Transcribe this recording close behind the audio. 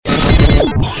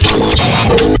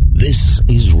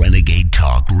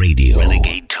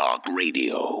Talk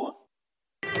Radio.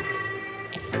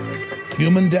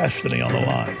 Human destiny on the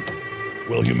line.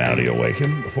 Will humanity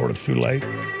awaken before it's too late?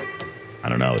 I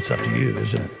don't know. It's up to you,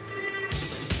 isn't it?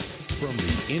 From the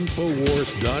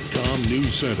Infowars.com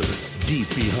News Center, deep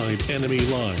behind enemy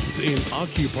lines in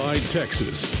occupied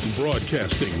Texas,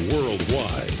 broadcasting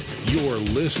worldwide, you're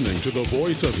listening to the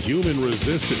voice of human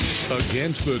resistance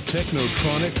against the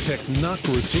technotronic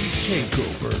technocracy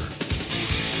takeover.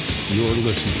 You're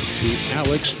listening to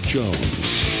Alex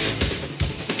Jones.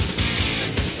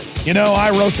 You know,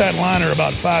 I wrote that liner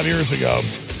about 5 years ago,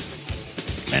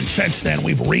 and since then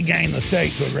we've regained the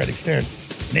state to a great extent.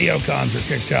 Neocons are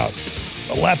kicked out.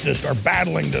 The leftists are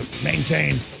battling to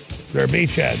maintain their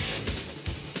beachheads.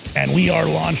 And we are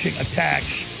launching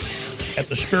attacks at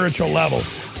the spiritual level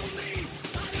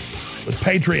with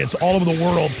patriots all over the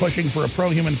world pushing for a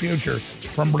pro-human future,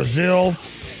 from Brazil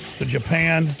to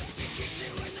Japan,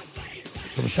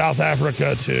 from South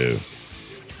Africa to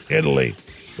Italy.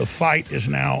 The fight is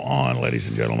now on, ladies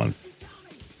and gentlemen.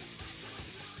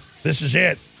 This is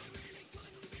it.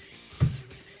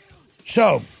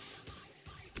 So,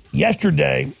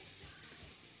 yesterday,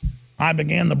 I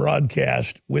began the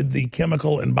broadcast with the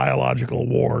chemical and biological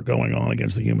war going on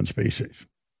against the human species.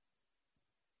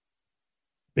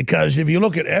 Because if you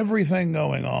look at everything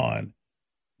going on,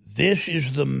 this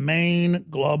is the main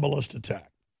globalist attack.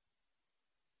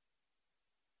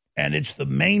 And it's the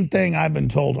main thing I've been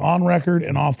told on record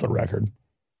and off the record.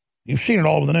 You've seen it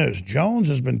all over the news. Jones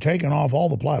has been taken off all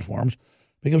the platforms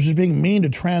because he's being mean to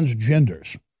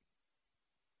transgenders.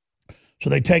 So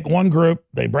they take one group,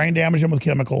 they brain damage them with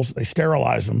chemicals, they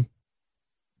sterilize them,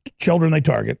 children they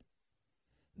target.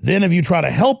 Then if you try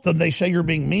to help them, they say you're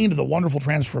being mean to the wonderful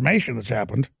transformation that's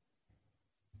happened.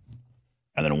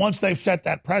 And then once they've set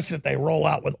that precedent, they roll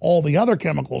out with all the other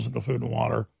chemicals in the food and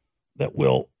water that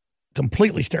will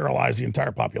completely sterilize the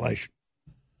entire population.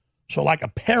 So like a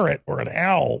parrot or an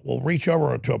owl will reach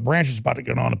over to a branch that's about to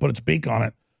get on and put its beak on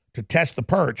it to test the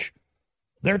perch.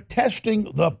 They're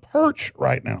testing the perch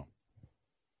right now.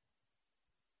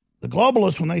 The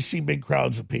globalists, when they see big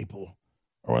crowds of people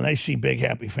or when they see big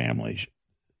happy families,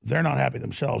 they're not happy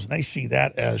themselves. And they see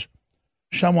that as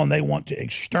someone they want to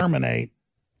exterminate,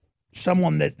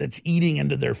 someone that's eating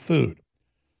into their food.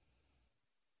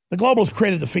 The globalists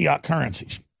created the fiat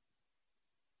currencies.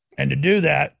 And to do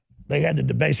that, they had to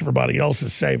debase everybody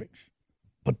else's savings.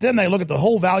 But then they look at the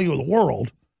whole value of the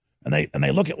world, and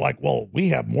they look at like, well, we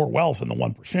have more wealth than the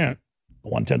 1%, the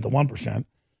 1/10 of 1%,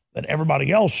 than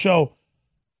everybody else. So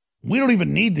we don't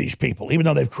even need these people, even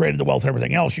though they've created the wealth and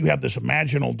everything else. You have this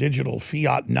imaginal digital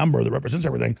fiat number that represents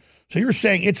everything. So you're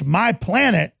saying it's my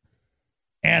planet,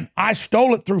 and I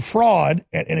stole it through fraud,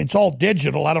 and it's all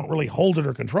digital. I don't really hold it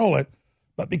or control it.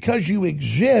 But because you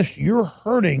exist, you're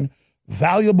hurting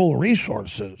valuable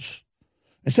resources.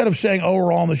 Instead of saying, oh,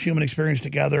 we're all in this human experience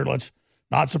together, let's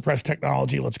not suppress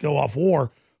technology, let's go off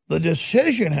war, the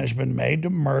decision has been made to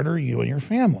murder you and your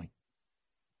family.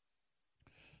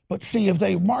 But see, if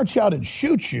they march out and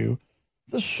shoot you,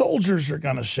 the soldiers are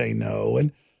going to say no,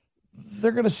 and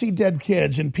they're going to see dead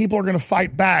kids, and people are going to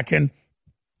fight back. And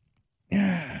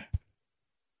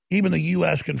even the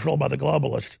U.S., controlled by the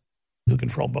globalists, who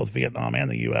controlled both Vietnam and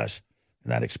the U.S.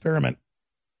 in that experiment,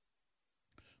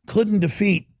 couldn't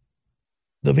defeat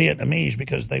the Vietnamese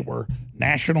because they were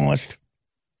nationalist.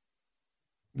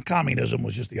 Communism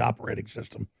was just the operating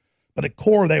system. But at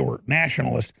core, they were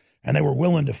nationalist, and they were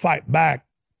willing to fight back.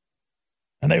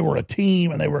 And they were a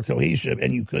team, and they were cohesive,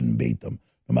 and you couldn't beat them,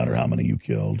 no matter how many you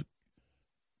killed,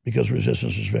 because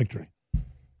resistance is victory.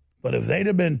 But if they'd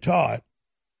have been taught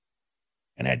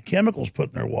and had chemicals put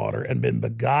in their water and been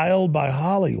beguiled by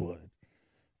Hollywood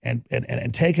and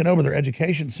taken over their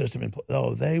education system,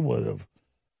 they would have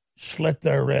slit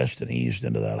their wrist and eased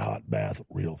into that hot bath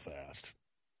real fast.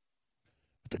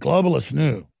 But the globalists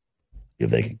knew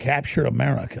if they could capture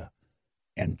America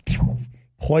and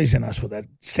poison us with that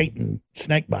Satan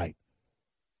snake bite,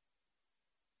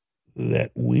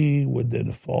 that we would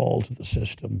then fall to the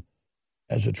system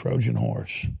as a Trojan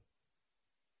horse.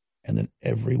 And then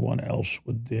everyone else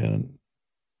would then,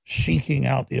 seeking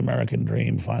out the American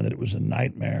dream, find that it was a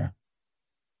nightmare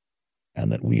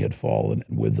and that we had fallen,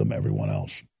 and with them everyone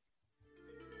else.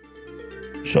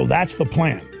 So that's the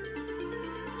plan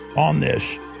on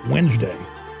this Wednesday,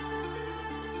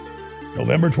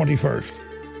 November 21st.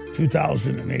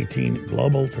 2018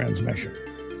 global transmission.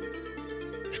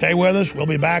 Stay with us. We'll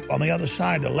be back on the other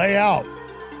side to lay out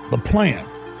the plan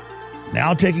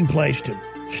now taking place to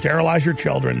sterilize your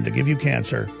children and to give you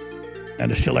cancer and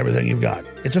to steal everything you've got.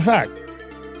 It's a fact.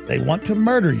 They want to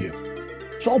murder you.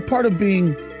 It's all part of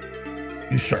being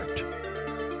usurped.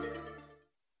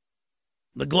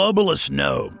 The globalists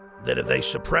know that if they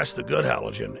suppress the good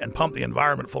halogen and pump the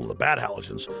environment full of the bad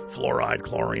halogens, fluoride,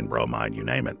 chlorine, bromide, you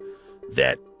name it,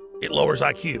 that it lowers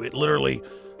IQ. It literally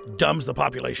dumbs the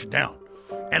population down.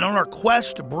 And on our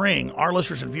quest to bring our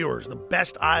listeners and viewers the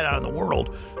best iodine in the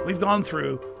world, we've gone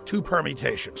through 2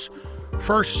 permutations.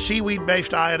 First,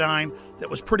 seaweed-based iodine that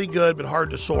was pretty good but hard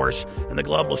to source, and the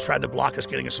globalists tried to block us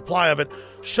getting a supply of it.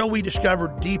 So we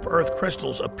discovered deep earth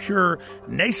crystals of pure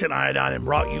nascent iodine and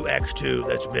brought you X2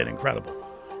 that's been incredible.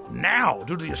 Now,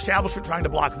 due to the establishment trying to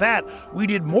block that, we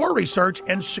did more research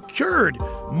and secured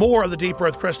more of the deep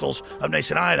earth crystals of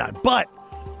nascent iodine. But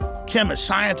chemists,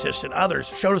 scientists, and others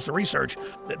showed us the research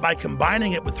that by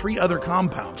combining it with 3 other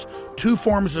compounds, 2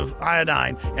 forms of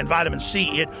iodine and vitamin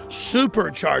C, it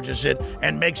supercharges it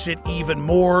and makes it even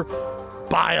more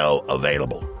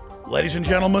bioavailable. Ladies and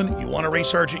gentlemen, you want to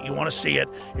research it, you want to see it.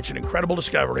 It's an incredible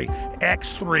discovery.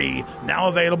 X3, now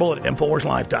available at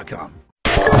InfoWarsLife.com.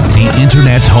 The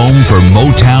Internet's home for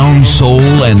Motown, soul,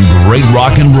 and great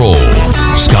rock and roll.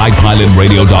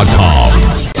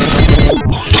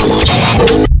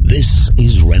 SkyPilotRadio.com. This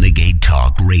is Renegade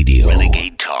Talk Radio.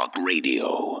 Renegade Talk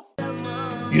Radio.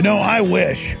 You know, I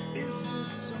wish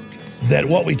that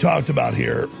what we talked about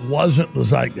here wasn't the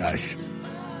zeitgeist.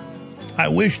 I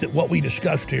wish that what we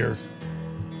discussed here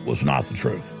was not the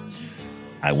truth.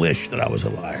 I wish that I was a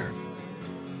liar.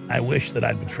 I wish that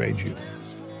I'd betrayed you.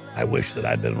 I wish that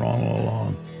I'd been wrong all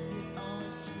along.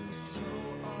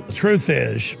 But the truth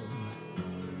is,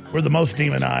 we're the most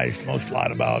demonized, most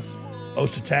lied about,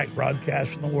 most attacked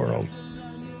broadcast in the world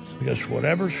because for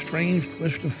whatever strange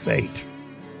twist of fate,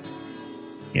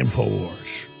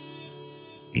 InfoWars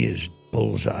is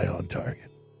bullseye on target.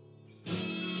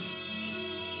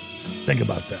 Think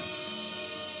about that.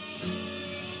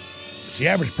 The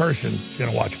average person is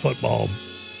going to watch football.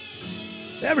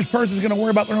 The average person is going to worry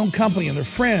about their own company and their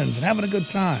friends and having a good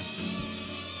time.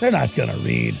 They're not going to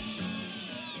read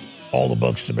all the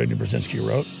books Zbigniew Brzezinski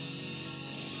wrote.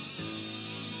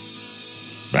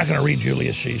 They're not going to read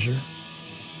Julius Caesar.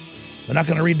 They're not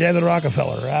going to read David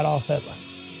Rockefeller or Adolf Hitler.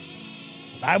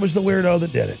 I was the weirdo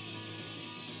that did it.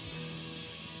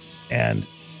 And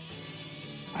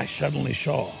I suddenly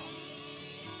saw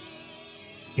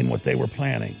in what they were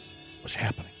planning was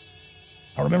happening.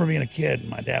 I remember being a kid, and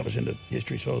my dad was into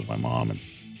history, so was my mom, and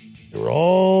there were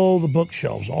all the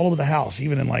bookshelves all over the house,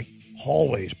 even in like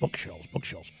hallways, bookshelves,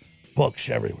 books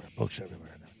everywhere.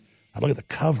 I'd look at the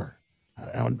cover.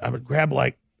 I would grab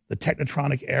like the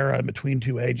Technotronic Era in Between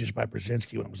Two Ages by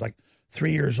Brzezinski when I was like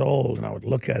 3 years old, and I would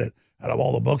look at it out of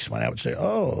all the books, and I would say,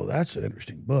 oh, that's an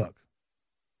interesting book.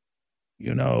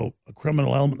 You know, a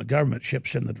criminal element in the government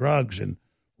ships in the drugs and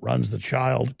runs the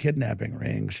child kidnapping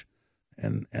rings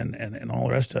and all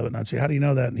the rest of it. And I'd say, how do you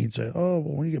know that? And he'd say, oh,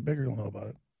 well, when you get bigger, you'll know about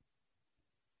it.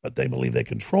 But they believe they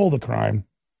control the crime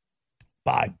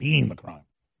by being the crime.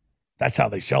 That's how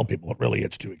they sell people. But really,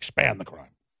 it's to expand the crime.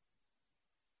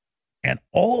 And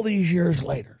all these years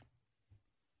later,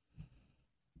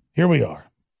 here we are.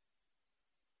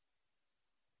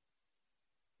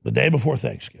 The day before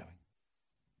Thanksgiving.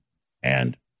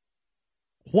 And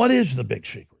what is the big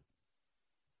secret?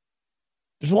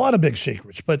 There's a lot of big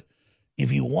secrets, but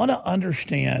if you want to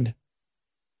understand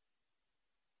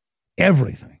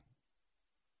everything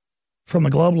from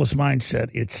the globalist mindset,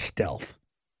 it's stealth.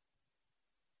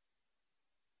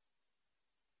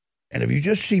 And if you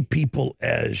just see people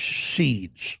as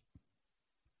seeds,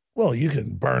 well, you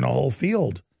can burn a whole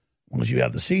field. Once you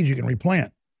have the seeds, you can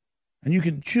replant. And you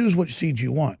can choose which seeds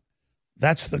you want.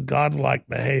 That's the godlike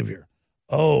behavior.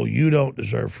 Oh, you don't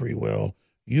deserve free will.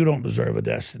 You don't deserve a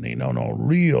destiny. No,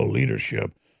 real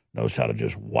leadership knows how to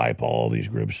just wipe all these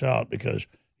groups out because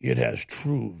it has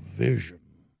true vision.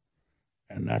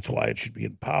 And that's why it should be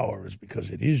in power, is because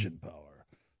it is in power.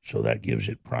 So that gives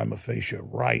it prima facie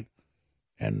right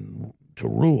and to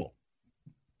rule.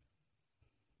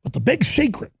 But the big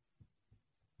secret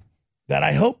that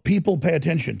I hope people pay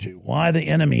attention to, why the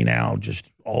enemy now just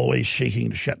always seeking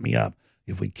to shut me up.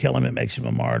 If we kill him, it makes him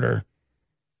a martyr.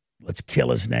 Let's kill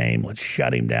his name. Let's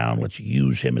shut him down. Let's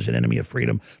use him as an enemy of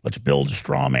freedom. Let's build a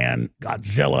straw man,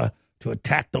 Godzilla, to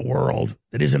attack the world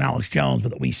that isn't Alex Jones, but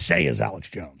that we say is Alex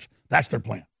Jones. That's their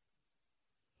plan.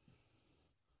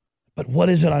 But what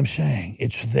is it I'm saying?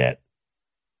 It's that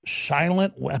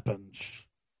silent weapons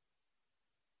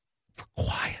for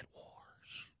quiet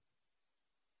wars.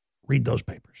 Read those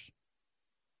papers.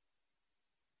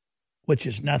 Which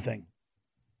is nothing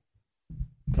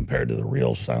compared to the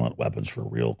real silent weapons for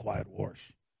real quiet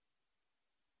wars.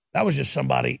 That was just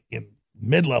somebody in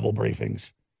mid-level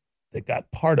briefings that got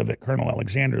part of it, Colonel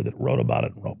Alexander, that wrote about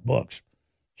it and wrote books.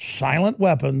 Silent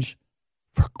weapons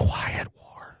for quiet wars.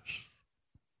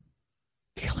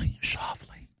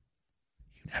 softly.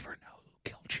 You never know who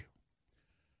killed you.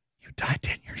 You die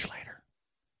 10 years later,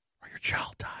 or your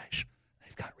child dies.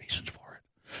 They've got reasons for it.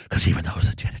 Because even those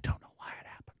that did it don't know why it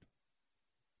happened.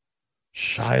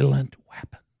 Silent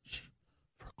weapons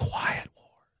for quiet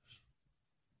wars.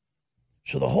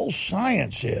 So the whole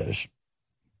science is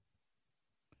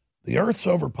the Earth's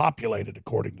overpopulated,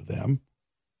 according to them,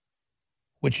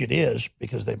 which it is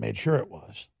because they made sure it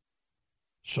was,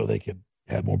 so they could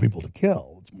have more people to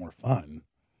kill. It's more fun.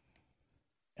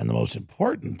 And the most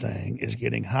important thing is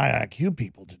getting high IQ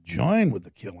people to join with the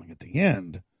killing at the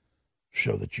end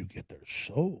so that you get their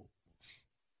souls.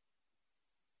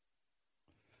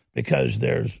 Because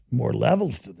there's more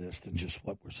levels to this than just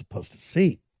what we're supposed to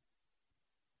see.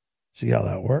 See how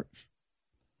that works?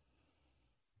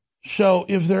 So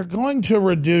if they're going to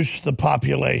reduce the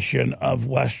population of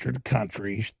Western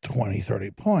countries 20,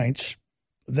 30 points,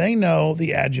 they know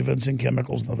the adjuvants and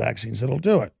chemicals in the vaccines that'll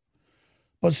do it.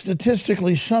 But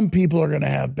statistically, some people are going to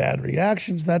have bad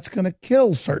reactions. That's going to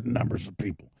kill certain numbers of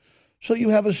people. So you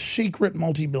have a secret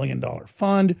multi-billion-dollar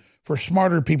fund for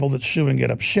smarter people that sue and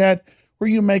get upset, where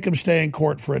you make them stay in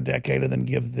court for a decade and then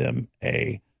give them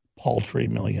a paltry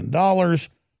 $1 million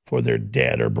for their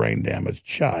dead or brain-damaged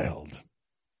child.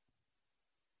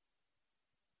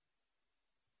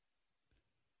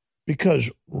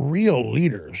 Because real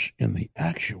leaders in the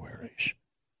actuaries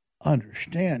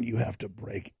understand you have to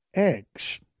break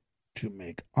eggs to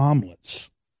make omelets.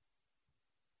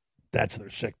 That's their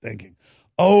sick thinking.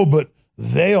 Oh, but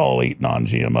they all eat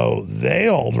non-GMO. They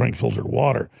all drink filtered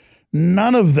water.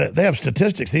 None of that. They have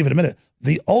statistics. They even admit it.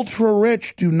 The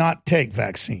ultra-rich do not take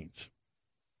vaccines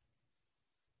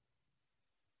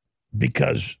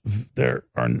because there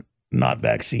are not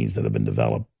vaccines that have been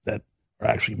developed that are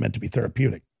actually meant to be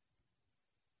therapeutic.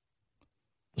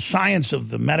 The science of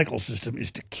the medical system is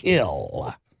to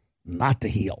kill, not to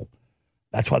heal.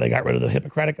 That's why they got rid of the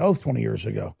Hippocratic Oath 20 years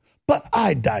ago. But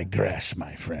I digress,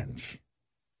 my friends.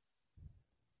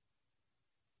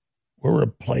 We're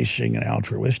replacing an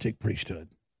altruistic priesthood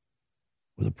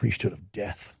with a priesthood of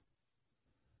death.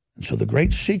 And so the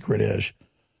great secret is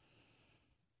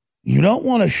you don't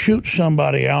want to shoot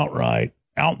somebody outright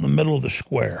out in the middle of the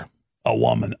square, a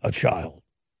woman, a child.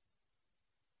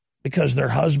 Because their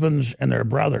husbands and their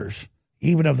brothers,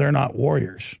 even if they're not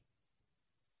warriors,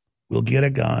 will get a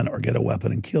gun or get a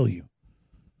weapon and kill you.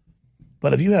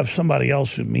 But if you have somebody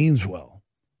else who means well,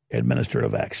 administer a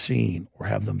vaccine or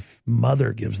have them,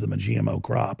 mother gives them a GMO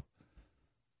crop,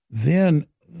 then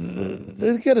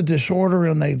they get a disorder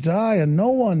and they die and no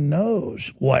one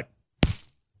knows what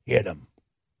hit them.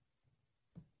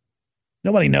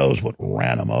 Nobody knows what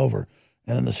ran them over.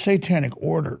 And in the satanic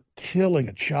order, killing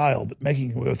a child, but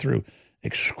making him go through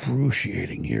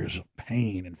excruciating years of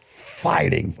pain and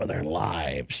fighting for their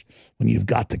lives when you've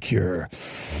got the cure.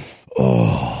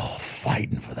 Oh,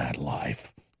 fighting for that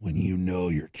life when you know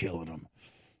you're killing them.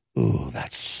 Ooh,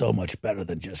 that's so much better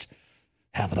than just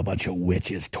having a bunch of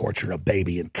witches torture a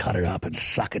baby and cut it up and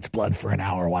suck its blood for an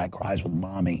hour while it cries with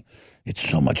mommy. It's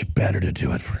so much better to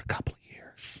do it for a couple of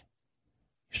years.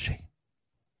 You see?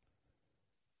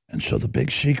 And so the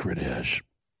big secret is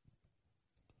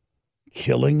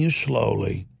killing you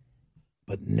slowly,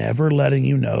 but never letting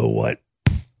you know what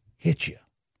hit you.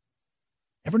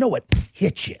 Never know what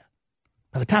hit you.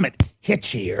 By the time it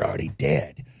hits you, you're already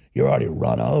dead. You're already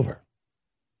run over.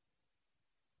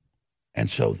 And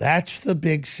so that's the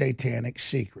big satanic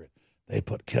secret. They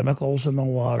put chemicals in the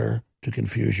water to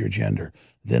confuse your gender.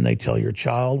 Then they tell your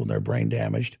child when they're brain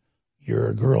damaged, you're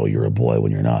a girl, you're a boy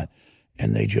when you're not.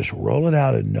 And they just roll it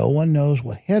out and no one knows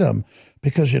what hit them.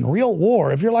 Because in real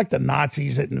war, if you're like the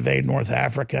Nazis that invade North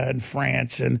Africa and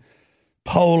France and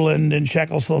Poland and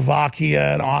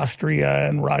Czechoslovakia and Austria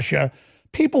and Russia,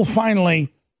 people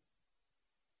finally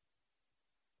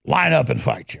line up and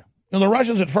fight you. You know, the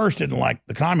Russians at first didn't like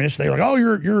the communists. They were like, oh,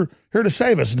 you're here to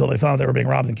save us, until they found they were being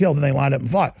robbed and killed. Then they lined up and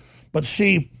fought. But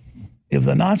see, if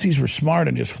the Nazis were smart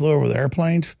and just flew over the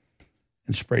airplanes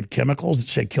and sprayed chemicals that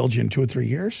say killed you in 2 or 3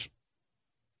 years,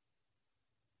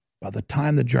 by the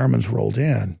time the Germans rolled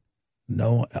in,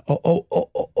 the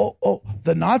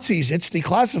Nazis, it's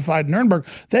declassified in Nuremberg.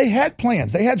 They had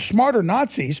plans. They had smarter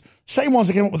Nazis, same ones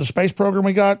that came up with the space program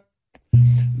we got,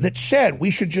 that said we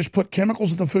should just put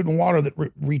chemicals in the food and water that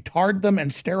retard them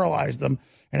and sterilize them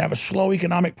and have a slow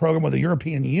economic program with the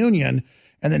European Union.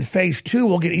 And then phase 2,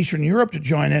 we'll get Eastern Europe to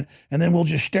join it, and then we'll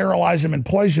just sterilize them and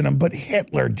poison them. But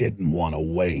Hitler didn't want to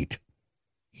wait.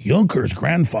 Juncker's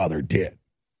grandfather did.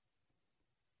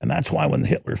 And that's why when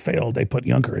Hitler failed, they put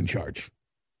Juncker in charge.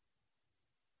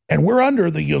 And we're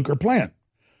under the Juncker plan.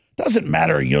 Doesn't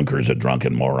matter Juncker's a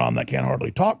drunken moron that can't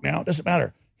hardly talk now. Doesn't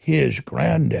matter. His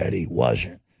granddaddy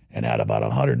wasn't and had about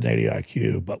 180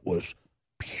 IQ, but was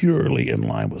purely in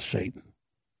line with Satan.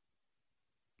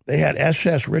 They had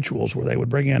SS rituals where they would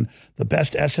bring in the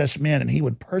best SS men, and he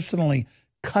would personally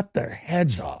cut their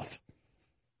heads off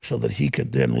so that he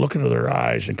could then look into their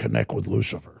eyes and connect with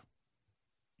Lucifer.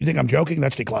 You think I'm joking?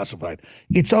 That's declassified.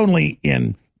 It's only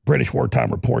in British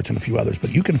wartime reports and a few others, but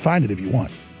you can find it if you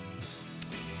want.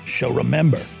 So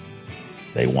remember,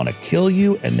 they want to kill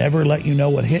you and never let you know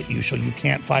what hit you, so you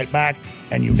can't fight back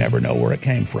and you never know where it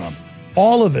came from.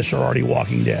 All of us are already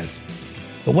walking dead.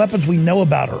 The weapons we know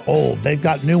about are old. They've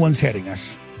got new ones hitting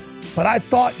us. But I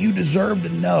thought you deserved to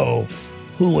know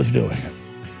who was doing it.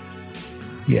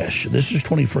 Yes, this is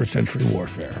 21st century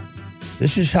warfare.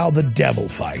 This is how the devil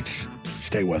fights.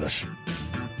 Stay with us.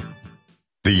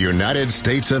 The United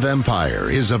States of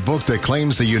Empire is a book that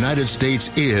claims the United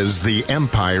States is the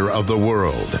empire of the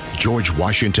world. George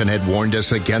Washington had warned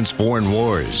us against foreign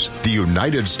wars. The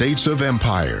United States of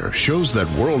Empire shows that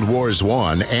World Wars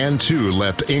I and II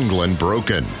left England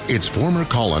broken. Its former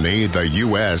colony, the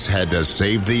U.S., had to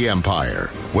save the empire.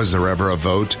 Was there ever a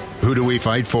vote? Who do we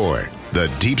fight for?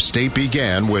 The deep state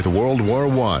began with World War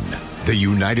I. The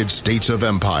United States of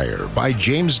Empire by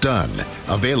James Dunn.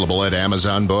 Available at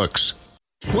Amazon Books.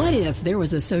 What if there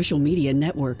was a social media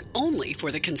network only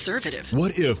for the conservative?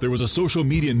 What if there was a social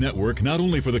media network not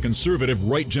only for the conservative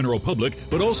right general public,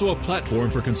 but also a platform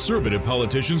for conservative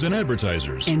politicians and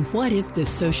advertisers? And what if this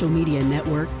social media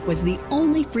network was the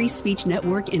only free speech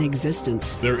network in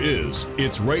existence? There is.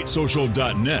 It's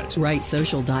RightSocial.net.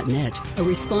 RightSocial.net, a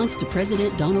response to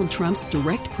President Donald Trump's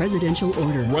direct presidential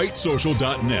order.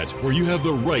 RightSocial.net, where you have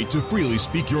the right to freely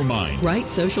speak your mind.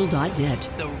 RightSocial.net,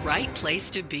 the right place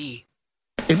to be.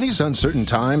 In these uncertain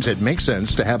times, it makes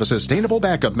sense to have a sustainable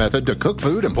backup method to cook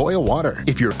food and boil water.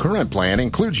 If your current plan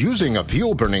includes using a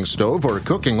fuel-burning stove or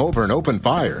cooking over an open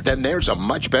fire, then there's a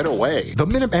much better way. The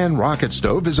Minuteman Rocket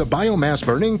Stove is a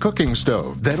biomass-burning cooking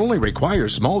stove that only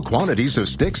requires small quantities of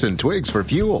sticks and twigs for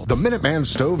fuel. The Minuteman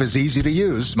Stove is easy to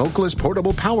use, smokeless,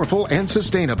 portable, powerful, and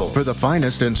sustainable. For the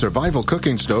finest in survival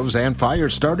cooking stoves and fire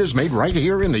starters made right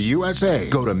here in the USA,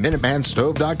 go to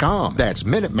MinutemanStove.com. That's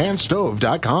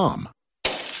MinutemanStove.com.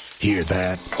 Hear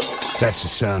that? That's the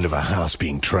sound of a house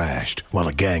being trashed while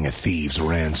a gang of thieves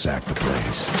ransack the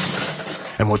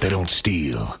place. And what they don't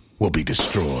steal will be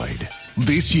destroyed.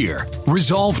 This year,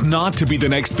 resolve not to be the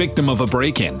next victim of a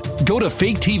break-in. Go to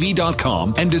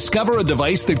faketv.com and discover a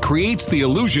device that creates the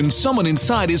illusion someone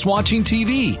inside is watching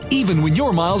TV, even when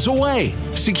you're miles away.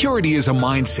 Security is a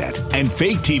mindset, and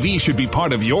Fake TV should be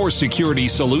part of your security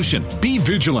solution. Be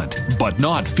vigilant, but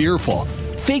not fearful.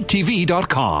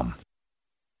 faketv.com.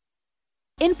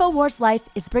 InfoWars Life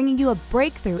is bringing you a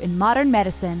breakthrough in modern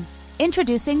medicine.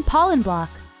 Introducing Pollen Block.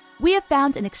 We have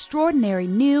found an extraordinary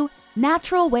new,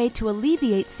 natural way to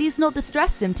alleviate seasonal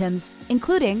distress symptoms,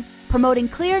 including promoting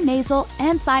clear nasal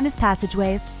and sinus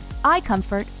passageways, eye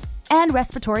comfort, and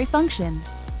respiratory function.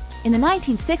 In the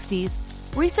 1960s,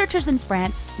 researchers in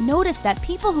France noticed that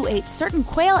people who ate certain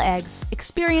quail eggs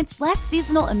experienced less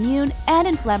seasonal immune and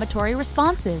inflammatory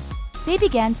responses. They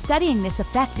began studying this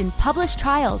effect in published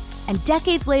trials, and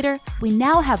decades later, we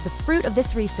now have the fruit of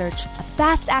this research, a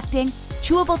fast-acting,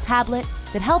 chewable tablet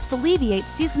that helps alleviate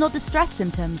seasonal distress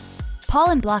symptoms.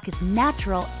 Pollen Block is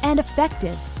natural and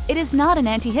effective. It is not an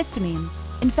antihistamine.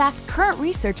 In fact, current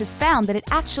research has found that it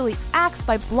actually acts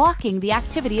by blocking the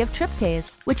activity of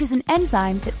tryptase, which is an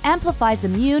enzyme that amplifies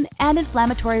immune and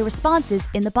inflammatory responses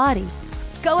in the body.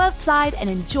 Go outside and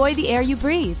enjoy the air you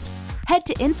breathe. Head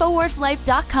to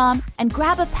InfoWarsLife.com and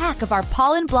grab a pack of our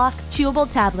Pollen Block chewable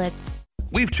tablets.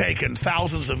 We've taken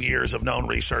thousands of years of known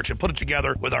research and put it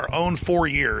together with our own 4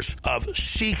 years of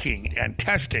seeking and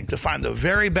testing to find the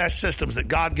very best systems that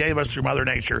God gave us through Mother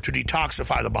Nature to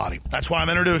detoxify the body. That's why I'm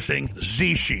introducing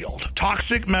Z-Shield,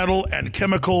 Toxic Metal and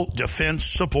Chemical Defense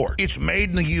Support. It's made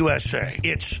in the USA.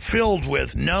 It's filled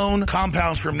with known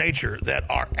compounds from nature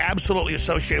that are absolutely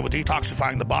associated with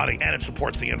detoxifying the body, and it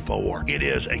supports the InfoWar. It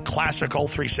is a classical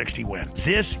 360 win.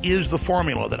 This is the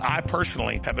formula that I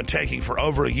personally have been taking for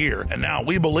over a year, and now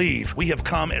we believe we have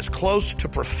come as close to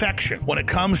perfection when it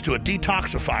comes to a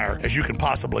detoxifier as you can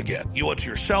possibly get. You owe it to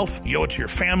yourself, you owe it to your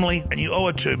family, and you owe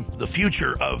it to the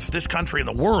future of this country and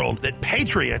the world that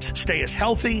patriots stay as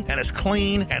healthy and as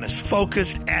clean and as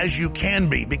focused as you can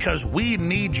be, because we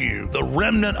need you, the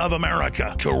remnant of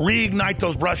America, to reignite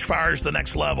those brush fires to the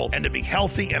next level and to be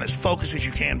healthy and as focused as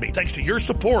you can be. Thanks to your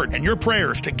support and your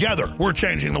prayers, together we're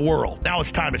changing the world. Now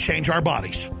it's time to change our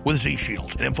bodies with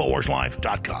Z-Shield at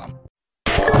InfoWarsLife.com.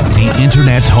 The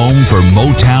Internet's home for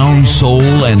Motown, soul,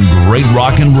 and great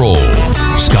rock and roll.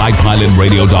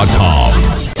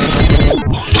 SkyPilotRadio.com.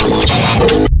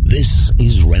 This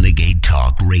is Renegade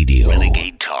Talk Radio.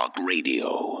 Renegade Talk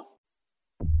Radio.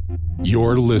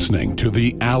 You're listening to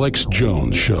The Alex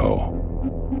Jones Show.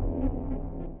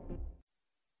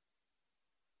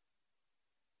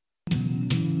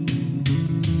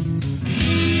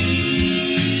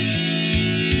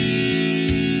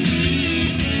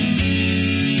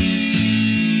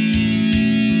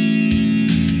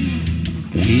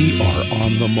 We are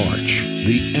on the march.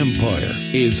 The Empire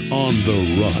is on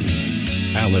the run.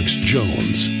 Alex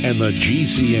Jones and the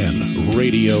GCN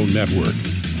Radio Network.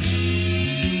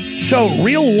 So,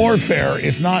 real warfare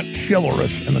is not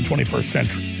chivalrous in the 21st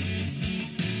century.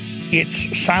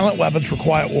 It's silent weapons for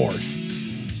quiet wars.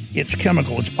 It's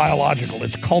chemical, it's biological,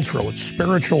 it's cultural, it's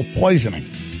spiritual poisoning.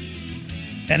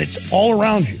 And it's all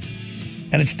around you.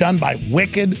 And it's done by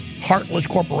wicked, heartless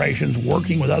corporations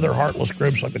working with other heartless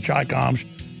groups like the Chi-Coms,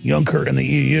 Juncker, and the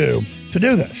EU to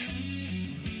do this.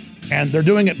 And they're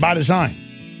doing it by design.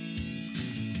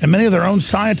 And many of their own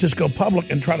scientists go public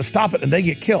and try to stop it, and they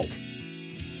get killed.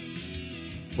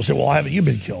 We'll say, well, why haven't you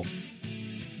been killed?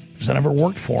 Because I never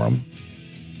worked for them,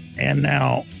 and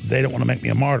now they don't want to make me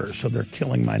a martyr. So they're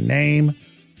killing my name.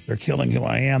 They're killing who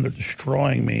I am. They're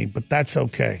destroying me. But that's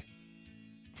okay,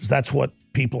 because that's what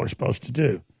people are supposed to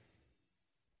do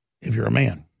if you're a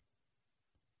man.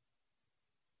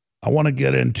 I want to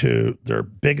get into their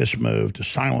biggest move to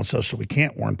silence us so we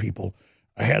can't warn people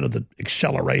ahead of the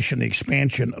acceleration, the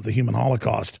expansion of the human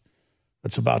Holocaust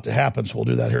that's about to happen. So we'll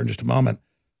do that here in just a moment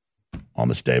on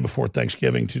this day before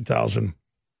Thanksgiving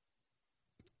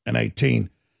 2018.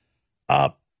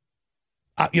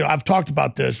 I've talked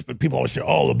about this, but people always say,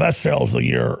 oh, the best sales of the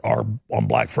year are on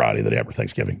Black Friday, the day after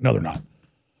Thanksgiving. No, they're not.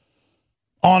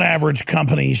 On average,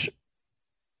 companies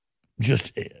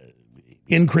just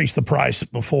increase the price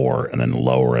before and then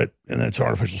lower it, and then it's an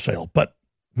artificial sale. But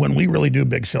when we really do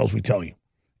big sales, we tell you.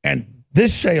 And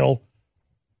this sale,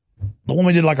 the one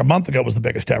we did like a month ago, was the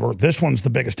biggest ever. This one's the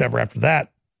biggest ever after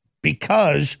that,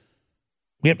 because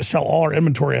we have to sell all our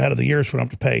inventory ahead of the year so we don't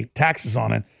have to pay taxes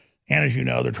on it. And as you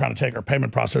know, they're trying to take our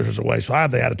payment processors away. So I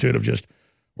have the attitude of just,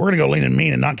 we're going to go lean and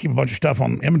mean and not keep a bunch of stuff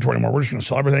on inventory anymore. We're just going to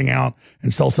sell everything out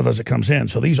and sell stuff as it comes in.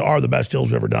 So these are the best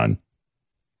deals we've ever done.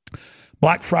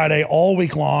 Black Friday all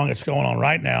week long. It's going on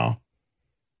right now.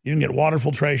 You can get water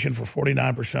filtration for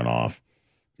 49% off.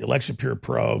 The Alexa Pure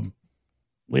Probe.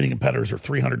 Leading competitors are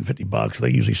 $350. They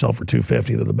usually sell for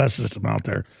 $250. They're the best system out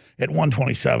there. At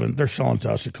 $127, they're selling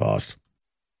to us at cost.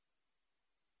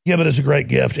 Give it as a great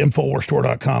gift.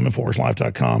 InfoWarsStore.com,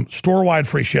 InfoWarsLife.com. Store-wide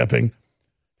free shipping.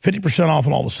 50% off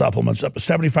on all the supplements. Up to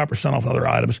 75% off on other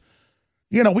items.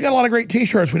 You know, we got a lot of great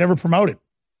T-shirts we never promoted.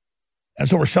 And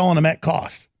so we're selling them at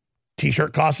cost.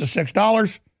 T-shirt costs us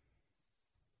 $6.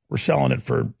 We're selling it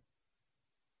for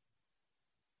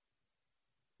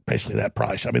basically that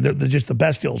price. I mean, they're just the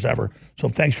best deals ever. So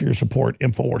thanks for your support.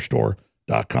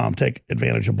 InfoWarsStore.com. Take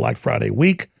advantage of Black Friday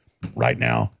week right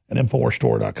now at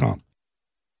InfoWarsStore.com.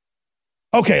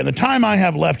 Okay, in the time I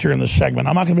have left here in this segment,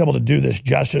 I'm not going to be able to do this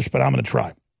justice, but I'm going to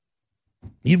try.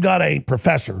 You've got a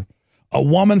professor, a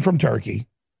woman from Turkey.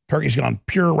 Turkey's gone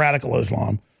pure radical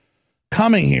Islam,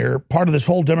 coming here, part of this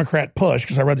whole Democrat push,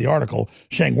 because I read the article,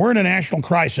 saying we're in a national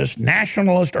crisis.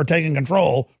 Nationalists are taking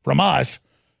control from us.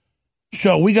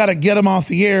 So we got to get them off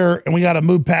the air, and we got to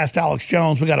move past Alex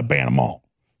Jones. We got to ban them all.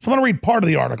 So I'm going to read part of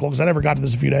the article, because I never got to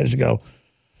this a few days ago.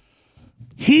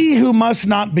 He who must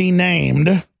not be named,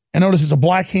 and notice it's a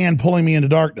black hand pulling me into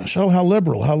darkness. Oh, how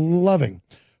liberal, how loving.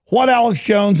 What Alex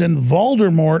Jones and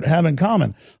Voldemort have in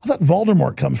common. I thought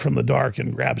Voldemort comes from the dark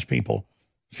and grabs people.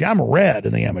 See, I'm red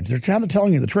in the image. They're kind of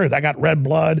telling you the truth. I got red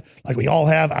blood, like we all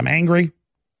have. I'm angry.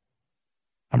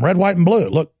 I'm red, white, and blue.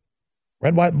 Look,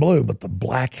 red, white, and blue, but the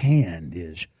black hand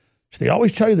is. So they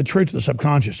always tell you the truth to the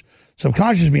subconscious.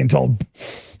 Subconscious is being told,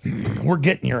 we're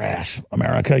getting your ass,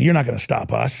 America. You're not going to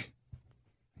stop us.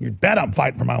 You bet I'm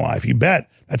fighting for my life. You bet.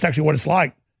 That's actually what it's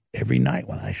like. Every night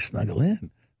when I snuggle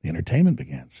in, the entertainment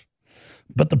begins.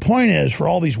 But the point is, for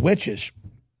all these witches,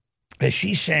 is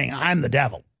she's saying, I'm the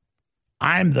devil.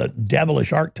 I'm the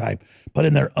devilish archetype. But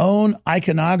in their own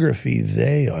iconography,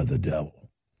 they are the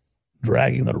devil,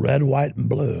 dragging the red, white, and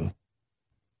blue.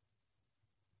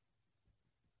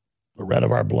 The red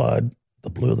of our blood, the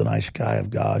blue of the night sky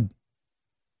of God,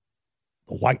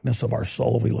 the whiteness of our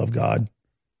soul, we love God,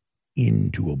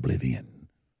 into oblivion,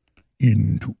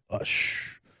 into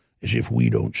us, as if we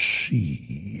don't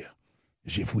see,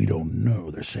 as if we don't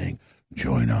know. They're saying,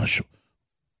 join us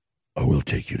or we'll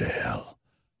take you to hell.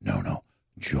 No.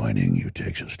 Joining you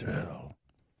takes us to hell.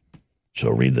 So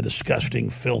read the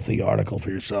disgusting, filthy article for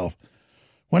yourself.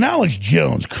 When Alex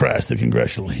Jones crashed the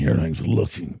congressional hearings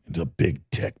looking into big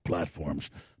tech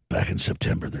platforms back in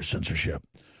September, their censorship,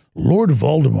 Lord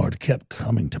Voldemort kept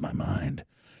coming to my mind.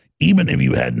 Even if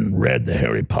you hadn't read the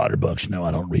Harry Potter books, no,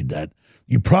 I don't read that,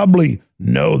 you probably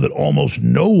know that almost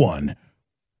no one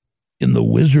in the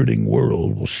wizarding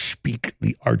world will speak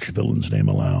the archvillain's name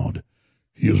aloud.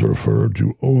 He is referred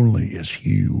to only as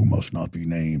he who must not be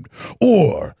named,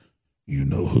 or you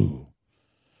know who.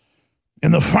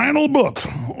 In the final book,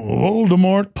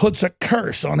 Voldemort puts a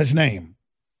curse on his name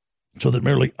so that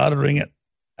merely uttering it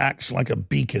acts like a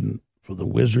beacon for the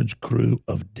wizard's crew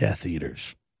of Death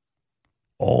Eaters.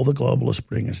 All the globalists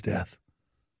bring is death.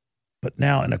 But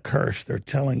now in a curse, they're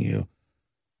telling you,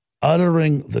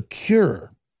 uttering the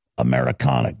cure,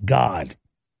 Americana, God,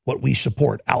 what we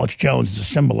support. Alex Jones is a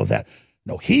symbol of that.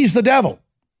 No, he's the devil.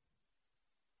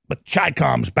 But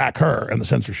Chi-Com's back her and the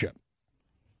censorship.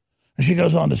 And she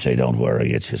goes on to say, don't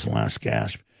worry, it's his last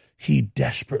gasp. He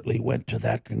desperately went to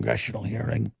that congressional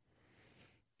hearing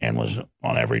and was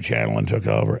on every channel and took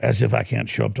over, as if I can't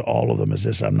show up to all of them, as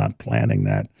if I'm not planning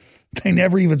that. They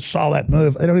never even saw that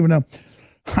move. They don't even know.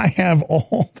 I have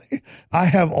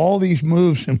all these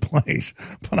moves in place,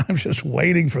 but I'm just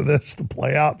waiting for this to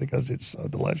play out because it's so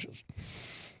delicious.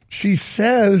 She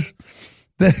says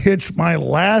that it's my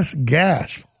last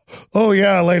gasp. Oh,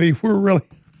 yeah, lady, we're really...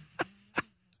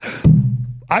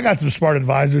 I got some smart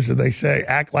advisors, and they say,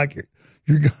 act like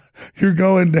you're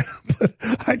going down, but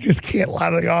I just can't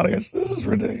lie to the audience. This is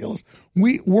ridiculous.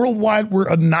 Worldwide, we're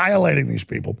annihilating these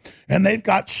people, and they've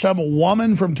got some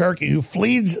woman from Turkey who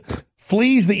flees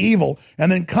the evil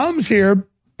and then comes here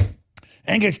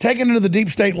and gets taken into the deep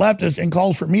state leftists and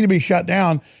calls for me to be shut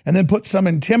down, and then puts some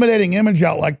intimidating image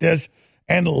out like this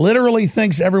and literally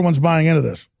thinks everyone's buying into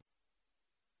this.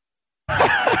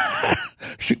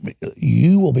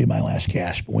 You will be my last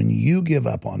gasp. When you give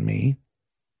up on me,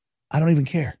 I don't even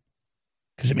care,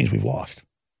 because it means we've lost.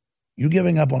 You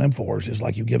giving up on InfoWars is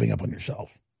like you giving up on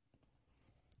yourself.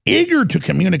 Eager to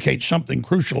communicate something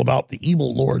crucial about the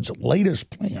evil lord's latest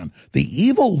plan, the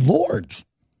evil lords,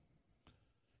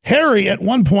 Harry at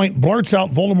one point blurts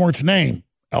out Voldemort's name,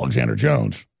 Alexander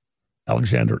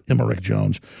Emmerich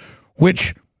Jones,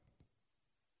 which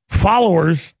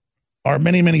followers are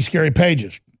many, many scary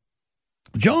pages.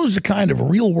 Jones is a kind of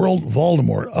real-world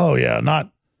Voldemort. Oh, yeah,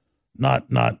 not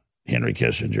Henry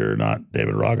Kissinger, not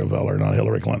David Rockefeller, not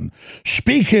Hillary Clinton.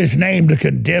 Speak his name to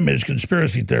condemn his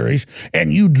conspiracy theories,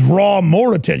 and you draw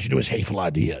more attention to his hateful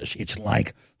ideas. It's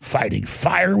like fighting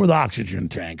fire with oxygen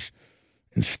tanks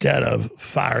instead of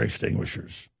fire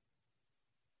extinguishers.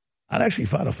 I'd actually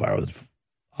fight a fire with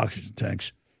oxygen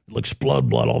tanks. It'll explode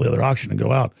blood, all the other oxygen, and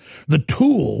go out. The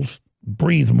tools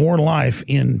breathe more life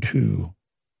into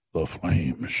the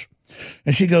flames.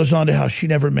 And she goes on to how she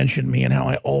never mentioned me and how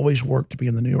I always worked to be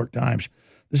in the New York Times.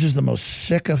 This is the most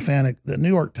sycophantic. The New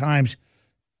York Times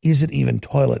isn't even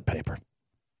toilet paper.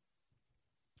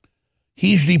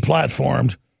 He's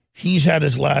deplatformed. He's had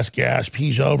his last gasp.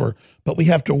 He's over. But we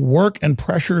have to work and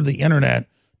pressure the internet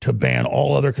to ban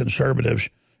all other conservatives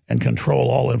and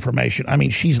control all information. I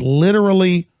mean, she's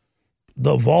literally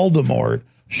the Voldemort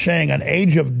saying an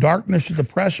age of darkness to the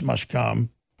press must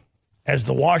come. As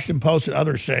the Washington Post and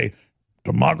others say,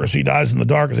 democracy dies in the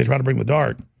dark as they try to bring the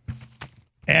dark.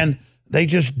 And they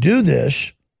just do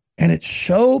this, and it's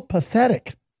so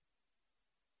pathetic.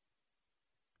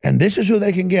 And this is who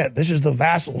they can get. This is the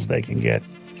vassals they can get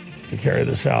to carry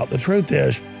this out. The truth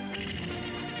is,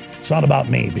 it's not about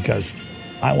me, because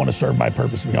I want to serve my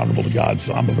purpose and be honorable to God,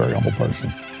 so I'm a very humble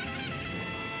person.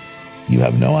 You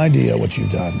have no idea what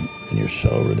you've done, and you're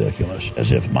so ridiculous,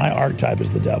 as if my archetype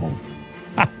is the devil.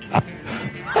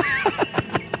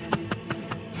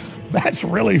 That's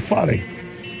really funny.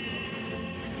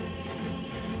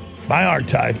 My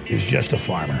archetype is just a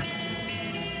farmer.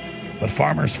 But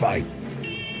farmers fight.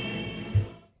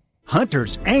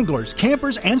 Hunters, anglers,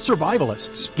 campers, and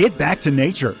survivalists. Get back to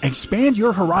nature. Expand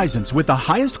your horizons with the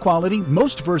highest quality,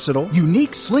 most versatile,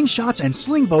 unique slingshots and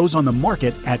sling bows on the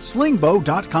market at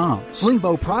slingbow.com.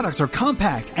 Slingbow products are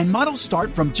compact and models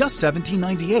start from just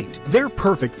 $17.98. They're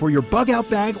perfect for your bug out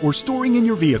bag or storing in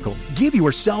your vehicle. Give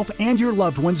yourself and your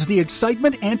loved ones the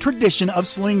excitement and tradition of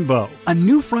Slingbow, a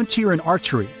new frontier in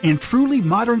archery and truly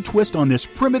modern twist on this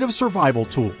primitive survival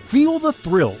tool. Feel the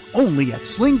thrill only at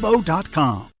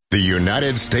slingbow.com. The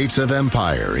United States of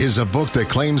Empire is a book that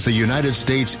claims the United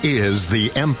States is the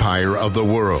empire of the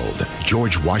world.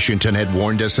 George Washington had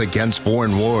warned us against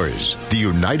foreign wars. The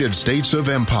United States of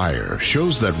Empire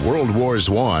shows that World Wars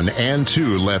I and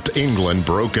II left England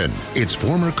broken. Its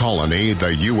former colony,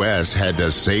 the U.S., had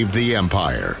to save the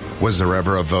empire. Was there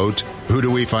ever a vote? Who do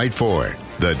we fight for?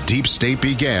 The Deep State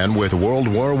Began with World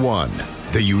War I.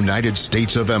 The United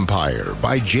States of Empire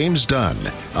by James Dunn.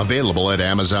 Available at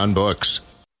Amazon Books.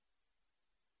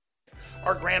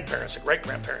 Our grandparents and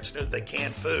great-grandparents knew that they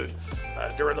canned food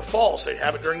during the fall, so they'd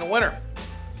have it during the winter.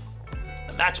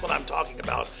 And that's what I'm talking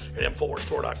about at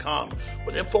InfoWarsStore.com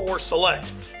with InfoWars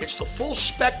Select. It's the full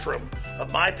spectrum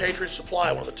of My Patriot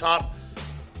Supply, one of the top,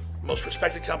 most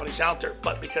respected companies out there.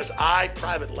 But because I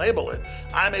private label it,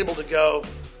 I'm able to go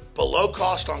below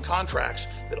cost on contracts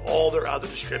that all their other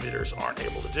distributors aren't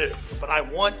able to do. But I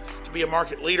want to be a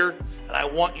market leader, and I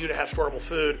want you to have storable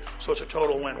food, so it's a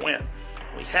total win-win.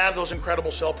 We have those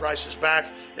incredible sale prices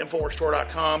back at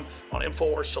InfoWarsStore.com on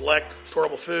InfoWars Select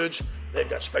storable foods. They've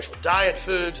got special diet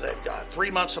foods. They've got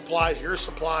 3-month supplies, year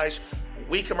supplies,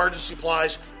 week emergency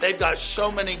supplies. They've got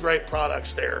so many great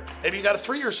products there. Maybe you got a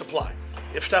 3-year supply.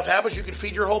 If stuff happens, you can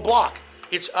feed your whole block.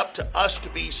 It's up to us to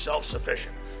be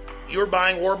self-sufficient. You're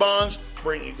buying war bonds,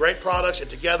 bringing you great products, and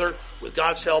together, with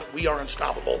God's help, we are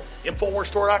unstoppable.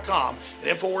 InfoWarsStore.com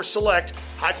and InfoWars Select,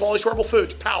 high-quality storable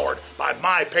foods powered by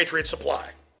My Patriot Supply.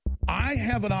 I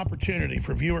have an opportunity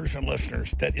for viewers and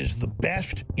listeners that is the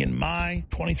best in my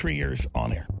 23 years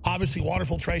on air. Obviously, water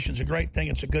filtration is a great thing.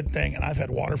 It's a good thing, and I've had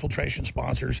water filtration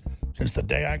sponsors since the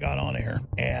day I got on air.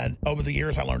 And over the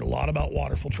years, I learned a lot about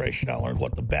water filtration. I learned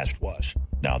what the best was.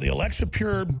 Now, the Alexa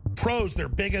Pure Pro is their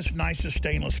biggest, nicest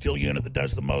stainless steel unit that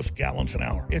does the most gallons an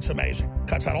hour. It's amazing.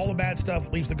 Cuts out all the bad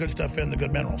stuff, leaves the good stuff in, the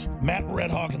good minerals. Matt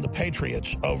Redhawk and the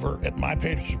Patriots over at My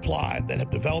Patriot Supply that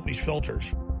have developed these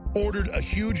filters ordered a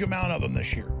huge amount of them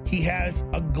this year. He has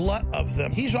a glut of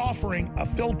them. He's offering a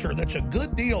filter that's a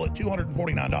good deal at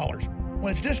 $249.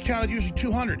 When it's discounted, usually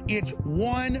 $200. It's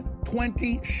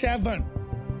 $127.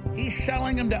 He's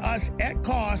selling them to us at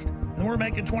cost, and we're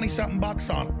making 20-something bucks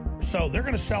on them. So they're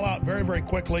going to sell out very, very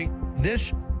quickly.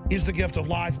 This is the gift of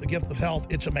life, the gift of health.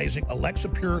 It's amazing. Alexa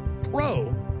Pure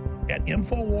Pro at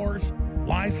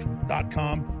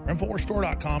InfoWarsLife.com or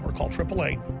InfoWarsStore.com or call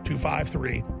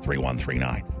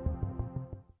 888-253-3139.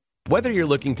 Whether you're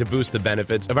looking to boost the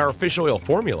benefits of our fish oil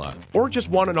formula or just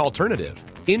want an alternative,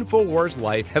 InfoWars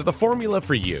Life has the formula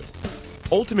for you.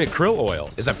 Ultimate Krill Oil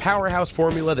is a powerhouse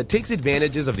formula that takes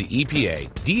advantages of the EPA,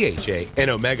 DHA, and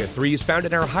omega-3s found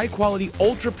in our high-quality,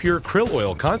 ultra-pure krill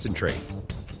oil concentrate.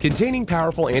 Containing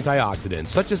powerful antioxidants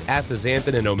such as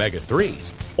astaxanthin and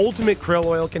omega-3s, Ultimate Krill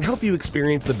Oil can help you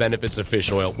experience the benefits of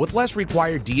fish oil with less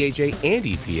required DHA and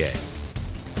EPA.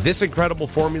 This incredible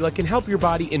formula can help your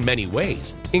body in many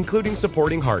ways, including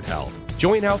supporting heart health,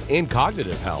 joint health, and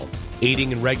cognitive health,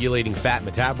 aiding and regulating fat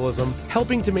metabolism,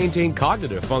 helping to maintain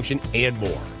cognitive function, and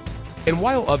more. And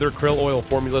while other krill oil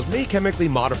formulas may chemically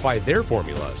modify their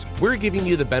formulas, we're giving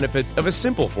you the benefits of a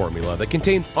simple formula that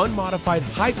contains unmodified,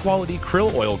 high-quality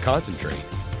krill oil concentrate,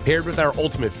 paired with our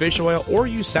Ultimate Fish Oil or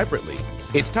used separately.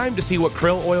 It's time to see what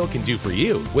krill oil can do for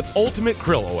you with Ultimate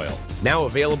Krill Oil, now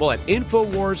available at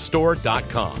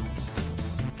InfoWarsStore.com.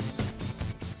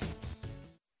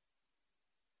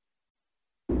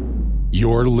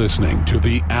 You're listening to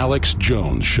The Alex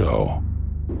Jones Show.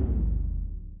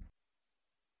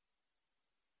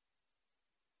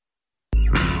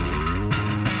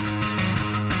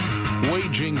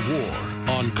 Waging war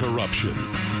on corruption.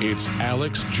 It's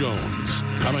Alex Jones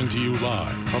coming to you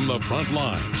live from the front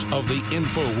lines of the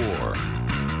InfoWar.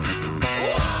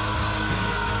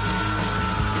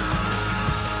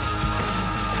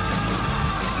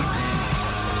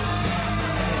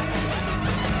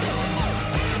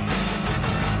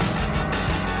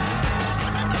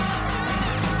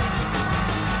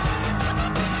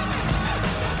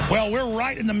 Well, we're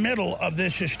right in the middle of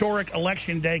this historic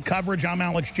Election Day coverage. I'm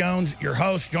Alex Jones, your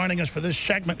host. Joining us for this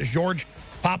segment is George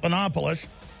Papadopoulos,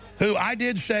 who I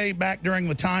did say back during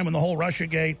the time when the whole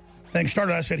Russiagate thing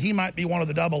started, I said he might be one of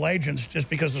the double agents just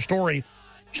because the story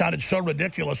sounded so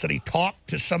ridiculous that he talked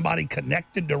to somebody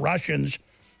connected to Russians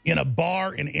in a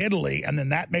bar in Italy, and then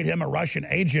that made him a Russian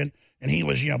agent, and he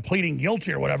was, pleading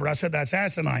guilty or whatever. I said, that's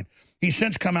asinine. He's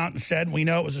since come out and said, we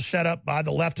know it was a setup by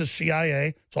the leftist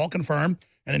CIA. It's all confirmed.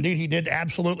 And indeed, he did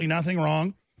absolutely nothing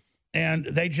wrong. And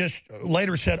they just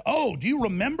later said, oh, do you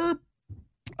remember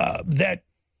that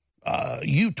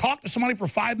you talked to somebody for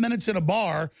 5 minutes in a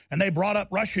bar and they brought up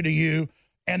Russia to you?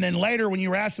 And then later, when you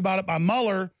were asked about it by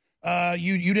Mueller,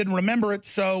 you didn't remember it.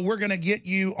 So we're going to get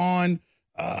you on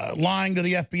lying to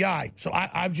the FBI. So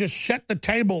I've just set the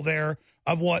table there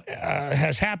of what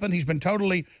has happened. He's been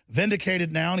totally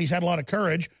vindicated now, and he's had a lot of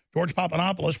courage. George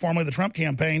Papadopoulos, formerly the Trump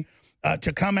campaign,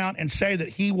 to come out and say that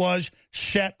he was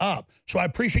set up. So I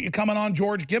appreciate you coming on,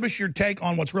 George. Give us your take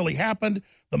on what's really happened,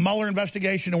 the Mueller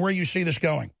investigation, and where you see this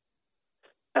going.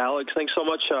 Alex, thanks so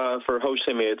much for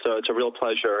hosting me. It's a real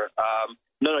pleasure.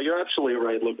 No, you're absolutely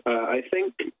right. Look, I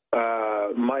think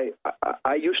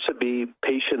I used to be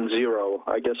patient zero,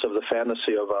 I guess, of the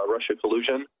fantasy of Russia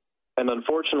collusion. And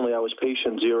unfortunately, I was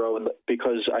patient zero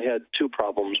because I had two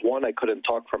problems. One, I couldn't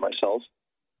talk for myself.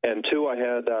 And two, I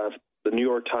had the New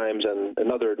York Times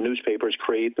and other newspapers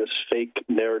create this fake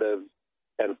narrative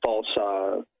and false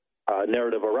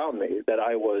narrative around me that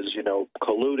I was,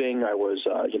 colluding. I was,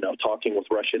 talking with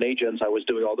Russian agents. I was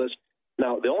doing all this.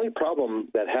 Now, the only problem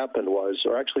that happened was,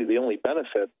 or actually the only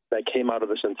benefit that came out of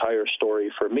this entire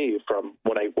story for me from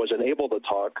when I wasn't able to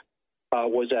talk,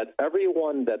 was that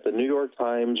everyone that the New York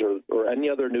Times or any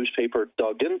other newspaper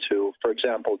dug into, for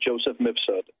example, Joseph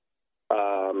Mifsud,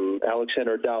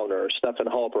 Alexander Downer, Stefan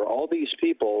Halper, all these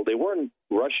people, they weren't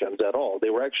Russians at all. They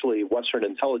were actually Western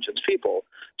intelligence people.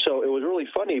 So it was really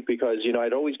funny because,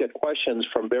 I'd always get questions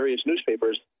from various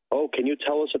newspapers. Oh, can you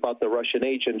tell us about the Russian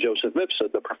agent Joseph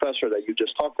Mifsud, the professor that you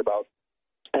just talked about?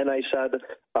 And I said,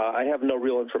 I have no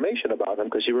real information about him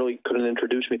because he really couldn't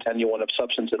introduce me to anyone of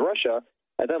substance in Russia.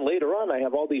 And then later on, I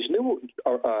have all these new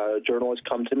journalists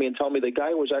come to me and tell me the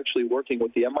guy was actually working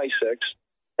with the MI6,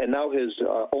 and now his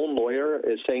own lawyer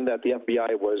is saying that the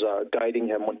FBI was guiding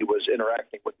him when he was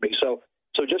interacting with me. So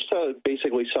just to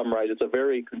basically summarize, it's a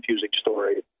very confusing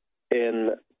story.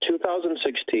 In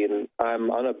 2016,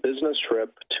 I'm on a business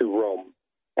trip to Rome,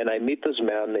 and I meet this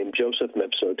man named Joseph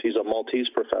Mifsud. He's a Maltese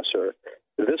professor.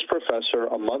 This professor,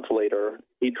 a month later,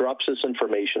 he drops this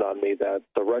information on me that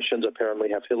the Russians apparently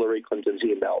have Hillary Clinton's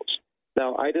emails.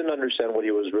 Now, I didn't understand what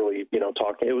he was really,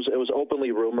 talking. It was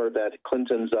openly rumored that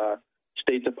Clinton's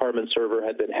State Department server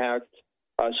had been hacked.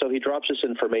 So he drops this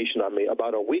information on me.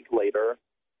 About a week later,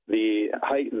 the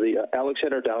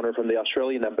Alexander Downer from the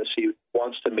Australian embassy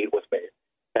wants to meet with me.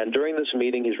 And during this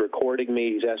meeting, he's recording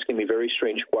me. He's asking me very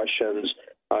strange questions.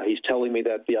 He's telling me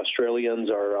that the Australians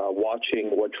are watching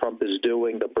what Trump is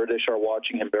doing. The British are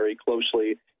watching him very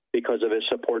closely because of his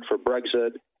support for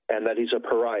Brexit, and that he's a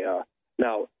pariah.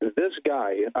 Now, this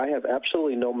guy, I have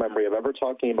absolutely no memory of ever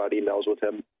talking about emails with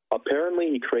him. Apparently,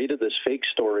 he created this fake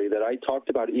story that I talked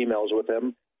about emails with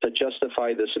him to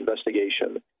justify this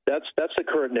investigation. That's the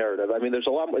current narrative. I mean, it's a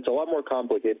lot more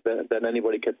complicated than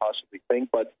anybody could possibly think,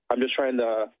 but I'm just trying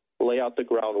to lay out the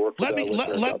groundwork. Let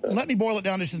me boil it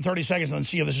down just in 30 seconds and then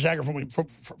see if this is accurate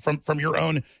from your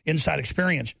own inside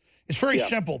experience. It's very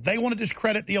simple. They want to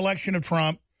discredit the election of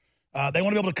Trump. They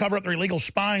want to be able to cover up their illegal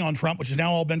spying on Trump, which has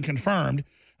now all been confirmed.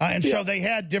 So they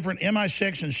had different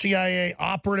MI6 and CIA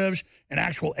operatives and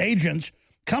actual agents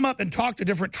come up and talk to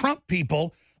different Trump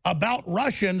people about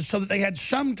Russians so that they had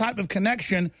some type of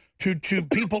connection to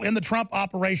people in the Trump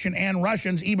operation and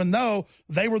Russians, even though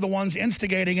they were the ones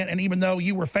instigating it and even though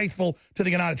you were faithful to the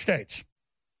United States.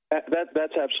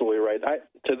 That's absolutely right.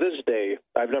 To this day,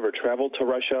 I've never traveled to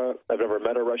Russia. I've never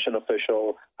met a Russian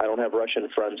official. I don't have Russian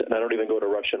friends, and I don't even go to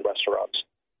Russian restaurants.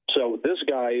 So this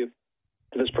guy,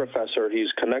 this professor,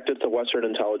 he's connected to Western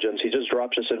intelligence. He just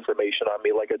drops this information on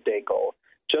me like a dangle,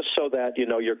 just so that,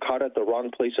 you're caught at the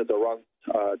wrong place at the wrong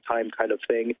time kind of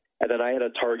thing. And then I had a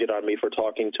target on me for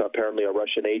talking to apparently a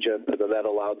Russian agent, and then that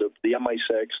allowed the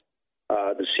MI6,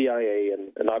 the CIA,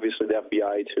 and obviously the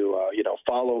FBI to,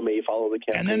 follow me, follow the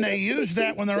campaign. And then they use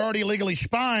that when they're already illegally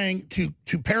spying to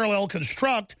parallel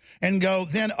construct and go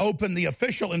then open the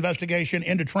official investigation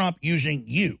into Trump using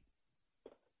you.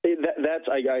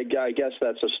 I guess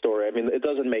that's a story. I mean, it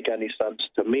doesn't make any sense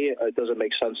to me. It doesn't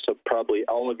make sense to probably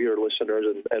all of your listeners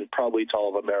and probably to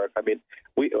all of America. I mean,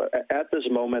 at this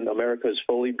moment, America is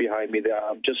fully behind me.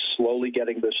 I'm just slowly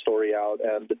getting this story out,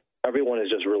 and everyone is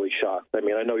just really shocked. I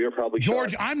mean, I know you're probably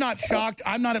George, shocked. I'm not shocked.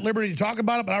 I'm not at liberty to talk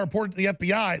about it, but I reported to the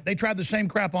FBI. They tried the same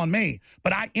crap on me,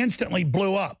 but I instantly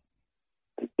blew up.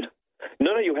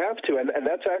 No, you have to. And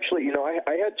that's actually,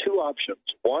 I had two options.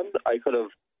 One, I could have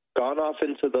gone off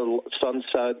into the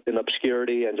sunset in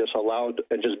obscurity and just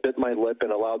bit my lip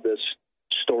and allowed this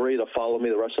story to follow me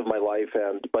the rest of my life.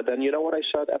 But then, you know what I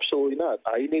said? Absolutely not.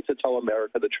 I need to tell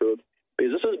America the truth,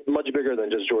 because this is much bigger than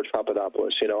just George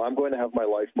Papadopoulos. I'm going to have my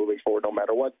life moving forward no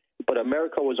matter what. But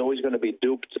America was always going to be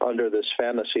duped under this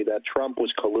fantasy that Trump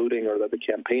was colluding or that the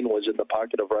campaign was in the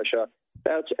pocket of Russia.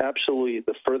 That's absolutely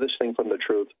the furthest thing from the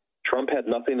truth. Trump had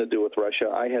nothing to do with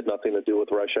Russia. I had nothing to do with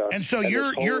Russia. And so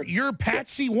you're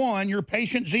Patsy 1, you're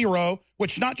patient 0,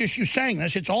 which not just you saying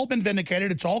this, it's all been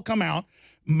vindicated, it's all come out.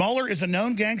 Mueller is a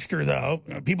known gangster, though.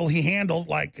 People he handled,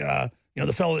 like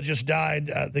the fellow that just died,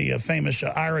 the famous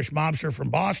Irish mobster from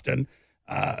Boston,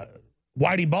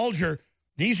 Whitey Bulger.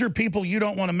 These are people you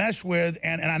don't want to mess with,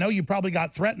 and I know you probably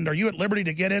got threatened. Are you at liberty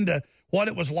to get into what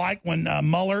it was like when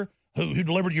Mueller who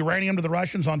delivered uranium to the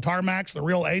Russians on tarmacs, the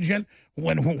real agent,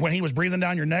 when he was breathing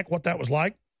down your neck, what that was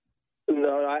like?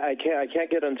 No, I can't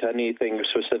get into anything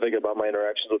specific about my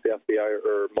interactions with the FBI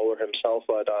or Mueller himself,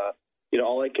 but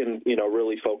all I can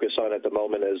really focus on at the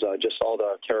moment is just all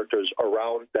the characters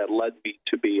around that led me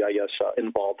to be, I guess,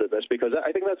 involved in this, because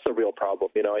I think that's the real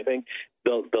problem. I think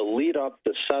the lead up,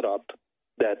 the setup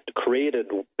that created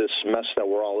this mess that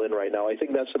we're all in right now, I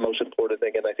think that's the most important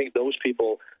thing, and I think those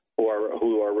people who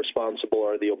are responsible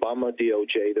are the Obama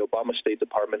DOJ, the Obama State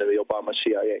Department, and the Obama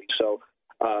CIA. So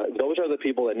those are the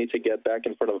people that need to get back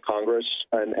in front of Congress,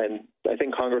 and I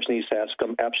think Congress needs to ask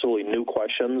them absolutely new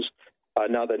questions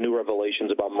now that new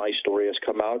revelations about my story has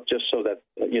come out, just so that,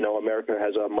 America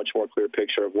has a much more clear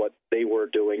picture of what they were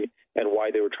doing and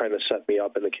why they were trying to set me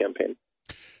up in the campaign.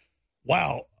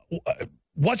 Wow.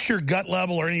 What's your gut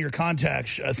level or any of your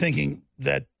contacts thinking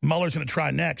that Mueller's going to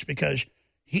try next? Because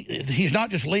he's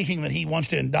not just leaking that he wants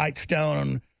to indict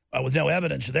Stone with no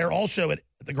evidence. They're also at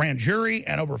the grand jury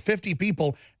and over 50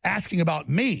 people asking about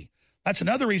me. That's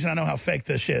another reason I know how fake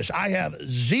this is. I have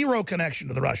zero connection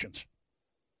to the Russians.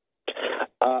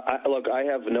 Look, I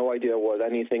have no idea what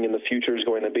anything in the future is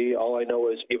going to be. All I know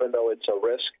is, even though it's a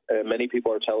risk, and many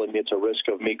people are telling me it's a risk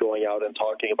of me going out and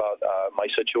talking about my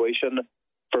situation,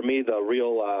 for me, the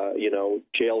real,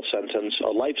 jail sentence, a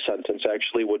life sentence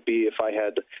actually, would be if I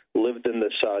had lived in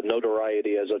this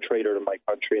notoriety as a traitor to my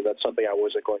country, and that's something I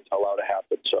wasn't going to allow to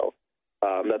happen. So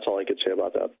that's all I could say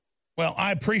about that. Well,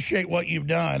 I appreciate what you've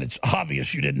done. It's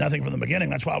obvious you did nothing from the beginning.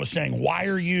 That's why I was saying, why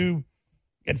are you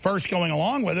at first going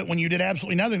along with it when you did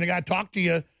absolutely nothing? The guy talked to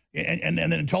you and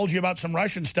then told you about some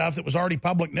Russian stuff that was already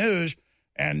public news.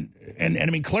 And I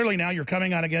mean, clearly now you're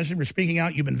coming out against him. You're speaking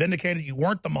out. You've been vindicated. You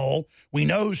weren't the mole. We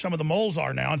know who some of the moles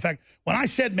are now. In fact, when I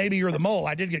said maybe you're the mole,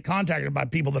 I did get contacted by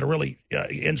people that are really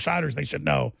insiders. They said,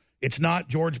 no, it's not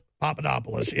George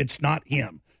Papadopoulos. It's not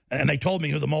him. And they told me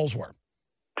who the moles were.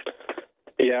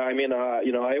 Yeah, I mean, I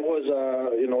was,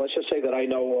 let's just say that I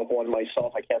know of one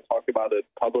myself. I can't talk about it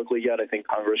publicly yet. I think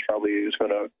Congress probably is going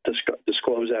to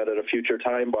disclose that at a future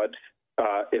time. But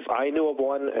if I knew of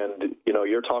one, and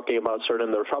you're talking about certain,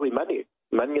 there were probably many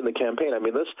in the campaign. I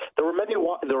mean, there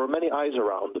were many eyes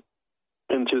around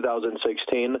in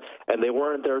 2016, and they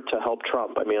weren't there to help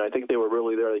Trump. I mean, I think they were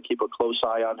really there to keep a close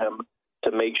eye on him,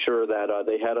 to make sure that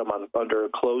they had him under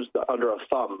a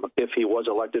thumb if he was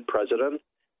elected president.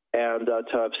 And to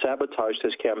have sabotaged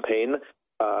his campaign,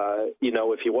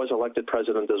 if he was elected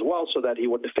president as well, so that he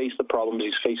wouldn't face the problems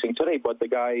he's facing today. But the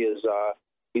guy is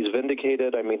he's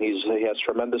vindicated. I mean, he has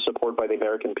tremendous support by the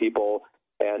American people,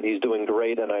 and he's doing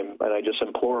great. And I just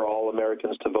implore all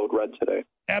Americans to vote red today.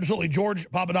 Absolutely.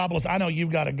 George Papadopoulos, I know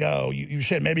you've got to go. You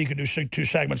said maybe you could do 2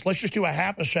 segments. Let's just do a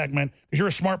half a segment, because you're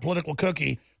a smart political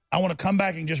cookie. I want to come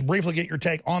back and just briefly get your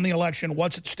take on the election,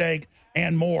 what's at stake,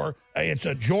 and more. It's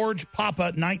George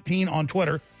Papa 19 on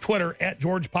Twitter at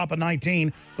George Papa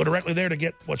 19. Go directly there to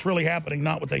get what's really happening,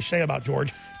 not what they say about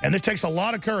George. And this takes a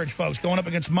lot of courage, folks, going up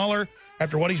against Mueller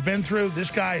after what he's been through.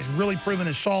 This guy has really proven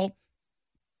his salt.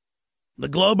 The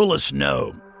globalists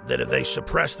know that if they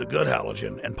suppress the good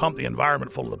halogen and pump the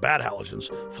environment full of the bad halogens,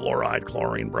 fluoride,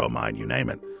 chlorine, bromide, you name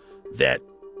it, that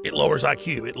it lowers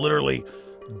IQ. It literally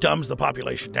dumbs the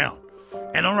population down.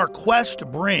 And on our quest to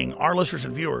bring our listeners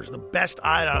and viewers the best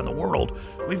iodine in the world,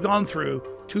 we've gone through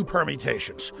 2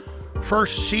 permutations.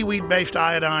 First, seaweed-based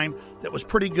iodine that was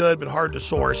pretty good but hard to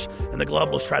source, and the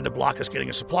globalists tried to block us getting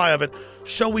a supply of it.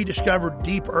 So we discovered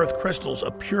deep earth crystals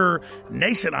of pure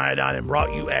nascent iodine and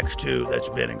brought you X2 that's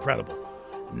been incredible.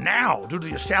 Now, due to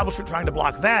the establishment trying to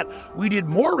block that, we did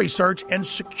more research and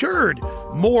secured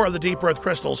more of the deep earth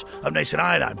crystals of nascent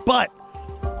iodine. But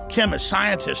chemists,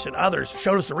 scientists, and others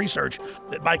showed us the research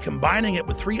that by combining it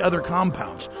with 3 other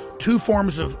compounds, 2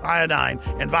 forms of iodine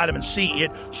and vitamin C,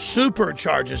 it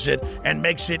supercharges it and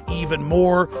makes it even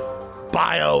more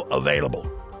bioavailable.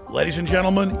 Ladies and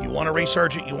gentlemen, you want to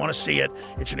research it, you want to see it.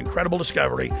 It's an incredible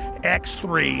discovery.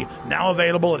 X3, now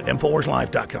available at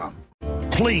InfoWarsLife.com.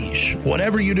 Please,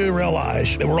 whatever you do,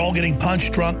 realize that we're all getting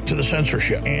punched drunk to the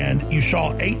censorship. And you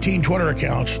saw 18 Twitter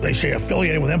accounts, they say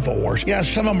affiliated with InfoWars. Yeah,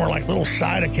 some of them were like little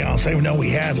side accounts they didn't know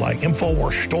we had, like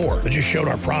InfoWars Store, that just showed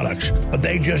our products. But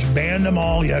they just banned them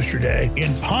all yesterday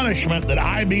in punishment that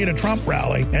I be at a Trump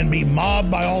rally and be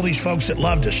mobbed by all these folks that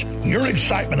loved us. Your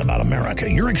excitement about America,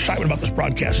 your excitement about this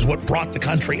broadcast is what brought the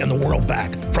country and the world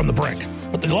back from the brink.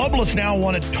 But the globalists now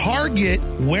want to target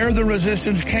where the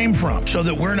resistance came from so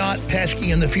that we're not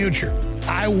pesky in the future.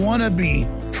 I want to be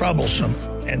troublesome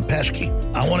and pesky.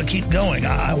 I want to keep going.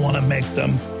 I want to make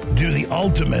them do the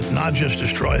ultimate, not just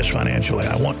destroy us financially.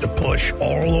 I want to push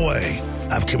all the way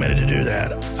I've committed to do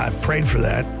that. I've prayed for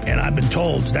that, and I've been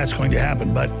told that's going to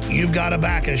happen. But you've got to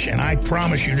back us, and I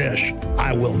promise you this.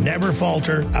 I will never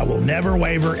falter. I will never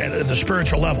waver at the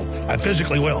spiritual level. I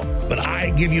physically will. But I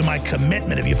give you my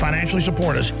commitment, if you financially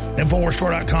support us,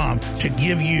 InfoWarsStore.com, to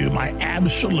give you my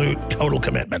absolute total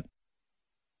commitment.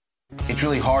 It's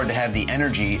really hard to have the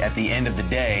energy at the end of the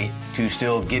day to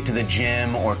still get to the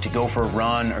gym or to go for a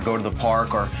run or go to the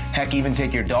park or heck, even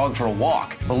take your dog for a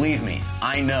walk. Believe me,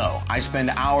 I know. I spend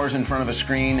hours in front of a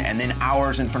screen and then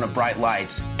hours in front of bright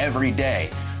lights every day.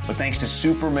 But thanks to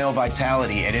Super Male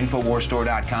Vitality at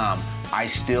InfoWarsStore.com, I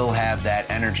still have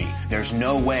that energy. There's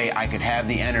no way I could have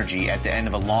the energy at the end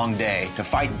of a long day to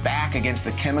fight back against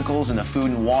the chemicals in the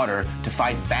food and water, to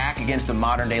fight back against the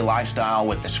modern day lifestyle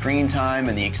with the screen time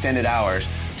and the extended hours,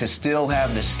 to still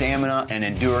have the stamina and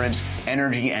endurance,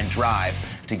 energy and drive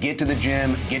to get to the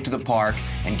gym, get to the park,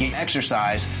 and get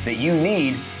exercise that you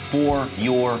need for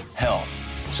your health.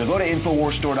 So go to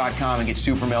InfoWarsStore.com and get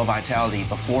Super Male Vitality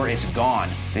before it's gone.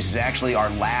 This is actually our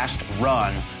last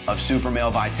run of Super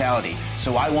Male Vitality.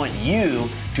 So I want you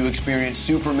to experience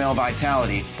Super Male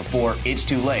Vitality before it's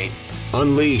too late.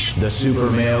 Unleash the super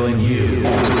male in you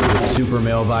with Super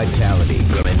Male Vitality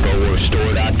from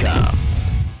InfoWarsStore.com.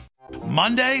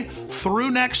 Monday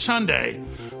through next Sunday,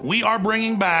 we are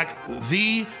bringing back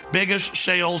the biggest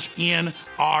sales in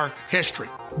our history.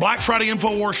 Black Friday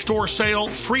InfoWars store sale,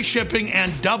 free shipping,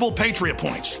 and double Patriot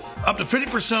points. Up to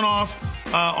 50% off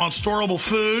on storable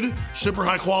food, super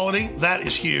high quality. That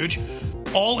is huge.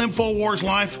 All InfoWars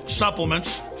Life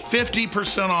supplements,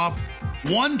 50% off.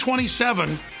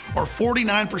 127 or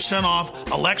 49%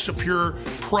 off Alexa Pure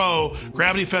Pro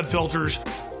gravity-fed filters.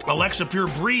 Alexa Pure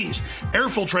Breeze air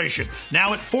filtration,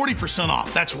 now at 40%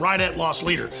 off. That's right at loss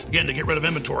leader, again, to get rid of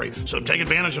inventory. So take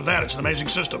advantage of that. It's an amazing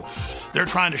system. They're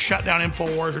trying to shut down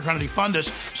InfoWars. They're trying to defund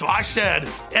us. So I said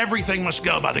everything must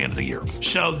go by the end of the year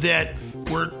so that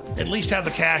we're at least have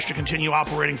the cash to continue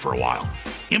operating for a while.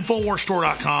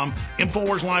 InfoWarsStore.com,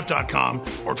 InfoWarsLife.com,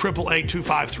 or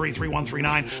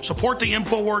 888-253-3139. Support the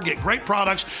InfoWar. Get great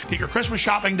products. Get your Christmas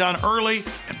shopping done early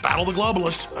and battle the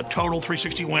globalist. A total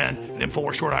 360 win at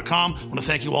InfoWarsStore.com. I want to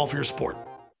thank you all for your support.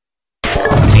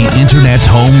 The Internet's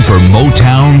home for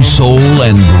Motown, soul,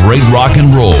 and great rock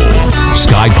and roll.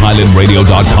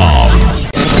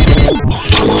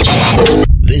 SkyPilotRadio.com.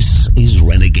 This is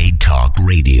Renegade Talk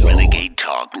Radio. Renegade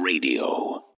Talk Radio.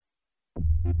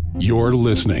 You're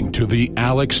listening to The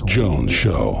Alex Jones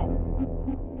Show.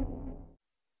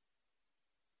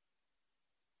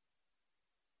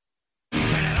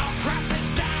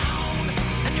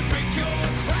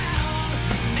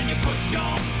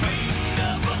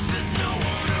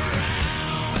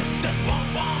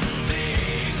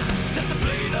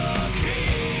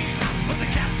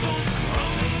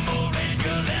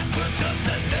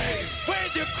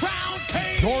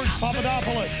 George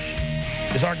Papadopoulos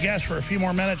is our guest for a few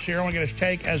more minutes here. I want to get his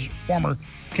take as former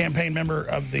campaign member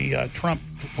of the Trump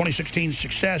 2016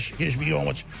 success, his view on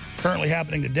what's currently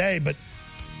happening today. But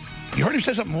you heard him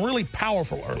say something really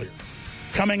powerful earlier,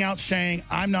 coming out saying,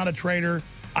 I'm not a traitor.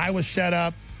 I was set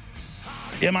up.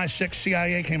 MI6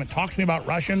 CIA came and talked to me about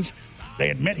Russians. They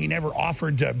admit he never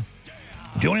offered to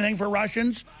do anything for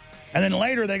Russians. And then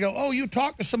later they go, oh, you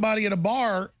talked to somebody at a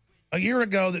bar a year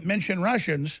ago that mentioned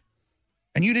Russians,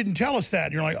 and you didn't tell us that.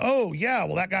 And you're like, oh, yeah,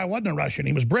 well, that guy wasn't a Russian.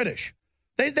 He was British.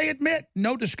 They admit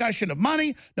no discussion of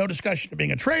money, no discussion of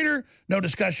being a traitor, no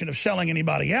discussion of selling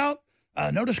anybody out,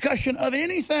 no discussion of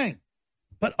anything.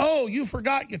 But, oh, you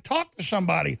forgot you talked to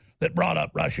somebody that brought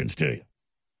up Russians to you.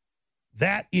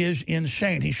 That is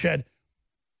insane. He said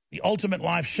the ultimate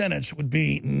life sentence would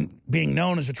be being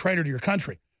known as a traitor to your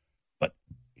country. But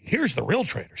here's the real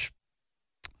traitors.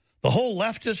 The whole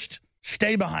leftist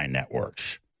stay-behind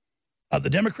networks of the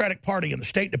Democratic Party and the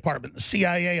State Department, the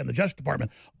CIA and the Justice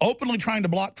Department, openly trying to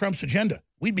block Trump's agenda.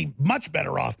 We'd be much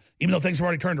better off, even though things have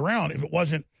already turned around, if it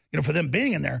wasn't, for them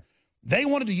being in there. They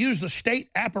wanted to use the state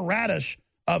apparatus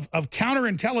of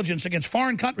counterintelligence against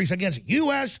foreign countries, against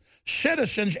U.S.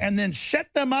 citizens, and then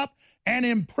set them up and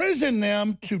imprison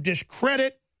them to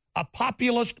discredit a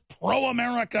populist,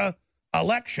 pro-America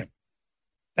election.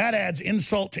 That adds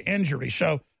insult to injury.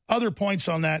 So other points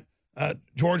on that,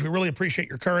 George, we really appreciate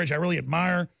your courage. I really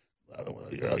admire,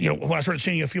 when I started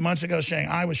seeing you a few months ago saying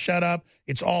I was set up,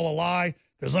 it's all a lie.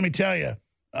 Because let me tell you,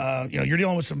 you're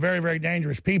dealing with some very, very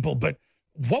dangerous people. But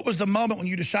what was the moment when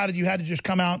you decided you had to just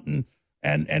come out and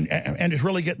just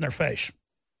really get in their face?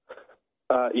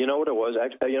 You know what it was?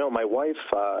 My wife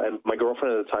and my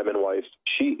girlfriend at the time and wife,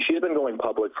 she's been going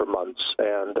public for months.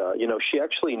 And, she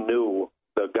actually knew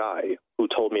the guy who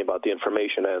told me about the the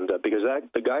information. And because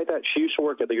the guy that she used to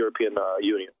work at the European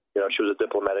Union, she was a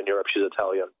diplomat in Europe. She's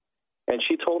Italian. And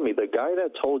she told me the guy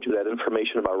that told you that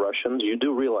information about Russians, you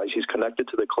do realize he's connected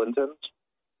to the Clintons.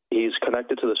 He's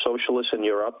connected to the socialists in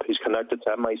Europe. He's connected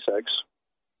to MI6.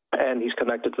 And he's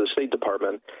connected to the State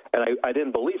Department. And I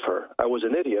didn't believe her. I was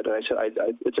an idiot. And I said,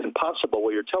 it's impossible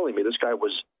what you're telling me. This guy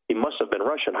he must have been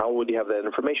Russian. How would he have that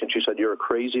information? She said, you're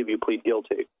crazy if you plead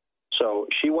guilty. So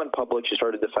she went public. She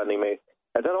started defending me.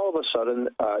 And then all of a sudden,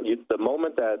 the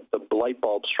moment that the light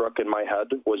bulb struck in my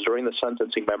head was during the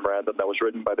sentencing memorandum that was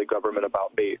written by the government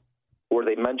about me, where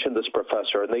they mentioned this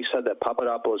professor, and they said that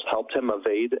Papadopoulos helped him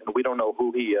evade, and we don't know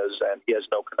who he is, and he has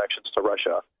no connections to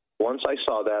Russia. Once I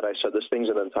saw that, I said, this thing's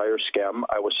an entire scam.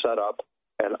 I was set up,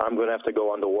 and I'm going to have to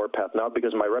go on the warpath now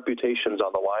because my reputation's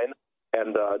on the line,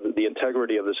 and the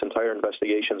integrity of this entire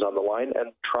investigation's on the line,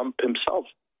 and Trump himself,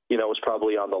 is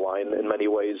probably on the line in many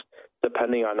ways,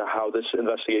 depending on how this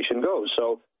investigation goes.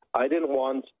 So I didn't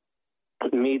want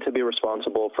me to be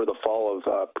responsible for the fall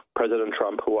of President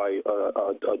Trump, who I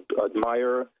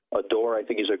admire, adore. I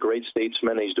think he's a great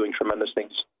statesman. He's doing tremendous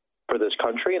things for this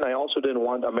country. And I also didn't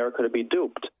want America to be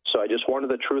duped. So I just wanted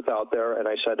the truth out there. And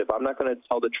I said, if I'm not going to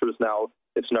tell the truth now,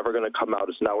 it's never going to come out.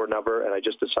 It's now or never. And I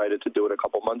just decided to do it a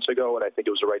couple months ago. And I think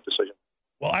it was the right decision.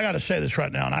 Well, I got to say this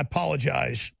right now, and I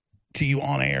apologize to you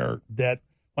on air that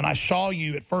when I saw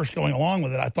you at first going along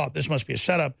with it, I thought this must be a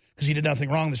setup because he did nothing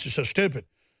wrong. This is so stupid.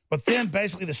 But then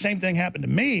basically the same thing happened to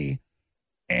me,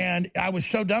 and I was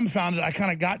so dumbfounded I kind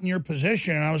of got in your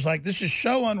position, and I was like, this is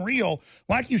so unreal.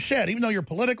 Like you said, even though you're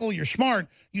political, you're smart,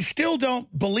 you still don't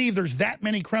believe there's that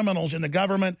many criminals in the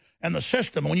government and the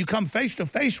system. When you come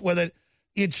face-to-face with it,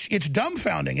 it's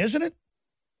dumbfounding, isn't it?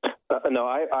 No,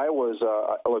 I was,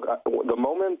 look, the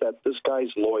moment that this guy's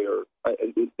lawyer,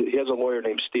 he has a lawyer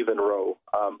named Stephen Rowe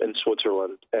in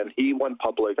Switzerland, and he went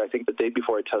public, I think the day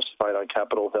before I testified on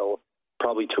Capitol Hill,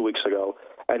 probably 2 weeks ago,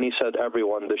 and he said,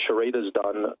 everyone, the charade is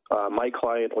done. My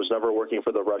client was never working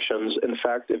for the Russians. In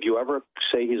fact, if you ever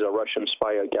say he's a Russian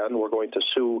spy again, we're going to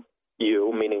sue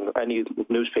you, meaning any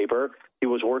newspaper. He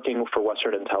was working for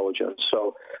Western intelligence.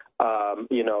 So,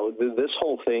 this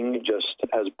whole thing just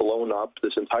has blown up.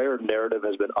 This entire narrative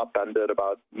has been upended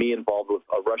about me involved with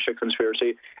a Russia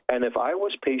conspiracy. And if I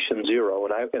was patient zero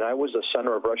and I was the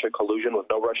center of Russia collusion with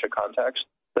no Russia contacts,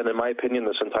 then in my opinion,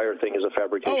 this entire thing is a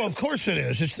fabrication. Oh, of course it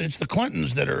is. It's the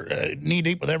Clintons that are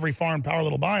knee-deep with every foreign power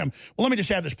that'll buy them. Well, let me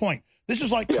just add this point. This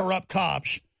is like corrupt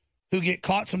cops who get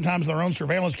caught sometimes in their own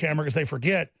surveillance camera because they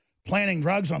forget planting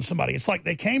drugs on somebody. It's like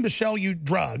they came to sell you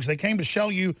drugs. They came to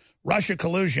sell you Russia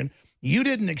collusion. You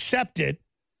didn't accept it,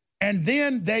 and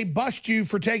then they bust you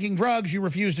for taking drugs you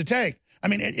refused to take. I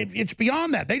mean, it's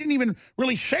beyond that. They didn't even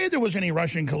really say there was any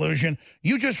Russian collusion.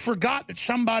 You just forgot that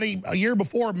somebody a year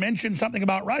before mentioned something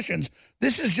about Russians.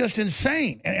 This is just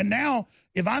insane. And now,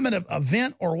 if I'm at an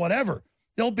event or whatever,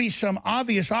 there'll be some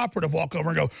obvious operative walk over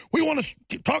and go, we want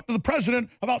to talk to the president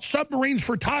about submarines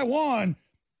for Taiwan.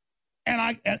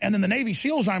 And then the Navy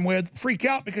SEALs I'm with freak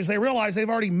out because they realize they've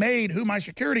already made who my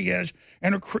security is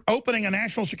and are opening a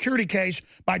national security case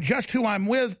by just who I'm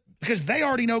with because they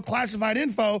already know classified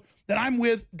info that I'm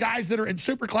with guys that are in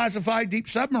super classified deep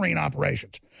submarine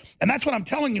operations. And that's what I'm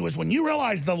telling you is when you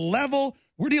realize the level,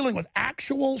 we're dealing with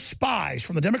actual spies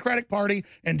from the Democratic Party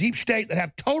and deep state that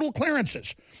have total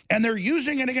clearances, and they're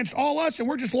using it against all us, and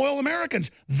we're just loyal Americans.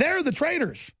 They're the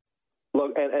traitors.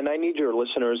 Look, and I need your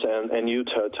listeners and you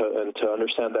to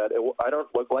understand that. I don't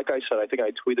look, like I said, I think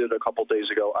I tweeted a couple days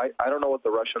ago. I don't know what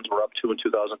the Russians were up to in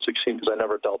 2016 because I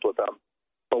never dealt with them.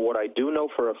 But what I do know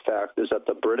for a fact is that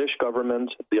the British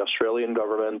government, the Australian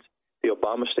government, the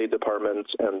Obama State Department,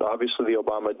 and obviously the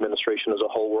Obama administration as a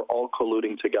whole were all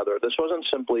colluding together. This wasn't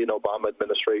simply an Obama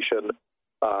administration,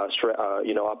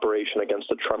 operation against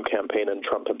the Trump campaign and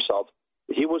Trump himself.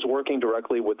 He was working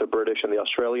directly with the British and the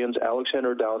Australians.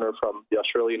 Alexander Downer from the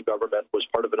Australian government was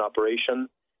part of an operation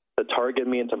to target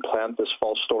me and to plant this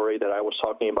false story that I was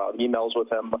talking about, emails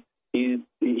with him.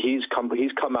 He's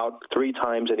come out 3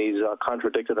 times and he's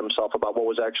contradicted himself about what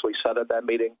was actually said at that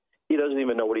meeting. He doesn't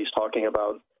even know what he's talking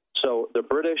about. So the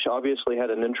British obviously had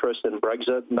an interest in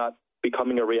Brexit not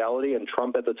becoming a reality, and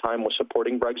Trump at the time was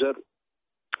supporting Brexit.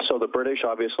 So the British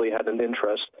obviously had an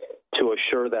interest to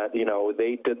assure that,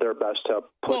 they did their best to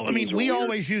put Well, I mean, we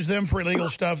always use them for illegal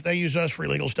stuff. They use us for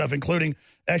illegal stuff, including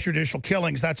extrajudicial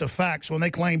killings. That's a fact. So when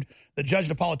they claimed that Judge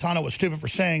Napolitano was stupid for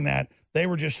saying that, they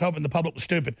were just hoping the public was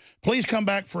stupid. Please come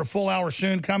back for a full hour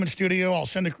soon. Come in studio. I'll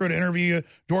send a crew to interview you.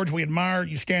 George, we admire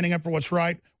you standing up for what's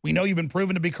right. We know you've been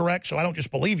proven to be correct, so I don't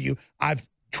just believe you. I've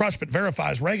trust but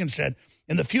verify, as Reagan said.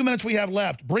 In the few minutes we have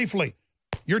left, briefly,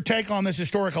 your take on this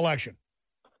historic election.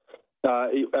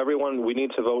 Everyone, we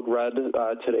need to vote red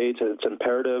today. It's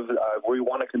imperative. We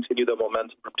want to continue the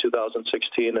momentum from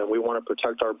 2016, and we want to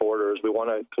protect our borders. We want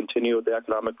to continue the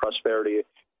economic prosperity.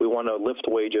 We want to lift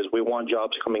wages. We want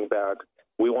jobs coming back.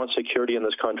 We want security in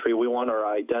this country. We want our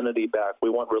identity back. We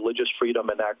want religious freedom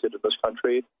enacted in this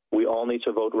country. We all need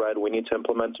to vote red. We need to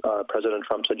implement President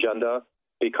Trump's agenda,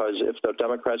 because if the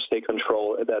Democrats take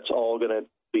control, that's all going to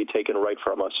be taken right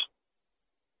from us.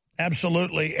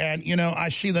 Absolutely. And, you know, I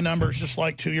see the numbers just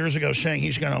like 2 years ago saying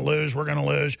he's going to lose, we're going to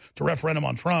lose. It's a referendum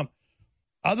on Trump.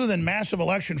 Other than massive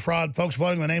election fraud, folks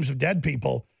voting the names of dead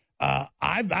people,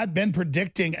 I've been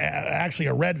predicting actually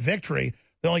a red victory.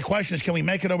 The only question is, can we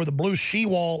make it over the blue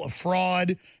seawall of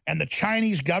fraud and the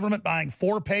Chinese government buying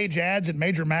 4-page ads in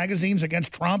major magazines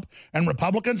against Trump and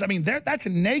Republicans? I mean, that's a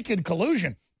naked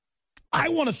collusion. I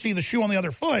want to see the shoe on the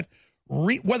other foot.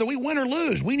 Whether we win or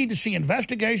lose, we need to see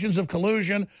investigations of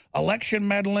collusion, election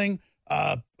meddling,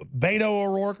 Beto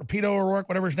O'Rourke or Peter O'Rourke,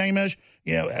 whatever his name is,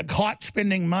 you know, caught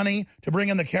spending money to bring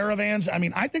in the caravans. I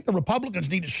mean, I think the Republicans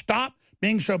need to stop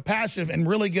being so passive and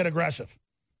really get aggressive.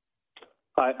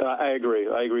 I agree.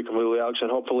 I agree completely, Alex.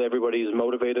 And hopefully everybody is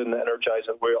motivated and energized,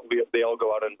 and they all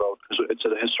go out and vote, because it's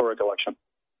a historic election.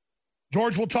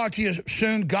 George, we'll talk to you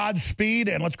soon. Godspeed,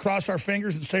 and let's cross our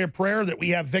fingers and say a prayer that we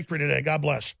have victory today. God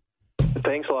bless.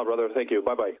 Thanks a lot, brother. Thank you.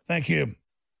 Bye-bye. Thank you.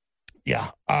 Yeah.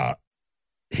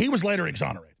 He was later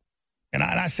exonerated. And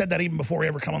I said that even before he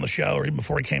ever come on the show, or even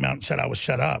before he came out and said I was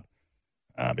set up,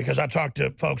 because I talked to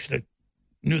folks that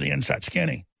knew the inside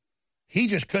skinny. He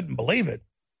just couldn't believe it.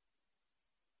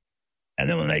 And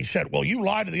then when they said, well, you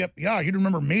lied to the FBI, you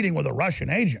remember meeting with a Russian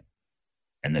agent.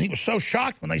 And then he was so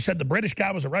shocked when they said the British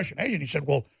guy was a Russian agent. He said,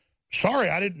 well, sorry,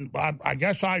 I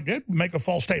guess I did make a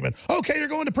false statement. Okay, you're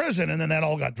going to prison. And then that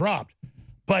all got dropped.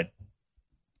 But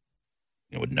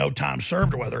with no time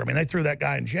served or whether, I mean, they threw that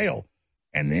guy in jail.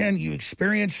 And then you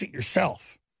experience it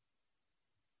yourself.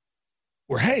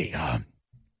 Where, hey,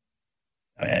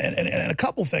 and a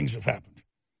couple things have happened.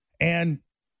 And,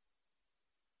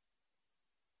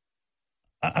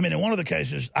 I mean, in one of the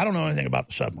cases, I don't know anything about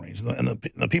the submarines. And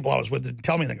the people I was with didn't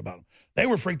tell me anything about them. They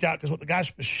were freaked out because what the guy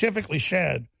specifically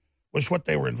said was what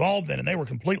they were involved in, and they were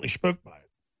completely spooked by it.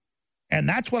 And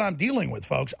that's what I'm dealing with,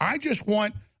 folks. I just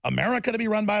want America to be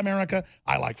run by America.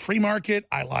 I like free market.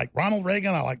 I like Ronald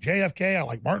Reagan. I like JFK. I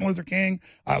like Martin Luther King.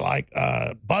 I like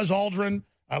Buzz Aldrin.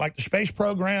 I like the space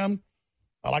program.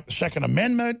 I like the Second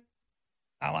Amendment.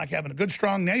 I like having a good,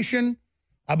 strong nation.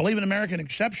 I believe in American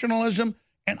exceptionalism.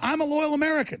 And I'm a loyal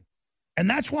American. And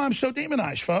that's why I'm so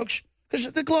demonized, folks. Because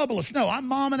the globalists know I'm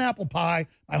mom and apple pie.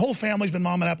 My whole family's been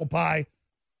mom and apple pie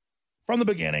from the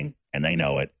beginning, and they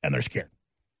know it, and they're scared.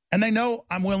 And they know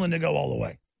I'm willing to go all the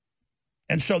way.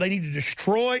 And so they need to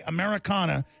destroy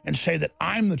Americana and say that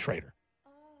I'm the traitor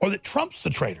or that Trump's the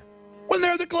traitor. When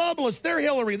they're the globalists, they're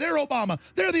Hillary, they're Obama,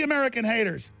 they're the American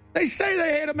haters. They say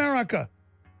they hate America.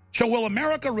 So will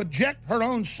America reject her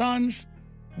own sons,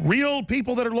 real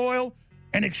people that are loyal,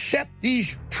 and accept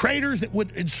these traitors that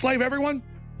would enslave everyone?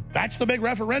 That's the big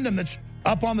referendum that's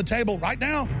up on the table right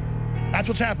now. That's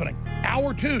what's happening.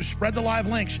 Hour 2, spread the live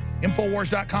links.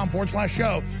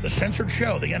 Infowars.com/show. The censored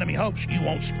show the enemy hopes you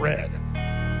won't spread.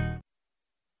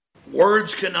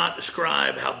 Words cannot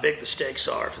describe how big the stakes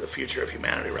are for the future of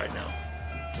humanity right now.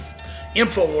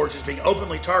 Infowars is being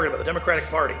openly targeted by the Democratic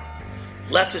Party,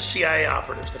 leftist CIA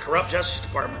operatives, the corrupt Justice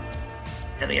Department,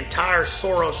 and the entire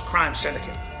Soros crime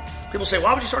syndicate. People say,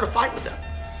 why would you start a fight with them?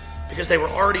 Because they were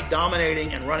already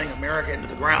dominating and running America into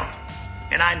the ground.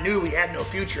 And I knew we had no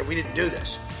future if we didn't do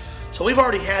this. So we've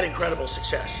already had incredible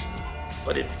success.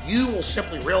 But if you will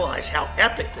simply realize how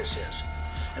epic this is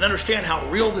and understand how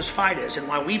real this fight is and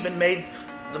why we've been made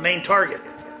the main target,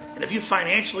 and if you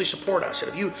financially support us,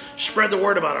 and if you spread the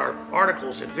word about our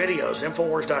articles and videos at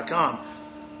Infowars.com,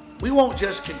 we won't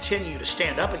just continue to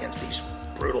stand up against these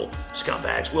brutal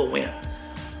scumbags. We'll win.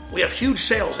 We have huge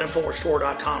sales at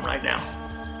InfoWarsStore.com right now.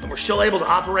 And we're still able to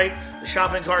operate the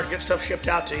shopping cart and get stuff shipped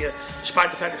out to you, despite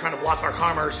the fact they're trying to block our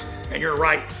commerce and your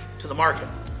right to the market.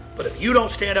 But if you don't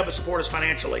stand up and support us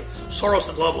financially, Soros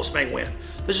and the globalists may win.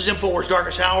 This is InfoWars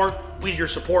Darkest Hour. We need your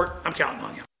support. I'm counting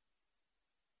on you.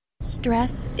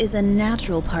 Stress is a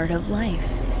natural part of life.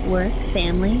 Work,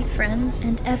 family, friends,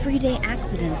 and everyday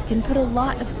accidents can put a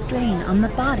lot of strain on the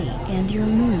body and your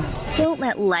mood. Don't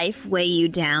let life weigh you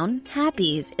down.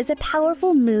 Happies is a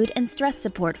powerful mood and stress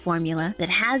support formula that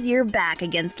has your back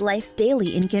against life's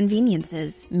daily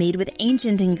inconveniences. Made with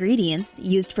ancient ingredients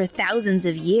used for thousands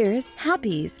of years,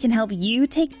 Happies can help you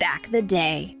take back the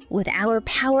day. With our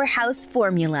powerhouse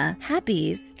formula,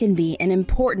 Happies can be an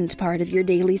important part of your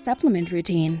daily supplement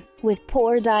routine. With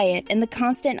poor diet and the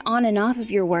constant on and off of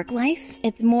your work life,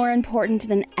 it's more important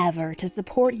than ever to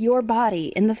support your body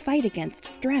in the fight against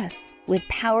stress. With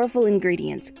powerful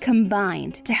ingredients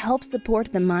combined to help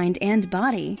support the mind and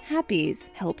body, Happy's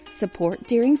helps support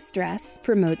during stress,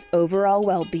 promotes overall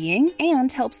well-being,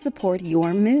 and helps support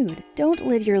your mood. Don't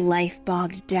live your life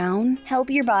bogged down.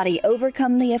 Help your body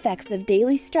overcome the effects of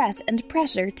daily stress and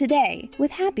pressure today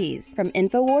with Happy's from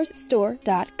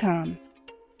InfoWarsStore.com.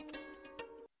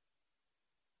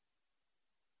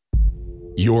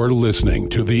 You're listening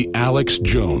to The Alex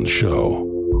Jones Show.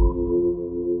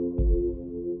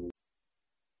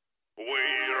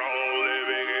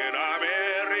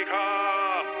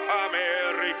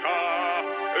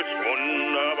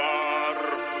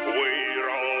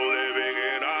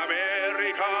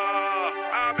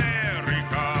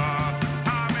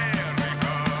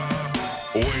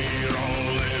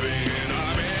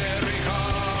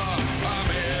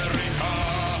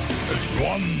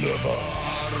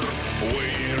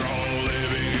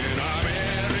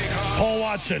 Paul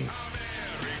Watson,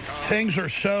 things are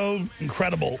so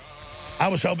incredible. I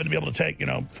was hoping to be able to take,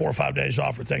 4 or 5 days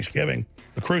off for Thanksgiving.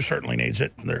 The crew certainly needs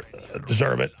it. They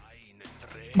deserve it.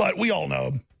 But we all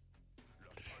know,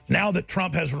 now that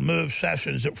Trump has removed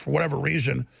Sessions, that for whatever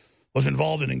reason was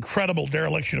involved in incredible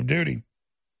dereliction of duty,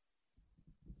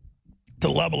 the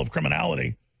level of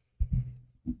criminality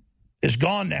is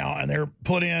gone now, and they're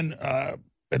put in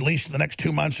at least the next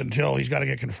 2 months until he's got to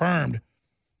get confirmed.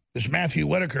 This Matthew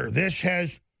Whitaker, this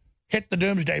has hit the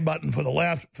doomsday button for the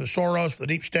left, for Soros, for the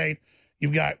deep state.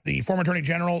 You've got the former attorney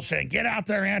general saying, get out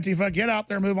there, Antifa, get out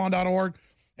there, MoveOn.org.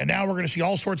 And now we're going to see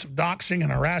all sorts of doxing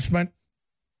and harassment.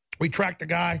 We tracked a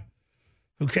guy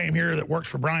who came here that works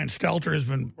for Brian Stelter, has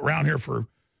been around here for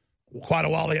quite a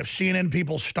while. They have CNN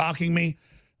people stalking me,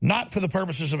 not for the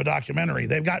purposes of a documentary.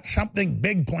 They've got something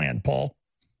big planned, Paul.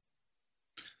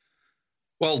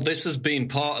 Well, this has been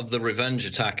part of the revenge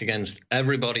attack against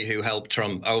everybody who helped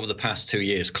Trump over the past 2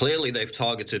 years. Clearly, they've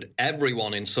targeted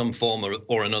everyone in some form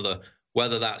or another,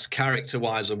 whether that's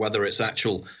character-wise or whether it's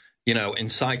actual,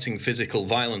 inciting physical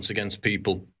violence against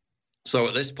people. So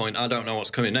at this point, I don't know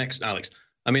what's coming next, Alex.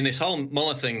 I mean, this whole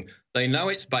Mueller thing, they know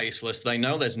it's baseless. They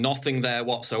know there's nothing there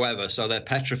whatsoever, so they're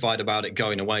petrified about it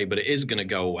going away, but it is going to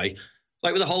go away.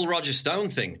 Like with the whole Roger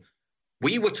Stone thing.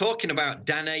 We were talking about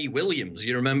Danae Williams,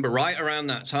 you remember, right around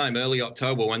that time, early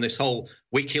October, when this whole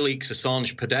WikiLeaks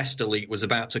Assange Podesta leak was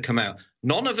about to come out.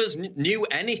 None of us knew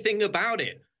anything about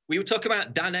it. We were talking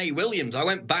about Danae Williams. I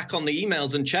went back on the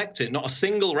emails and checked it. Not a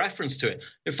single reference to it.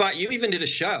 In fact, you even did a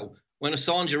show when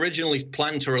Assange originally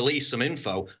planned to release some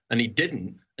info, and he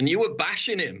didn't, and you were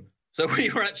bashing him. So we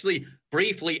were actually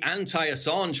briefly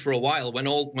anti-Assange for a while when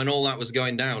all that was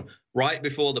going down, right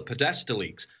before the Podesta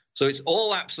leaks. So it's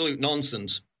all absolute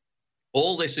nonsense.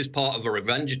 All this is part of a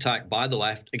revenge attack by the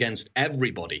left against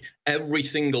everybody, every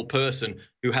single person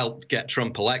who helped get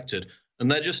Trump elected.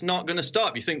 And they're just not going to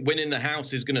stop. You think winning the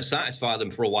House is going to satisfy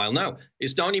them for a while? No,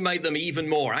 it's only made them even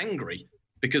more angry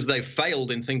because they've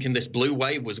failed in thinking this blue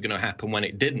wave was going to happen when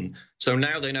it didn't. So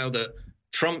now they know that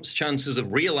Trump's chances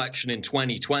of re-election in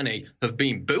 2020 have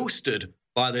been boosted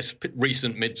by this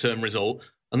recent midterm result.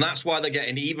 And that's why they're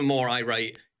getting even more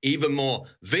irate, even more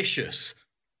vicious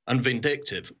and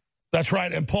vindictive. That's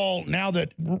right. And Paul, now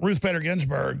that Ruth Bader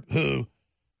Ginsburg, who,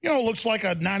 looks like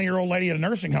a 90-year-old lady at a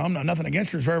nursing home, nothing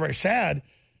against her, is very, very sad.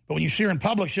 But when you see her in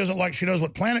public, she doesn't like she knows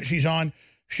what planet she's on.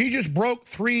 She just broke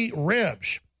 3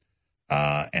 ribs.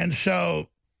 And so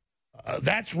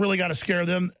that's really got to scare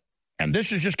them. And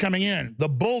this is just coming in. The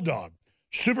bulldog,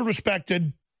 super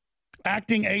respected,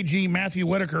 acting AG Matthew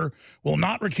Whitaker will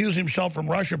not recuse himself from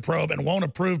Russia probe and won't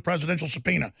approve presidential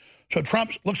subpoena. So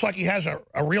Trump looks like he has a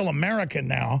real American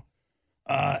now,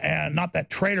 and not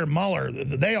that traitor Mueller.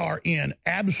 They are in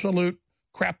absolute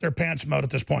crap their pants mode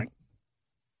at this point.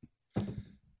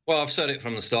 Well, I've said it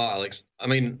from the start, Alex. I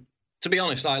mean, to be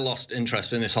honest, I lost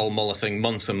interest in this whole Mueller thing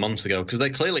months and months ago because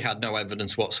they clearly had no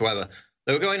evidence whatsoever.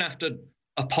 They were going after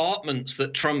apartments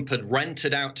that Trump had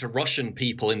rented out to Russian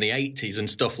people in the 80s and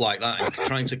stuff like that, and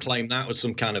trying to claim that was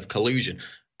some kind of collusion.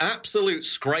 Absolute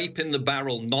scrape in the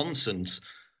barrel nonsense.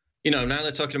 Now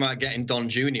they're talking about getting Don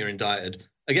Jr. indicted.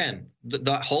 Again,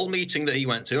 that whole meeting that he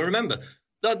went to, remember,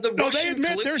 they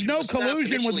admit there's no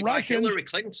collusion with Russians. Hillary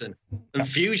Clinton and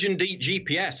Fusion Deep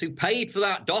GPS, who paid for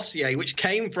that dossier, which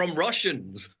came from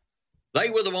Russians. They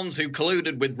were the ones who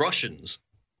colluded with Russians.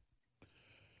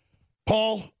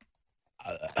 Paul,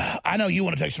 I know you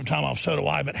want to take some time off, so do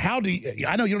I, but I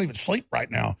know you don't even sleep right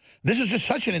now. This is just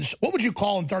such what would you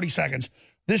call in 30 seconds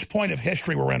this point of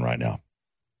history we're in right now?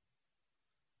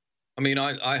 I mean,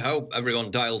 I hope everyone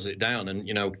dials it down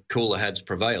and, cooler heads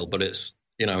prevail, but it's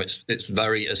You know, it's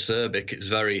very acerbic. It's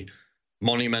very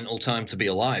monumental time to be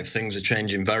alive. Things are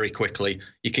changing very quickly.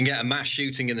 You can get a mass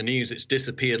shooting in the news. It's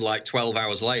disappeared like 12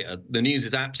 hours later. The news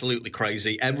is absolutely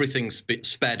crazy. Everything's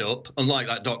sped up, unlike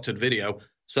that doctored video.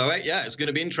 So, yeah, it's going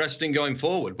to be interesting going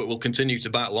forward, but we'll continue to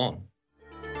battle on.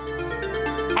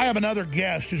 I have another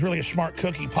guest who's really a smart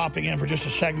cookie popping in for just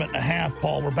a segment and a half,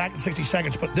 Paul. We're back in 60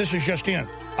 seconds, but this is just in.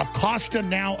 Acosta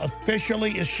now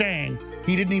officially is saying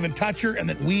he didn't even touch her and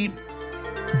that we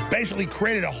basically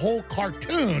created a whole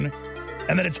cartoon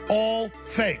and that it's all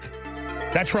fake.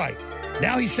 That's right.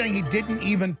 Now he's saying he didn't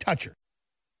even touch her.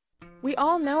 We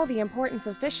all know the importance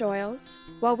of fish oils.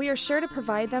 While we are sure to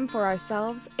provide them for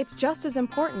ourselves, it's just as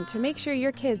important to make sure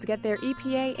your kids get their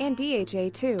EPA and DHA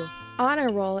too. Honor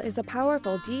Roll is a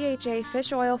powerful DHA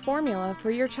fish oil formula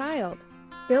for your child.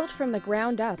 Built from the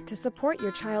ground up to support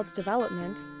your child's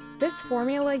development, this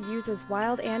formula uses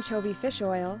wild anchovy fish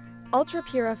oil,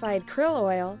 ultra-purified krill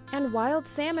oil, and wild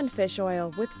salmon fish oil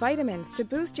with vitamins to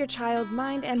boost your child's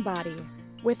mind and body.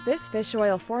 With this fish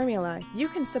oil formula, you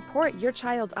can support your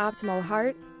child's optimal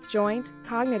heart, joint,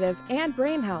 cognitive, and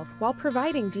brain health while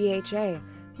providing DHA,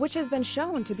 which has been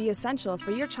shown to be essential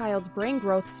for your child's brain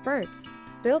growth spurts.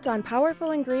 Built on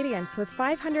powerful ingredients with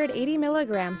 580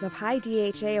 milligrams of high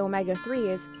DHA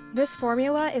omega-3s, this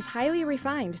formula is highly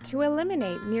refined to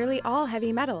eliminate nearly all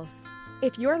heavy metals.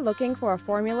 If you're looking for a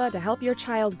formula to help your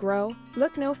child grow,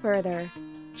 look no further.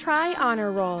 Try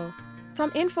Honor Roll from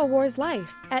InfoWars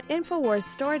Life at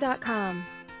InfoWarsStore.com.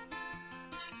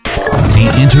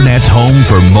 The Internet's home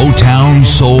for Motown,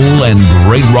 soul, and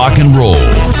great rock and roll.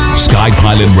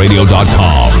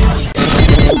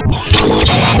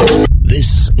 SkyPilotRadio.com.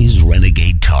 This is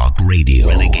Renegade Talk Radio.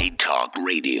 Renegade Talk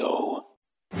Radio.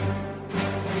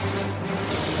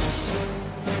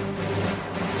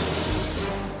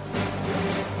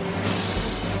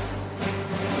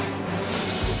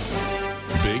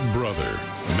 Big Brother,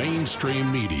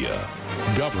 mainstream media,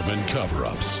 government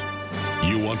cover-ups.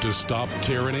 You want to stop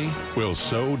tyranny? Well,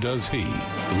 so does he.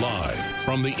 Live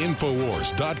from the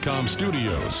Infowars.com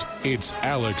studios, it's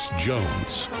Alex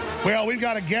Jones. Well, we've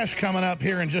got a guest coming up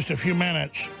here in just a few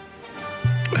minutes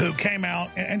who came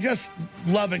out and just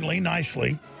lovingly,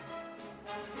 nicely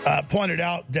pointed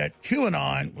out that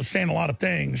QAnon was saying a lot of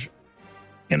things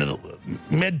in the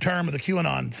midterm of the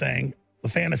QAnon thing, the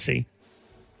fantasy,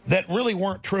 that really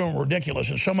weren't true and ridiculous,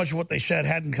 and so much of what they said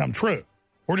hadn't come true.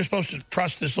 We're just supposed to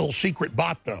trust this little secret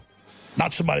bot, though,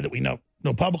 not somebody that we know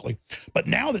publicly. But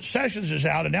now that Sessions is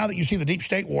out, and now that you see the deep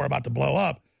state war about to blow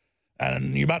up,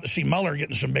 and you're about to see Mueller get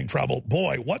in some big trouble,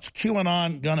 boy, what's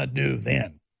QAnon going to do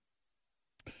then?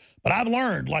 But I've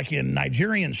learned, like in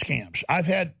Nigerian scams, I've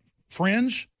had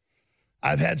friends,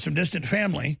 I've had some distant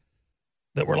family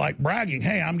that were like bragging,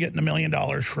 hey, I'm getting $1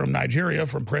 million from Nigeria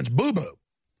from Prince Boo Boo.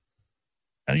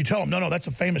 And you tell them, no, that's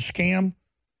a famous scam.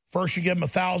 First you give them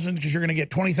 1,000 because you're going to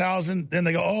get 20,000. Then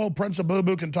they go, oh, Prince of Boo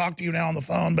Boo can talk to you now on the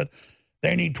phone, but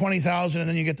they need 20,000, and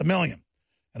then you get the $1 million.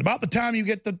 And about the time you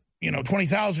get the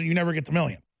 20,000, you never get the $1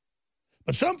 million.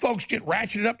 But some folks get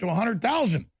ratcheted up to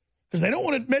 100,000 because they don't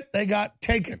want to admit they got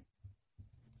taken.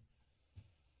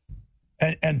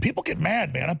 And people get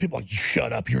mad, man. People are like,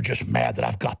 shut up. You're just mad that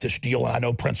I've got this deal and I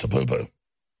know Prince of Boo Boo.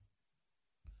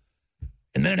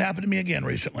 And then it happened to me again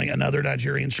recently, another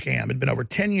Nigerian scam. It'd been over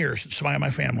 10 years since somebody in my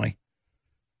family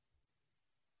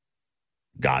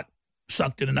got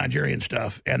sucked into Nigerian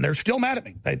stuff, and they're still mad at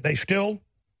me. They still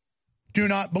do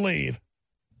not believe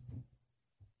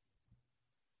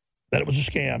that it was a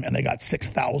scam, and they got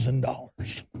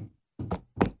 $6,000.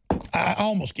 I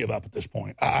almost give up at this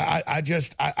point. I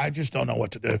just don't know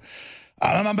what to do.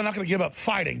 I'm not going to give up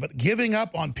fighting, but giving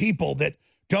up on people that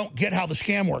don't get how the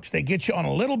scam works. They get you on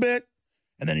a little bit,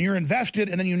 and then you're invested,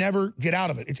 and then you never get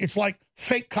out of it. It's like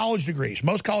fake college degrees.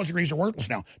 Most college degrees are worthless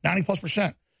now,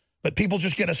 90+%. But people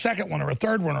just get a second one or a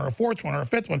third one or a fourth one or a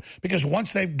fifth one because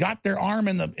once they've got their arm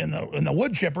in the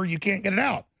wood chipper, you can't get it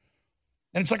out.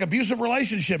 And it's like abusive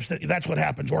relationships, that's what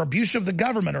happens, or abuse of the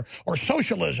government or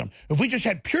socialism. If we just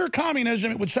had pure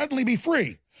communism, it would suddenly be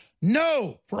free.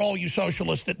 No, for all you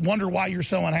socialists that wonder why you're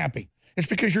so unhappy. It's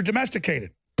because you're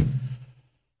domesticated.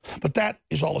 But that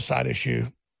is all a side issue.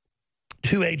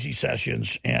 2 AG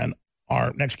Sessions, and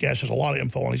our next guest has a lot of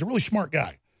info, and he's a really smart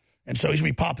guy. And so he's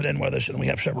going to be popping in with us, and we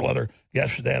have several other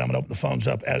guests today, and I'm going to open the phones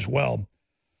up as well.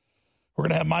 We're going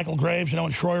to have Michael Graves and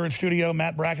Owen Schroyer in studio.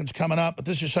 Matt Bracken's coming up, but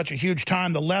this is such a huge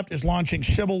time. The left is launching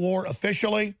Civil War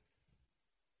officially.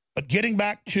 But getting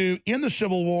back to, in the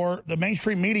Civil War, the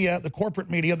mainstream media, the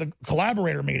corporate media, the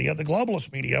collaborator media, the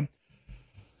globalist media,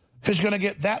 is going to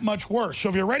get that much worse. So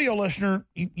if you're a radio listener,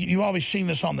 you've always seen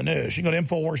this on the news. You can go to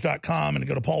Infowars.com and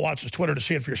go to Paul Watson's Twitter to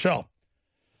see it for yourself.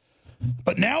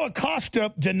 But now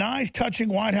Acosta denies touching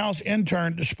White House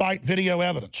intern despite video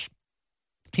evidence.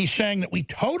 He's saying that we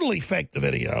totally faked the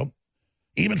video.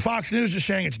 Even Fox News is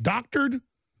saying it's doctored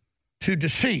to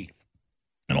deceive.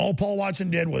 And all Paul Watson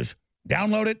did was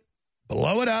download it,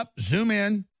 blow it up, zoom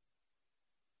in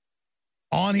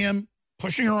on him,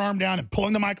 pushing her arm down and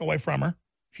pulling the mic away from her.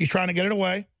 She's trying to get it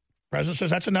away. The president says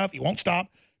that's enough. He won't stop.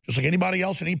 Just like anybody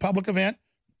else in any public event.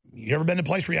 You ever been to a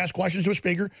place where you ask questions to a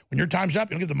speaker? When your time's up,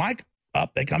 you don't get the mic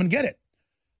up, they come and get it.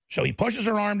 So he pushes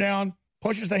her arm down,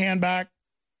 pushes the hand back.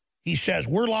 He says,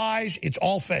 we're lies. It's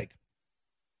all fake.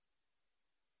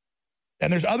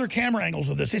 And there's other camera angles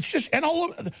of this. It's just, and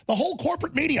all of the whole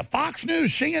corporate media, Fox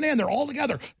News, CNN, they're all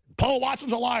together. Paul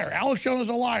Watson's a liar. Alex Jones is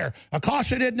a liar.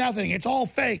 Acosta did nothing. It's all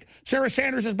fake. Sarah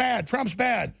Sanders is bad. Trump's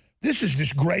bad. This is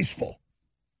disgraceful.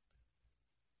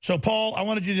 So, Paul, I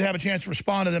wanted you to have a chance to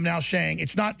respond to them now saying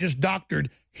it's not just doctored.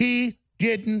 He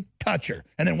didn't touch her.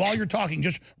 And then while you're talking,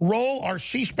 just roll our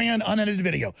C-SPAN unedited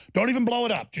video. Don't even blow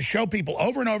it up. Just show people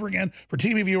over and over again for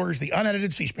TV viewers the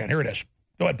unedited C-SPAN. Here it is.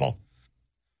 Go ahead, Paul.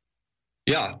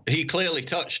 Yeah, he clearly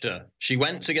touched her. She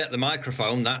went to get the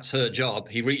microphone. That's her job.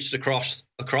 He reached across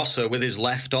her with his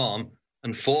left arm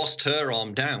and forced her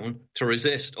arm down to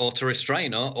resist or to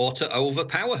restrain her or to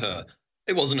overpower her.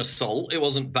 It wasn't assault. It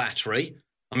wasn't battery.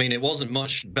 I mean, it wasn't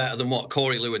much better than what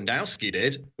Corey Lewandowski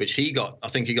did, which I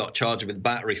think he got charged with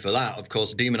battery for that, of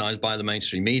course, demonized by the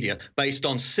mainstream media. Based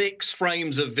on 6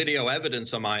 frames of video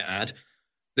evidence, I might add,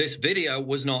 this video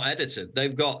was not edited.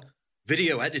 They've got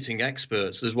video editing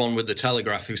experts. There's one with The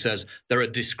Telegraph who says there are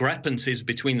discrepancies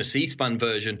between the C-SPAN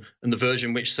version and the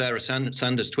version which Sarah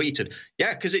Sanders tweeted.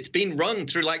 Yeah, because it's been run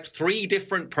through like 3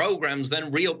 different programs,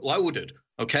 then re-uploaded,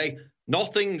 okay?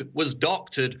 Nothing was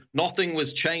doctored. Nothing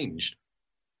was changed.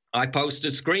 I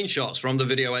posted screenshots from the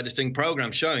video editing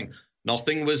program showing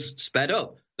nothing was sped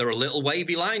up. There are little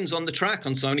wavy lines on the track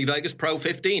on Sony Vegas Pro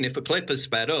 15 if a clip is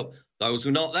sped up. Those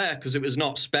were not there because it was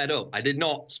not sped up. I did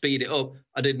not speed it up.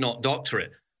 I did not doctor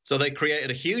it. So they created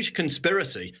a huge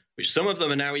conspiracy, which some of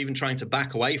them are now even trying to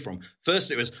back away from.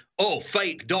 First it was,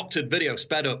 fake doctored video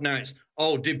sped up. Now it's,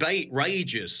 debate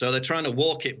rages. So they're trying to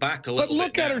walk it back a little bit. But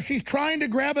look at her. She's trying to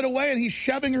grab it away, and he's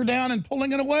shoving her down and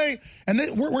pulling it away. And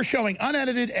we're showing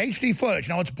unedited HD footage.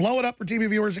 Now let's blow it up for TV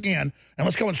viewers again, and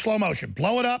let's go in slow motion.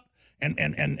 Blow it up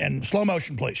and slow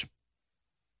motion, please.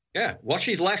 Yeah, watch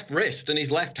his left wrist and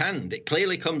his left hand. It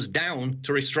clearly comes down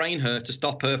to restrain her, to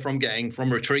stop her from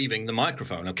retrieving the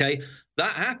microphone, okay?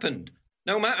 That happened.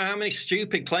 No matter how many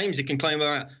stupid claims you can claim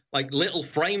about, like little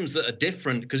frames that are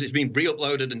different because it's been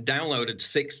re-uploaded and downloaded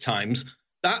 6 times,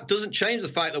 that doesn't change the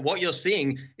fact that what you're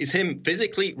seeing is him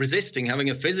physically resisting, having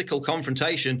a physical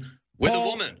confrontation with a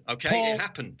woman, okay? Paul, it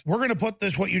happened. We're going to put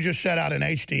this, what you just said, out in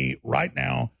HD right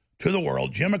now to the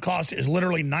world. Jim Acosta is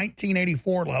literally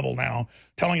 1984 level now,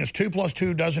 telling us 2 +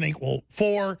 2 doesn't equal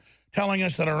 4, telling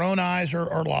us that our own eyes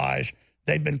are lies.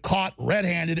 They've been caught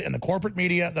red-handed, and the corporate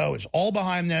media, though, is all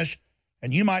behind this.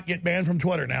 And you might get banned from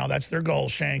Twitter now. That's their goal,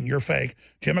 saying you're fake.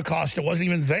 Jim Acosta wasn't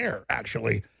even there,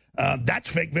 actually. That's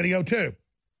fake video, too.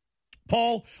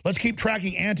 Paul, let's keep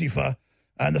tracking Antifa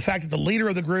and the fact that the leader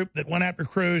of the group that went after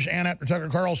Cruz and after Tucker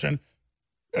Carlson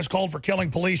has called for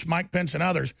killing police, Mike Pence and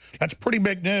others. That's pretty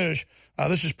big news.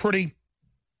 This is pretty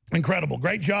incredible.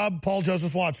 Great job, Paul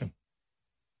Joseph Watson.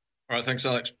 All right, thanks,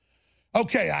 Alex.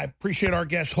 Okay, I appreciate our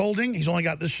guest holding. He's only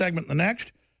got this segment and the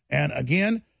next. And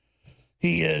again,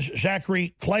 he is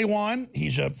Zachary Claiwan.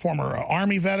 He's a former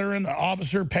Army veteran,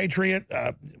 officer, patriot,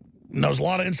 knows a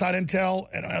lot of inside intel.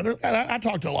 And I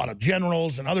talked to a lot of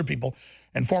generals and other people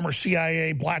and former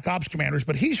CIA black ops commanders,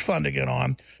 but he's fun to get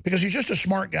on because he's just a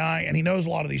smart guy and he knows a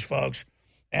lot of these folks.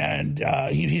 And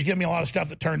he's given me a lot of stuff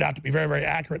that turned out to be very, very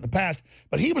accurate in the past.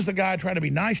 But he was the guy trying to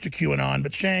be nice to QAnon,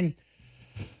 but saying,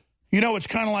 it's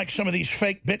kind of like some of these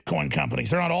fake Bitcoin companies.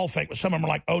 They're not all fake, but some of them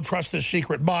are like, trust this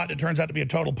secret bot. It turns out to be a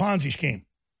total Ponzi scheme.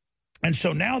 And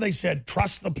so now they said,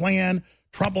 trust the plan.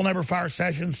 Trump will never fire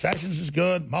Sessions. Sessions is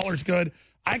good. Mueller's good.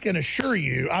 I can assure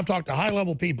you, I've talked to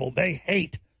high-level people. They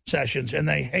hate Sessions and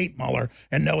they hate Mueller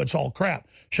and know it's all crap.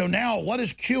 So now what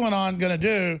is QAnon going to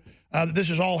do? This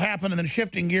has all happened, and then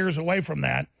shifting gears away from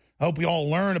that. I hope we all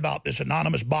learn about this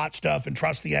anonymous bot stuff and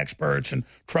trust the experts and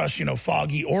trust,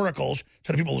 foggy oracles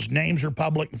instead of people whose names are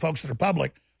public and folks that are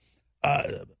public.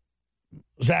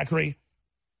 Zachary,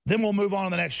 then we'll move on to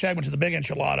the next segment to the big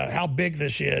enchilada, how big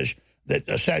this is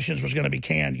that Sessions was going to be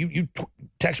canned. You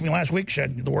texted me last week,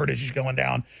 said the word is he's going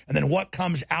down. And then what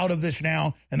comes out of this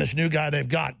now and this new guy they've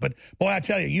got. But, boy, I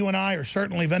tell you, you and I are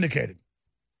certainly vindicated.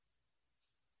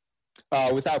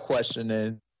 Without question,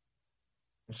 and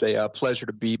it's a pleasure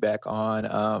to be back on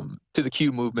to the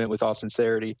Q movement with all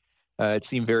sincerity. it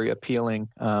seemed very appealing.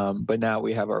 But now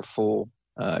we have our full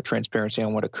transparency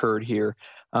on what occurred here.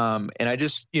 And I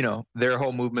just, their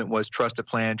whole movement was trust the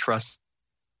plan, trust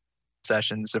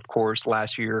Sessions. Of course,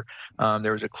 last year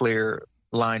there was a clear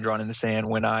line drawn in the sand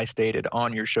when I stated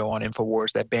on your show on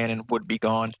InfoWars that Bannon would be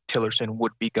gone, Tillerson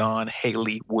would be gone,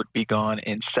 Haley would be gone,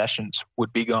 and Sessions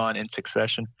would be gone in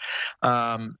succession.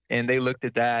 And they looked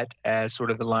at that as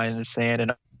sort of the line in the sand.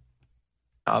 And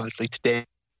obviously today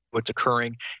what's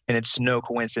occurring, and it's no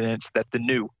coincidence that the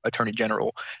new Attorney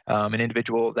General, an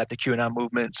individual that the QAnon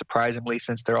movement, surprisingly,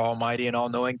 since they're almighty and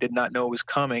all-knowing, did not know was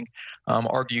coming,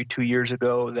 argued 2 years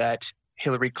ago that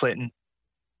Hillary Clinton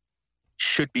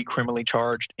should be criminally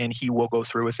charged, and he will go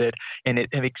through with it. And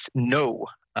it makes no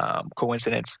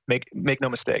coincidence. Make no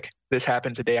mistake. This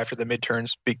happened today after the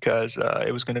midterms because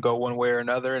it was going to go one way or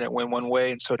another, and it went one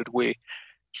way, and so did we.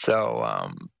 So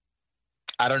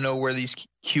I don't know where these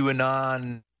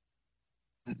QAnon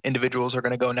individuals are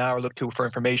going to go now or look to for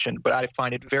information, but I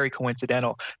find it very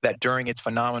coincidental that during its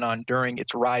phenomenon, during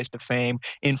its rise to fame,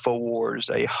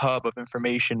 InfoWars, a hub of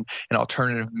information and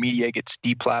alternative media, gets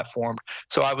deplatformed.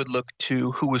 So I would look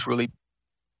to who was really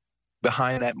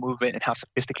behind that movement and how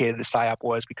sophisticated the PSYOP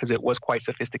was, because it was quite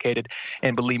sophisticated.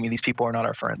 And believe me, these people are not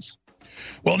our friends.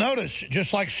 Well, notice,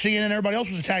 just like CNN and everybody else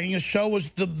was attacking us, so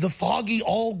was the foggy,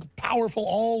 all-powerful,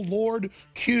 all-Lord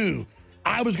Q.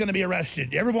 I was going to be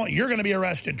arrested. Everyone, you're going to be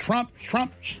arrested. Trump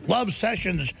loves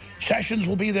Sessions. Sessions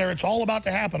will be there. It's all about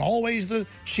to happen. Always the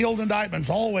sealed indictments,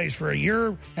 always for a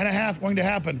year and a half going to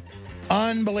happen.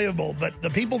 Unbelievable. But the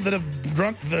people that have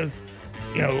drunk the,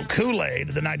 Kool-Aid,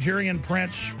 the Nigerian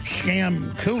prince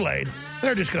scam Kool-Aid,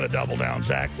 they're just going to double down,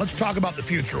 Zach. Let's talk about the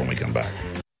future when we come back.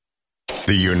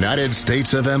 The United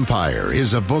States of Empire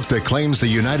is a book that claims the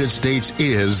United States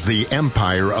is the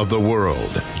empire of the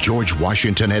world. George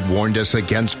Washington had warned us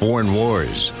against foreign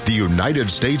wars. The United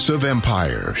States of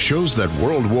Empire shows that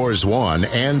World Wars I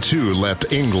and II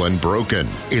left England broken.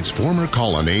 Its former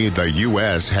colony, the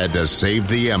U.S., had to save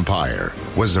the empire.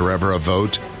 Was there ever a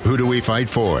vote? Who do we fight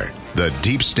for? The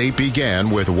deep state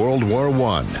began with World War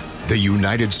I. The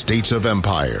United States of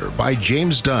Empire by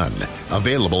James Dunn.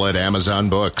 Available at Amazon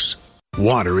Books.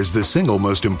 Water is the single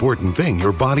most important thing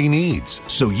your body needs,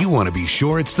 so you want to be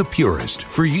sure it's the purest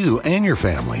for you and your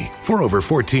family. For over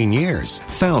 14 years,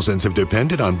 thousands have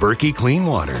depended on Berkey Clean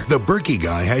Water. The Berkey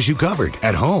guy has you covered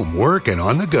at home, work, and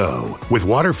on the go. With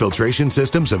water filtration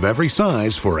systems of every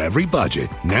size for every budget.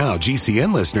 Now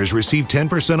GCN listeners receive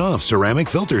 10% off ceramic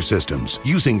filter systems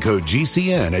using code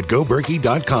GCN at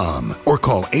GoBerkey.com or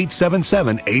call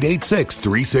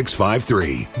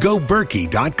 877-886-3653.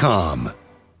 GoBerkey.com.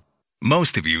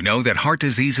 Most of you know that heart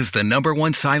disease is the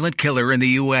 #1 silent killer in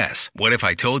the U.S. What if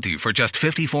I told you for just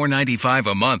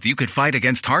 $54.95 a month you could fight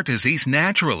against heart disease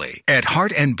naturally? At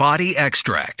Heart and Body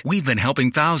Extract, we've been helping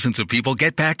thousands of people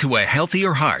get back to a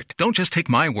healthier heart. Don't just take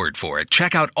my word for it.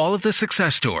 Check out all of the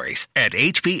success stories at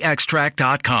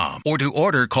hbextract.com, or to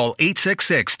order, call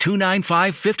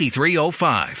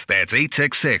 866-295-5305. That's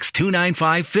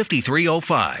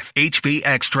 866-295-5305.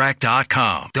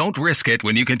 hbextract.com. Don't risk it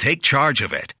when you can take charge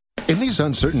of it. In these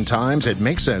uncertain times, it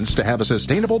makes sense to have a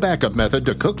sustainable backup method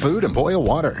to cook food and boil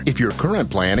water. If your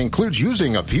current plan includes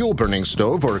using a fuel-burning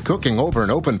stove or cooking over an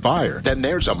open fire, then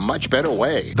there's a much better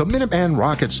way. The Minuteman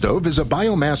Rocket Stove is a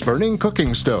biomass-burning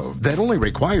cooking stove that only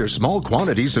requires small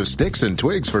quantities of sticks and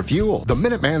twigs for fuel. The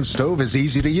Minuteman Stove is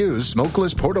easy to use,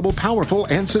 smokeless, portable, powerful,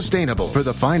 and sustainable. For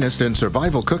the finest in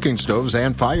survival cooking stoves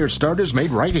and fire starters made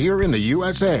right here in the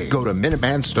USA, go to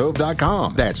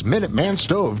MinutemanStove.com. That's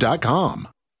MinutemanStove.com.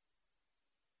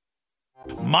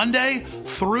 Monday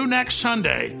through next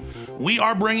Sunday, we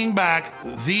are bringing back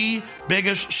the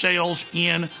biggest sales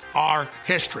in our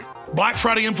history. Black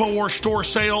Friday InfoWars store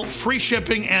sale, free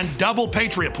shipping, and double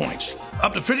Patriot points.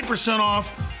 Up to 50%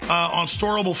 off on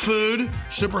storable food,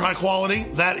 super high quality.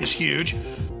 That is huge.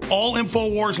 All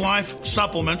InfoWars Life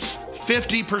supplements,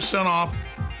 50% off.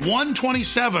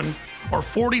 $127 or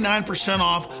 49%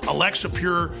 off Alexa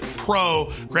Pure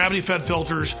Pro gravity-fed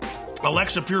filters.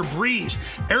 Alexa Pure Breeze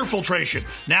air filtration,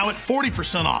 now at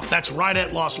 40% off. That's right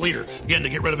at loss leader, again, to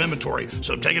get rid of inventory.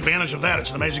 So take advantage of that. It's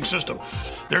an amazing system.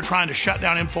 They're trying to shut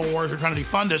down InfoWars. They're trying to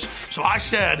defund us. So I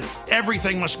said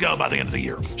everything must go by the end of the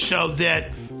year so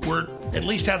that we're at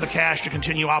least have the cash to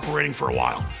continue operating for a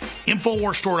while.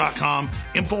 InfoWarsStore.com,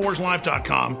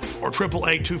 InfoWarsLife.com, or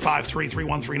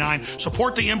 888-253-3139.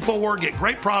 Support the InfoWar, get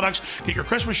great products, get your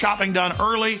Christmas shopping done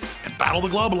early, and battle the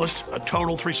globalist. A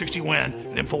total 360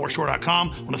 win at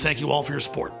InfoWarsStore.com. I want to thank you all for your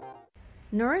support.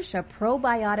 Nourish a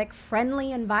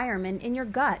probiotic-friendly environment in your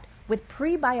gut with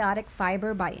Prebiotic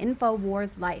Fiber by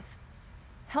InfoWars Life.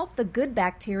 help the good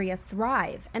bacteria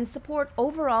thrive and support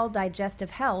overall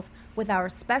digestive health with our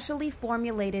specially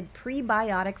formulated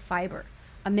prebiotic fiber,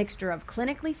 a mixture of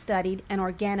clinically studied and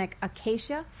organic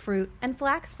acacia, fruit, and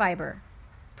flax fiber.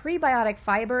 Prebiotic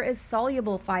fiber is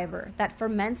soluble fiber that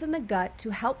ferments in the gut to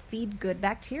help feed good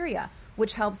bacteria,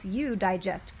 which helps you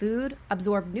digest food,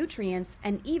 absorb nutrients,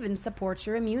 and even supports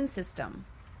your immune system.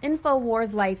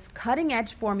 InfoWars Life's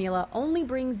cutting-edge formula only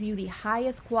brings you the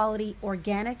highest quality,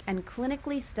 organic, and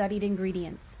clinically studied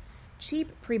ingredients.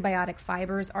 Cheap prebiotic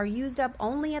fibers are used up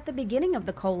only at the beginning of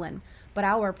the colon, but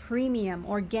our premium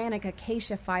organic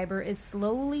acacia fiber is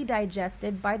slowly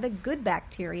digested by the good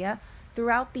bacteria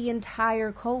throughout the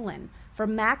entire colon for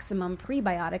maximum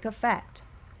prebiotic effect.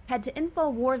 Head to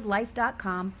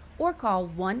InfoWarsLife.com or call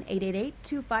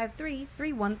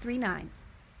 1-888-253-3139.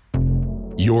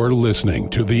 You're listening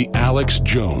to The Alex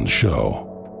Jones Show.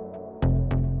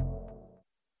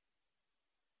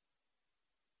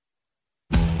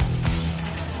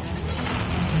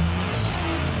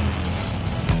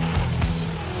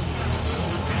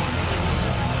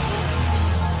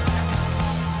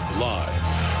 Live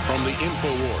from the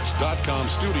Infowars.com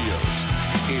studios,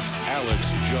 it's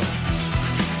Alex Jones.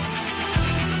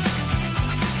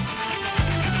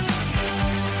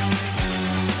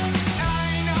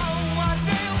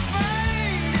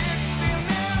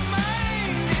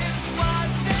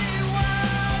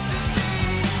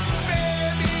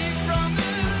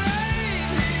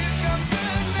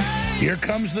 Here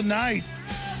comes the night.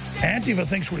 Antifa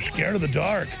thinks we're scared of the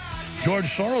dark. George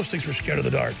Soros thinks we're scared of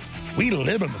the dark. We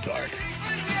live in the dark.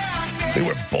 We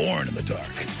were born in the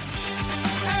dark.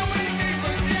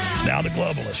 Now the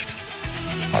globalists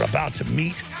are about to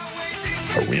meet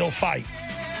a real fight.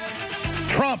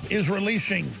 Trump is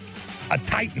releasing a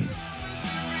titan,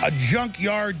 a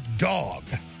junkyard dog,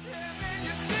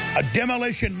 a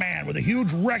demolition man with a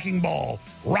huge wrecking ball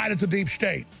right at the deep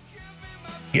state.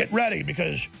 Get ready,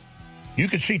 because you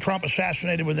could see Trump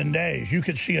assassinated within days. You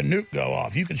could see a nuke go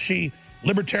off. You could see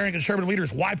libertarian conservative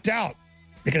leaders wiped out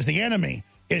because the enemy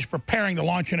is preparing to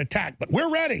launch an attack. But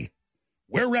we're ready.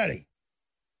 We're ready.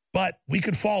 But we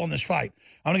could fall in this fight.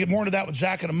 I'm going to get more into that with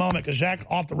Zach in a moment, because Zach,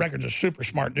 off the record, is a super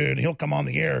smart dude. He'll come on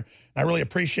the air. And I really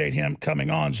appreciate him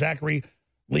coming on. Zachary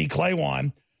Lee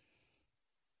Claiwan.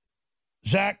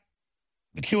 Zach,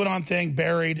 the QAnon thing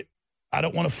buried. I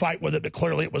don't want to fight with it, but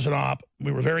clearly it was an op.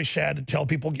 We were very sad to tell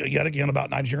people yet again about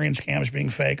Nigerian scams being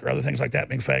fake or other things like that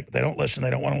being fake. But they don't listen. They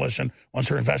don't want to listen once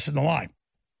they're invested in the lie.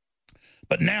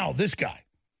 But now this guy,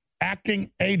 acting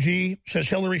AG, says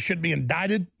Hillary should be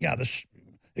indicted. Yeah, this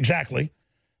exactly.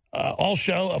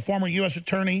 Also, a former U.S.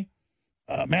 attorney,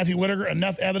 Matthew Whitaker,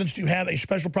 enough evidence to have a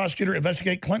special prosecutor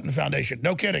investigate Clinton Foundation.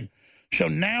 No kidding. So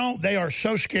now they are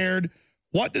so scared.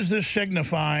 What does this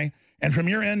signify? And from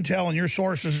your intel and your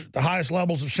sources, the highest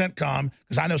levels of CENTCOM,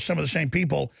 because I know some of the same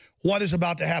people, what is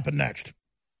about to happen next?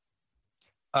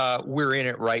 We're in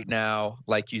it right now.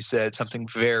 Like you said, something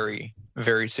very,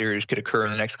 very serious could occur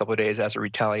in the next couple of days as a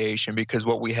retaliation, because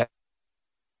what we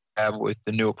have with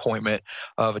the new appointment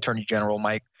of Attorney General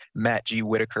Matt G.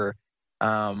 Whitaker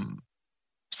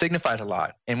signifies a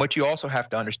lot. And what you also have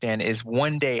to understand is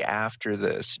one day after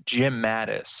this, Jim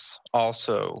Mattis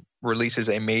also releases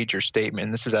a major statement.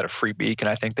 And this is out of Free Beacon.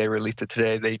 I think they released it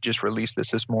today. They just released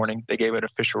this morning. They gave an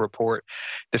official report.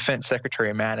 Defense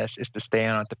Secretary Mattis is to stay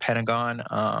on at the Pentagon.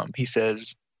 He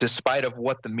says, despite of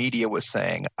what the media was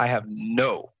saying, I have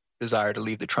no desire to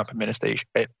leave the Trump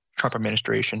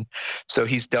administration. So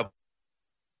he's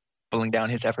doubling down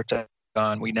his efforts on.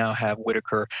 We now have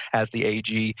Whitaker as the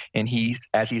AG, and he,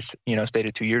 as he's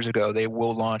stated 2 years ago, they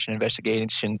will launch an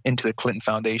investigation into the Clinton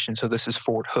Foundation. So this is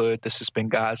Fort Hood, this is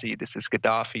Benghazi, this is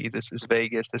Gaddafi, this is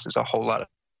Vegas, this is a whole lot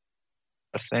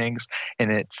of things,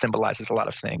 and it symbolizes a lot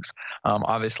of things.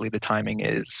 Obviously, the timing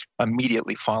is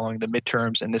immediately following the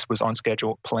midterms, and this was on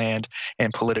schedule, planned,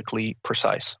 and politically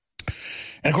precise.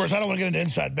 And, of course, I don't want to get into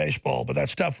inside baseball, but that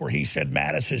stuff where he said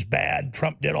Mattis is bad,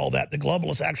 Trump did all that, the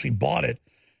globalists actually bought it.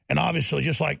 And obviously,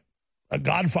 just like a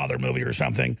Godfather movie or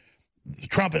something,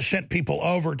 Trump has sent people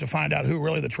over to find out who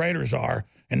really the traitors are.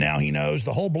 And now he knows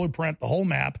the whole blueprint, the whole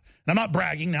map. And I'm not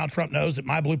bragging. Now Trump knows that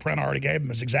my blueprint I already gave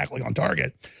him is exactly on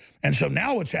target. And so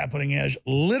now what's happening is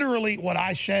literally what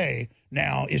I say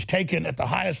now is taken at the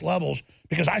highest levels,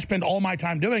 because I spend all my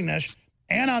time doing this.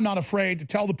 And I'm not afraid to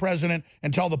tell the president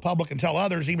and tell the public and tell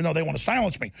others, even though they want to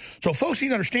silence me. So folks need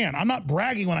to understand, I'm not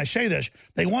bragging when I say this.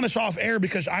 They want us off air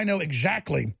because I know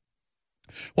exactly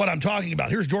what I'm talking about.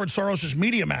 Here's George Soros'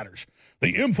 Media Matters.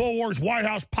 The InfoWars White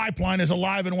House pipeline is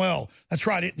alive and well. That's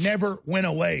right. It never went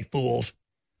away, fools.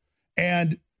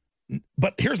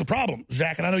 But here's the problem,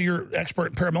 Zach, and I know you're expert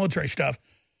in paramilitary stuff.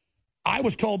 I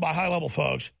was told by high-level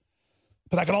folks,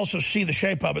 but I could also see the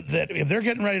shape of it, that if they're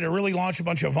getting ready to really launch a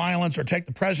bunch of violence or take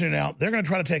the president out, they're going to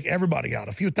try to take everybody out,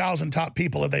 a few thousand top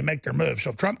people if they make their move. So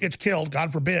if Trump gets killed,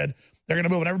 God forbid, they're going to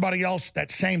move on everybody else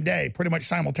that same day, pretty much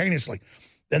simultaneously.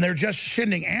 And they're just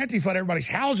sending Antifa to everybody's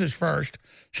houses first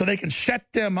so they can set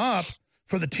them up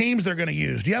for the teams they're going to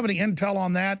use. Do you have any intel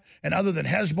on that? And other than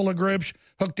Hezbollah groups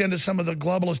hooked into some of the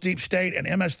globalist deep state and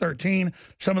MS-13,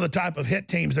 some of the type of hit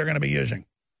teams they're going to be using?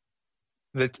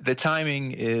 The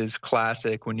timing is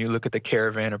classic when you look at the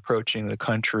caravan approaching the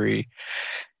country,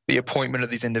 the appointment of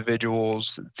these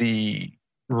individuals, the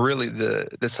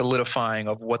solidifying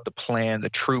of what the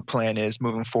true plan is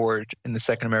moving forward in the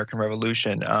Second American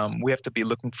Revolution. We have to be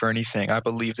looking for anything. I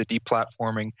believe the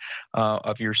deplatforming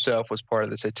of yourself was part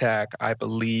of this attack. I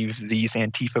believe these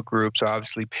Antifa groups are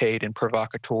obviously paid and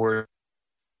provocateurs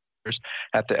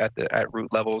at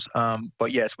root levels.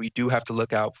 But yes, we do have to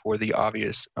look out for the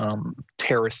obvious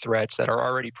terror threats that are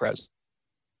already present.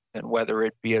 And whether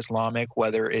it be Islamic,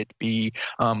 whether it be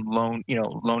lone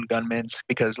gunmen,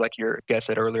 because like your guest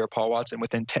said earlier, Paul Watson,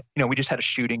 we just had a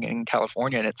shooting in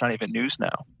California and it's not even news now.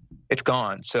 It's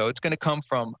gone. So it's going to come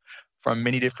from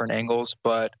many different angles,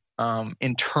 but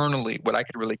internally, what I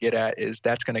could really get at is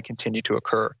that's going to continue to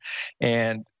occur.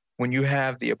 And when you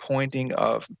have the appointing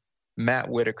of Matt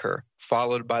Whitaker,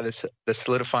 followed by the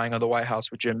solidifying of the White House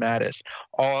with Jim Mattis,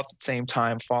 all at the same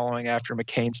time following after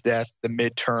McCain's death, the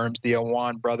midterms, the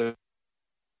Awan brothers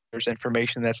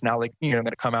information that's now going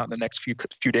to come out in the next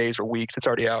few days or weeks. It's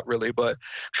already out really, but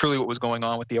truly what was going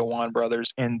on with the Awan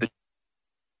brothers and the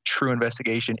true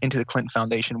investigation into the Clinton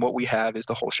Foundation, what we have is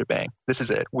the whole shebang. This is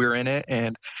it. We're in it,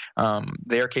 and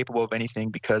they are capable of anything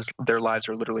because their lives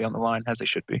are literally on the line, as they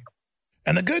should be.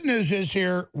 And the good news is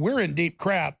here, we're in deep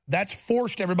crap. That's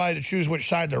forced everybody to choose which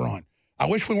side they're on. I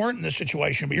wish we weren't in this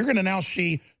situation, but you're going to now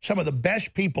see some of the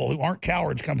best people who aren't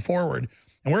cowards come forward,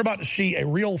 and we're about to see a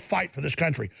real fight for this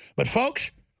country. But,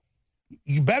 folks,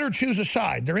 you better choose a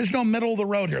side. There is no middle of the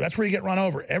road here. That's where you get run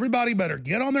over. Everybody better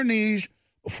get on their knees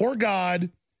before God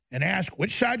and ask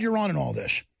which side you're on in all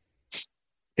this.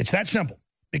 It's that simple,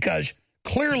 because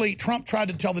clearly Trump tried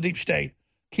to tell the deep state,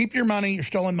 keep your money, your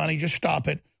stolen money, just stop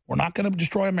it. We're not going to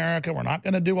destroy America. We're not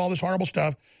going to do all this horrible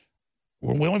stuff.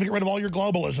 We're willing to get rid of all your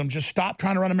globalism. Just stop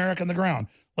trying to run America on the ground.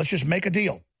 Let's just make a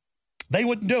deal. They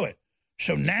wouldn't do it.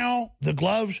 So now the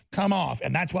gloves come off,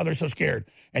 and that's why they're so scared.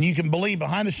 And you can believe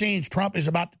behind the scenes, Trump is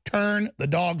about to turn the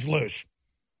dogs loose.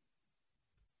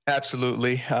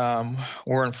 Absolutely.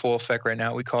 We're in full effect right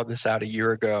now. We called this out a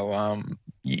year ago.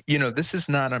 This is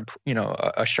not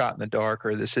a shot in the dark,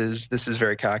 or this is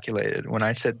very calculated. When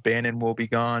I said Bannon will be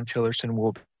gone, Tillerson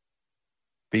will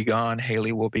be gone,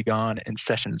 Haley will be gone, and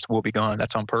Sessions will be gone.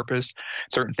 That's on purpose.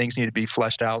 Certain things need to be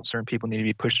fleshed out. Certain people need to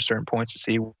be pushed to certain points to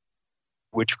see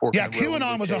which fork. Yeah,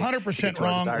 QAnon was 100%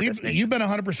 wrong. You've been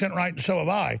 100% right, and so have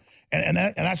I. And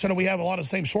that's why we have a lot of the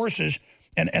same sources.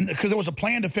 And because there was a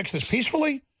plan to fix this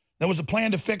peacefully, there was a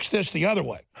plan to fix this the other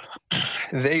way.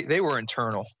 They were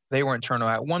internal. They were internal.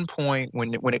 At one point,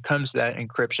 when it comes to that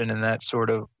encryption and that sort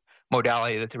of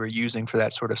modality that they were using for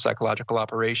that sort of psychological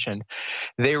operation,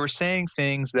 they were saying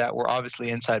things that were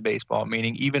obviously inside baseball,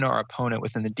 meaning even our opponent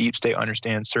within the deep state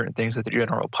understands certain things that the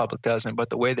general public doesn't. But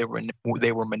the way they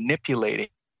were manipulating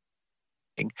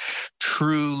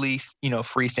truly,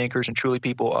 free thinkers and truly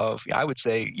people of, I would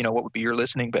say, what would be your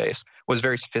listening base, was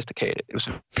very sophisticated. It was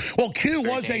Q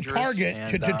was a target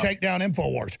to take down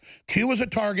InfoWars. Q was a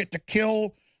target to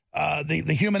kill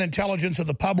the human intelligence of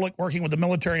the public working with the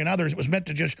military and others. It was meant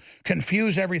to just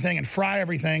confuse everything and fry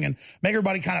everything and make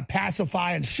everybody kind of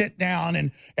pacify and sit down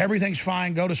and everything's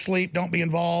fine, go to sleep, don't be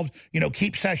involved,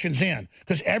 keep Sessions in.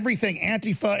 Because everything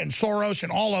Antifa and Soros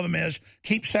and all of them is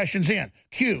keep Sessions in.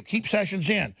 Q, keep Sessions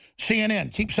in.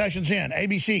 CNN, keep Sessions in.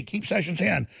 ABC, keep Sessions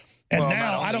in. And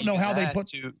now I don't know how they put...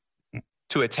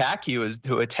 To attack you is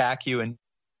to attack you and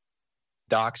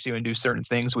dox you and do certain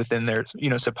things within their,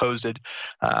 supposed,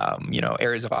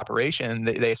 areas of operation.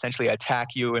 They essentially attack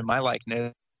you in my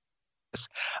likeness.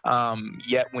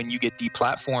 Yet when you get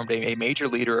deplatformed, a major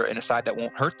leader in a side that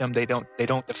won't hurt them, they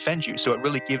don't defend you. So it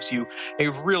really gives you a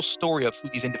real story of who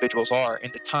these individuals are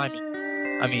and the timing.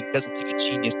 I mean, it doesn't take a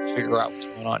genius to figure out what's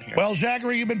going on here. Well,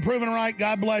 Zachary, you've been proven right.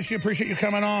 God bless you. Appreciate you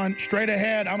coming on. Straight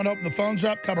ahead, I'm going to open the phones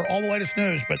up, cover all the latest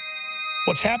news, but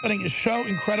what's happening is so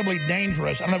incredibly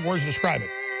dangerous. I don't have words to describe it.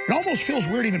 It almost feels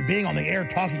weird even being on the air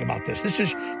talking about this. This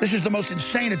is the most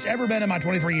insane it's ever been in my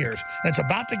 23 years. And it's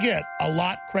about to get a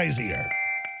lot crazier.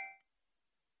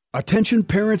 Attention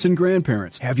parents and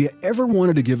grandparents, have you ever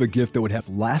wanted to give a gift that would have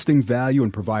lasting value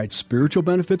and provide spiritual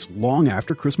benefits long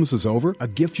after Christmas is over? A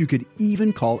gift you could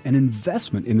even call an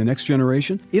investment in the next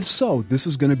generation? If so, this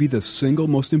is going to be the single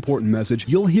most important message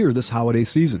you'll hear this holiday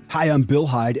season. Hi, I'm Bill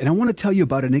Hyde, and I want to tell you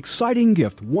about an exciting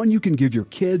gift, one you can give your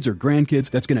kids or grandkids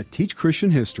that's going to teach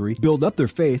Christian history, build up their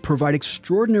faith, provide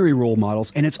extraordinary role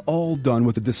models, and it's all done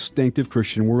with a distinctive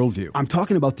Christian worldview. I'm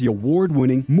talking about the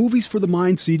award-winning Movies for the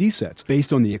Mind CD sets,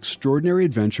 based on the Extraordinary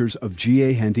Adventures of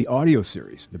G.A. Henty audio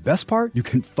series. The best part? You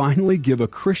can finally give a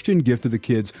Christian gift to the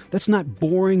kids that's not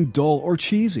boring, dull, or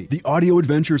cheesy. The audio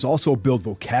adventures also build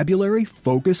vocabulary,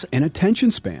 focus, and attention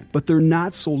span, but they're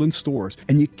not sold in stores,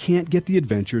 and you can't get the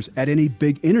adventures at any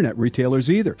big internet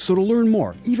retailers either. So to learn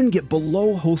more, even get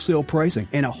below wholesale pricing,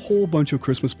 and a whole bunch of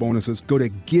Christmas bonuses, go to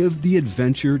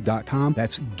GiveTheAdventure.com.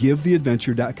 That's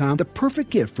GiveTheAdventure.com. The perfect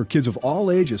gift for kids of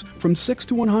all ages, from 6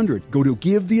 to 100. Go to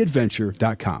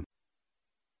GiveTheAdventure.com.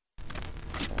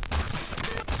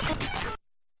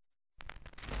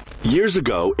 Years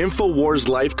ago, InfoWars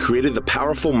Life created the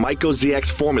powerful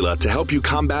MycoZX formula to help you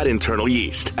combat internal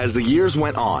yeast. As the years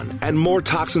went on and more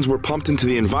toxins were pumped into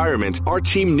the environment, our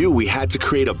team knew we had to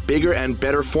create a bigger and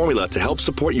better formula to help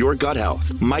support your gut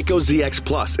health. MycoZX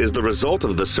Plus is the result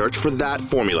of the search for that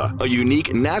formula, a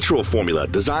unique natural formula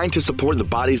designed to support the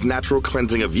body's natural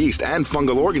cleansing of yeast and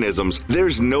fungal organisms.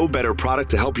 There's no better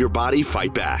product to help your body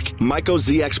fight back.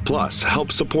 MycoZX Plus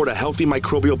helps support a healthy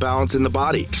microbial balance in the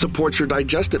body, supports your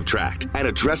digestive tract, and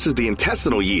addresses the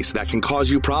intestinal yeast that can cause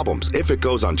you problems if it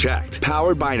goes unchecked.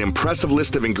 Powered by an impressive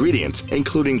list of ingredients,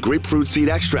 including grapefruit seed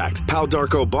extract, Pau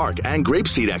d'Arco bark, and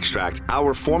grapeseed extract,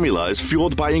 our formula is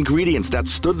fueled by ingredients that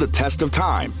stood the test of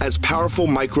time as powerful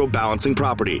micro-balancing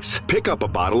properties. Pick up a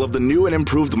bottle of the new and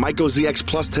improved MycoZX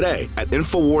Plus today at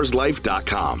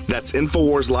InfoWarsLife.com. That's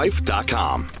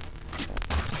InfoWarsLife.com.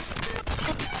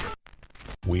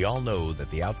 We all know that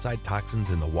the outside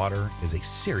toxins in the water is a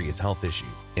serious health issue.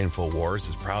 InfoWars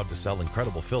is proud to sell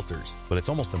incredible filters, but it's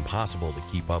almost impossible to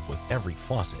keep up with every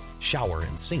faucet, shower,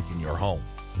 and sink in your home.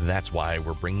 That's why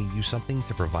we're bringing you something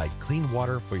to provide clean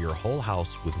water for your whole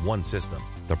house with one system.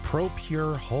 The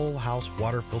ProPure Whole House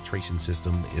Water Filtration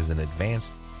System is an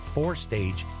advanced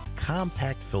 4-stage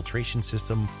compact filtration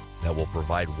system that will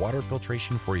provide water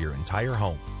filtration for your entire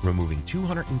home, removing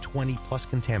 220 plus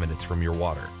contaminants from your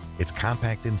water. It's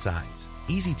compact in size,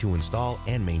 easy to install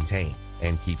and maintain,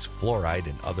 and keeps fluoride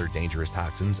and other dangerous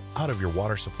toxins out of your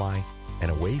water supply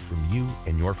and away from you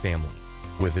and your family.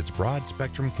 With its broad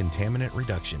spectrum contaminant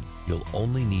reduction, you'll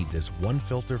only need this one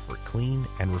filter for clean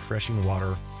and refreshing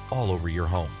water all over your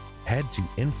home. Head to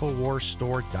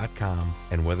InfoWarsStore.com,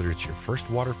 and whether it's your first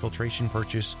water filtration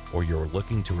purchase or you're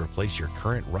looking to replace your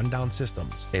current rundown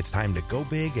systems, it's time to go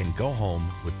big and go home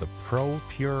with the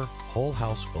ProPure Whole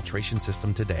House Filtration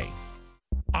System today.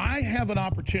 I have an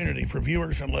opportunity for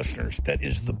viewers and listeners that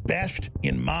is the best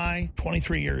in my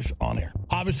 23 years on air.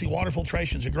 Obviously, water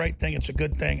filtration is a great thing. It's a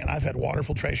good thing. And I've had water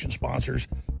filtration sponsors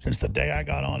since the day I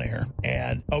got on air.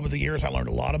 And over the years, I learned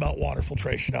a lot about water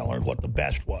filtration. I learned what the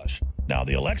best was. Now,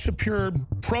 the Alexa Pure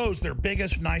Pro is their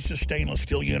biggest, nicest stainless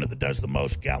steel unit that does the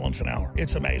most gallons an hour.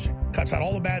 It's amazing. Cuts out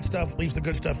all the bad stuff, leaves the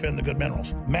good stuff in, the good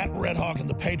minerals. Matt Redhawk and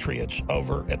the Patriots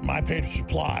over at My Patriot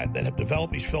Supply that have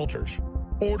developed these filters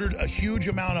ordered a huge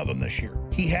amount of them this year.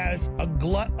 He has a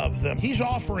glut of them. He's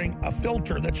offering a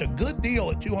filter that's a good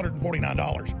deal at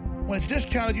 $249. When it's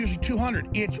discounted, usually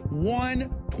 $200. It's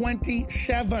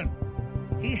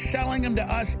 $127. He's selling them to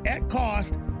us at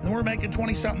cost, and we're making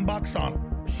 20-something bucks on them.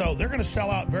 So they're going to sell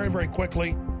out very, very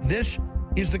quickly. This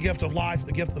is the gift of life,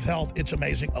 the gift of health. It's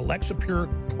amazing. Alexa Pure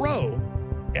Pro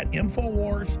at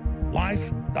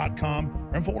InfoWarsLife.com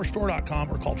or InfoWarsStore.com,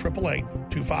 or call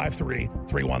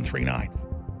 888-253-3139.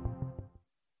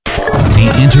 The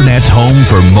Internet's home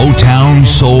for Motown,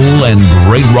 soul, and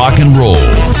great rock and roll.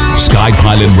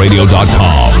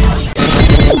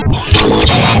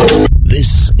 SkyPilotRadio.com.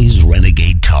 This is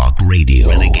Renegade Talk Radio.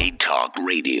 Renegade Talk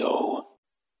Radio.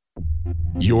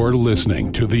 You're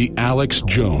listening to The Alex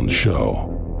Jones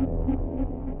Show.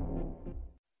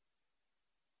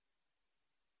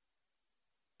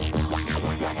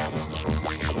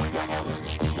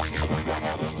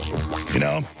 You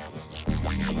know,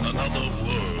 another world.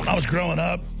 I was growing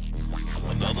up.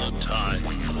 Another time.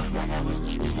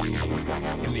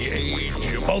 In the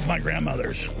age of both my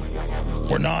grandmothers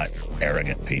were not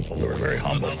arrogant people. They were very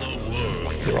humble. Another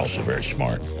world. They were also very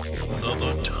smart.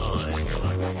 Another time.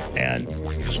 And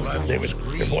their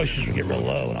voices would get real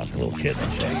low when I was a little kid.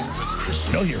 They'd say,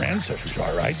 you know who your ancestors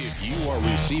are, right? If you are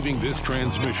receiving this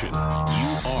transmission,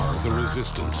 you are the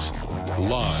Resistance.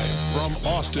 Live from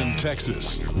Austin,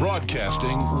 Texas,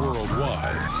 broadcasting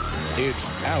worldwide, it's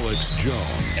Alex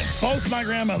Jones. And both my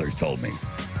grandmothers told me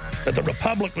that the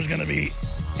Republic was going to be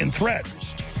in threat.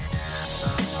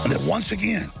 And that once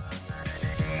again,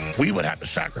 we would have to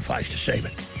sacrifice to save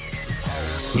it.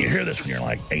 You hear this when you're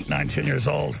like 8, 9, 10 years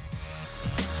old.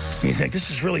 And you think, this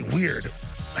is really weird.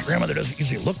 My grandmother doesn't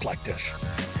usually look like this.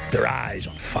 Their eyes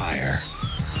on fire.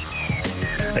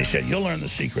 They said, you'll learn the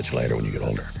secrets later when you get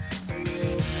older.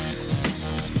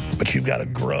 But you've got to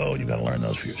grow and you've got to learn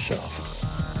those for yourself.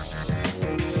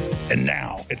 And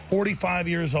now, at 45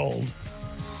 years old,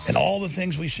 and all the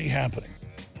things we see happening,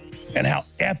 and how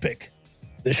epic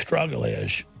this struggle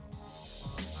is,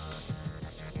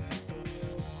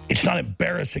 it's not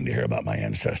embarrassing to hear about my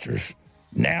ancestors.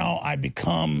 Now I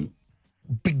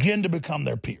begin to become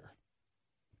their peer.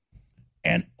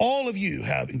 And all of you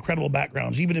have incredible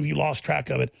backgrounds, even if you lost track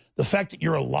of it. The fact that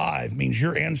you're alive means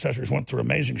your ancestors went through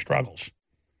amazing struggles.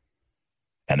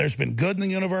 And there's been good in the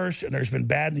universe, and there's been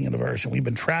bad in the universe, and we've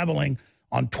been traveling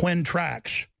on twin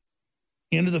tracks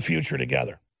into the future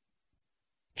together.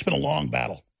 It's been a long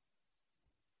battle.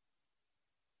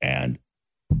 And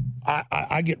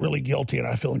I get really guilty, and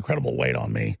I feel incredible weight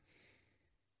on me.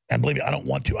 And believe me, I don't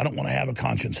want to. I don't want to have a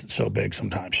conscience that's so big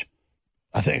sometimes.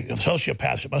 I think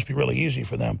sociopaths, it must be really easy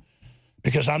for them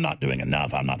because I'm not doing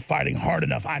enough. I'm not fighting hard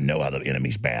enough. I know how the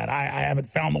enemy's bad. I haven't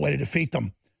found the way to defeat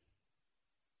them.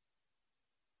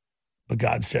 But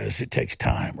God says it takes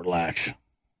time. Relax.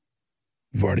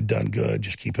 You've already done good.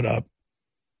 Just keep it up.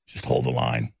 Just hold the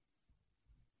line.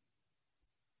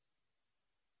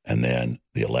 And then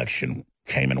the election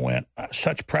came and went.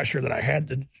 Such pressure that I had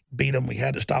to beat them. We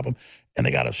had to stop them. And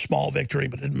they got a small victory,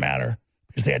 but it didn't matter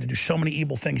because they had to do so many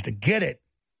evil things to get it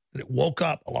that it woke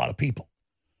up a lot of people.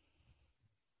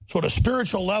 So at a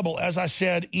spiritual level, as I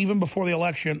said, even before the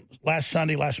election, last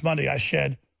Monday, I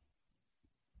said,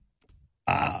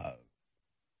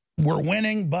 we're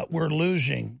winning, but we're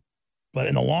losing. But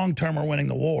in the long term, we're winning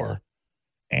the war.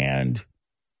 And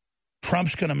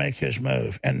Trump's going to make his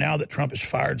move. And now that Trump has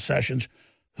fired Sessions,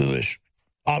 who is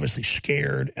obviously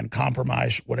scared and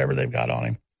compromised, whatever they've got on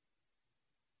him,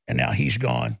 and now he's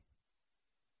gone.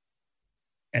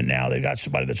 And now they've got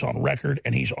somebody that's on record,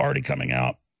 and he's already coming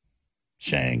out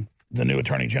saying, the new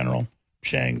attorney general,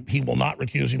 saying he will not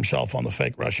recuse himself on the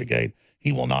fake Russiagate.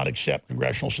 He will not accept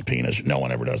congressional subpoenas. No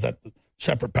one ever does that.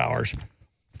 Separate powers.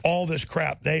 All this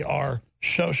crap. They are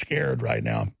so scared right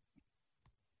now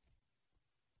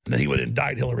that he would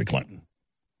indict Hillary Clinton.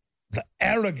 The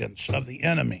arrogance of the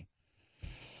enemy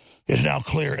is now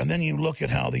clear. And then you look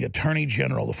at how the attorney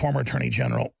general, the former attorney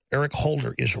general, Eric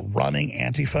Holder, is running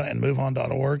Antifa and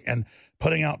MoveOn.org and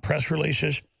putting out press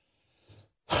releases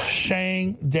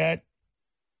saying that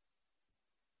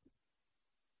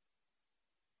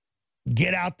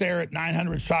get out there at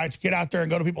 900 sites, get out there and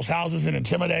go to people's houses and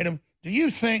intimidate them. Do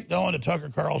you think going to Tucker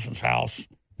Carlson's house,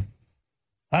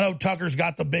 I know Tucker's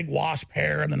got the big wasp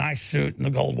hair and the nice suit and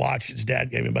the gold watch his dad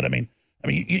gave him, but I mean,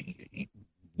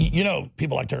 you know,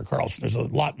 people like Tucker Carlson, there's a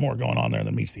lot more going on there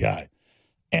than meets the eye.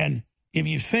 And if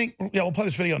you think, we'll play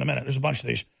this video in a minute. There's a bunch of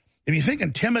these. If you think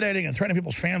intimidating and threatening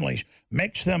people's families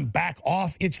makes them back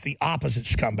off, it's the opposite,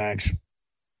 scumbags.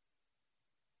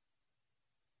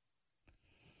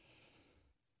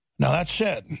 Now, that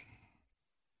said,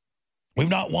 we've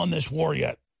not won this war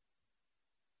yet.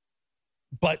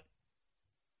 But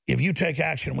if you take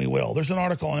action, we will. There's an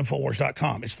article on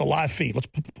Infowars.com. It's the live feed. Let's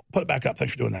put it back up.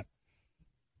 Thanks for doing that.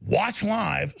 Watch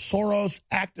live. Soros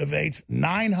activates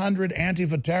 900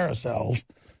 Antifa terror cells.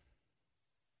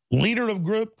 Leader of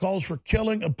group calls for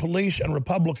killing of police and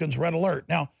Republicans. Red alert.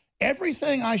 Now,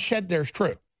 everything I said there is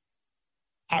true.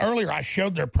 Earlier, I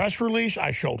showed their press release.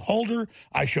 I showed Holder.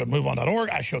 I showed MoveOn.org.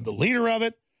 I showed the leader of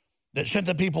it that sent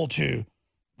the people to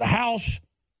the House,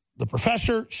 the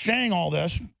professor saying all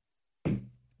this.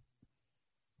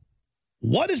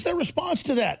 What is their response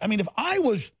to that? I mean, if I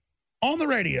was on the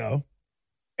radio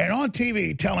and on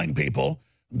TV telling people,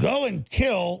 go and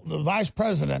kill the vice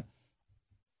president,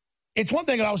 it's one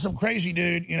thing if I was some crazy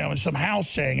dude, you know, in some house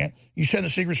saying it. You send the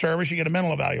Secret Service, you get a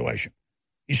mental evaluation.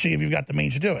 You see if you've got the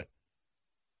means to do it.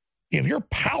 If you're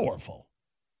powerful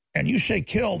and you say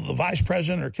kill the vice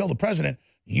president or kill the president,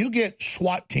 you get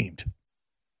SWAT teamed.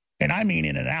 And I mean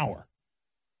in an hour.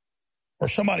 Or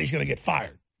somebody's going to get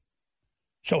fired.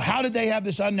 So how did they have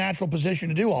this unnatural position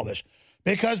to do all this?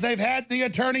 Because they've had the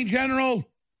attorney general.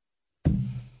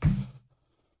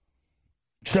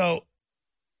 So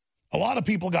A lot of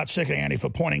people got sick of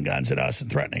Antifa pointing guns at us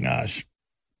and threatening us.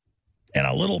 And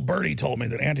a little birdie told me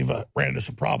that Antifa ran into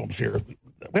some problems here.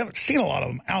 We haven't seen a lot of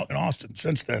them out in Austin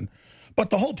since then. But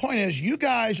the whole point is you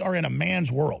guys are in a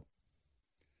man's world.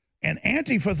 And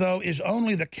Antifa, though, is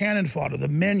only the cannon fodder, the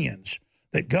minions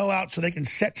that go out so they can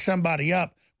set somebody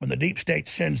up when the deep state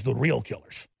sends the real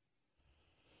killers.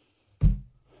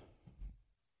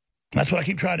 That's what I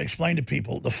keep trying to explain to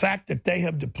people. The fact that they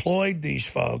have deployed these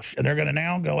folks and they're going to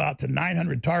now go out to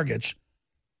 900 targets,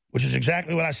 which is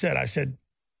exactly what I said. I said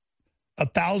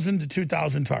 1,000 to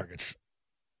 2,000 targets.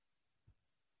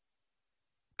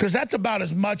 Because that's about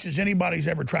as much as anybody's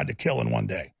ever tried to kill in one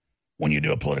day when you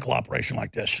do a political operation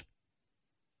like this.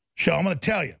 So I'm going to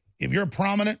tell you, if you're a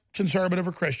prominent conservative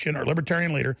or Christian or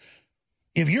libertarian leader,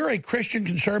 if you're a Christian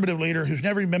conservative leader who's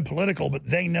never even been political, but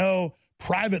they know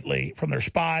privately from their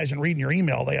spies and reading your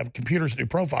email, they have computers that do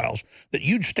profiles, that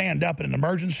you'd stand up in an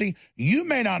emergency, you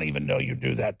may not even know you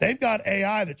do that. They've got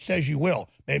AI that says you will.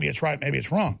 Maybe it's right, maybe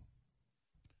it's wrong.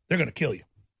 They're going to kill you.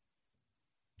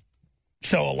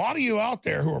 So a lot of you out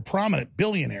there who are prominent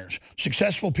billionaires,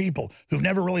 successful people who've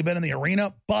never really been in the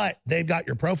arena, but they've got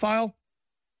your profile,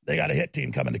 they got a hit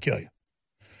team coming to kill you.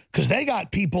 Because they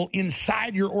got people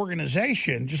inside your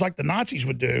organization, just like the Nazis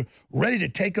would do, ready to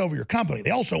take over your company.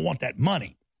 They also want that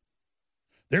money.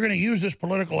 They're going to use this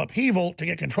political upheaval to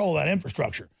get control of that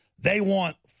infrastructure. They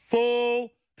want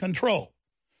full control.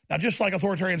 Now, just like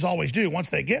authoritarians always do, once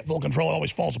they get full control, it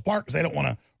always falls apart because they don't want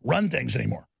to run things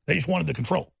anymore. They just wanted the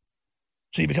control.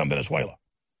 So you become Venezuela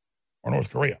or North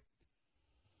Korea.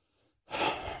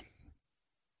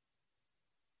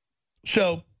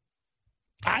 So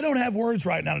I don't have words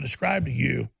right now to describe to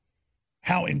you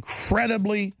how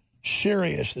incredibly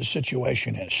serious this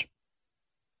situation is.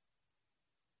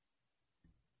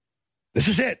 This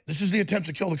is it. This is the attempt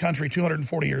to kill the country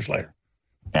 240 years later.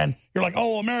 And you're like,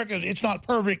 oh, America, it's not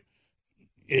perfect.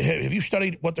 Have you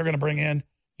studied what they're going to bring in?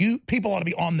 People ought to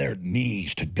be on their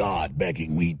knees to God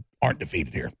begging we aren't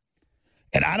defeated here.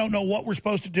 And I don't know what we're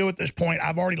supposed to do at this point.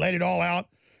 I've already laid it all out.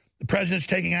 The president's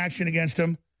taking action against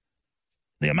them.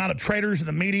 The amount of traitors in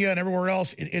the media and everywhere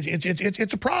else,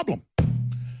 it's a problem.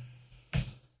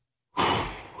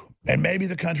 And maybe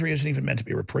the country isn't even meant to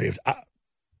be reprieved.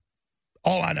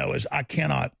 All I know is I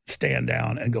cannot stand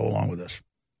down and go along with this.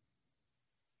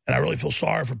 And I really feel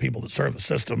sorry for people that serve the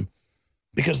system,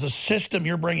 because the system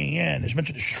you're bringing in is meant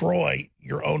to destroy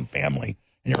your own family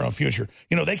and your own future.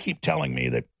 You know, they keep telling me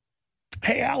that,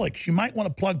 hey, Alex, you might want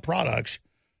to plug products.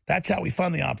 That's how we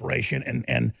fund the operation.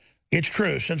 And it's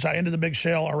true. Since I ended the big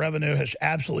sale, our revenue has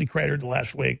absolutely cratered the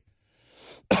last week.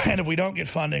 And if we don't get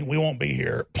funding, we won't be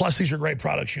here. Plus, these are great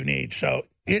products you need. So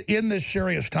in this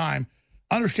serious time,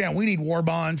 understand we need war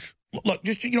bonds. Look,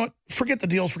 just, you know what? Forget the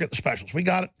deals, forget the specials. We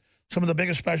got it. Some of the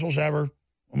biggest specials ever.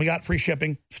 And we got free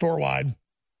shipping store-wide.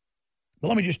 But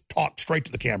let me just talk straight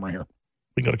to the camera here.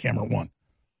 We can go to camera one.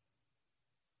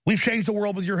 We've changed the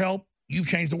world with your help. You've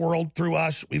changed the world through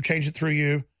us. We've changed it through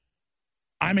you.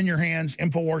 I'm in your hands.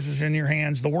 InfoWars is in your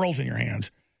hands. The world's in your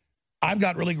hands. I've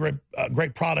got really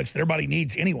great products that everybody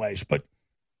needs anyways, but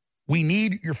we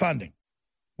need your funding.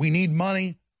 We need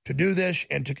money to do this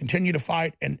and to continue to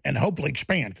fight and hopefully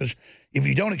expand, because if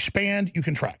you don't expand, you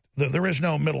contract. There is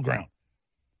no middle ground.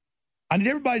 I need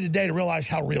everybody today to realize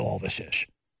how real all this is.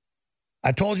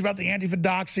 I told you about the Antifa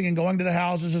doxing and going to the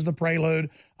houses as the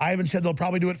prelude. I even said they'll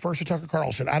probably do it first with Tucker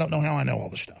Carlson. I don't know how I know all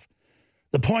this stuff.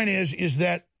 The point is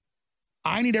that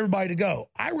I need everybody to go.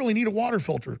 I really need a water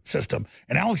filter system.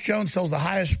 And Alex Jones sells the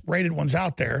highest rated ones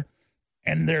out there,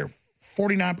 and they're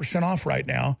 49% off right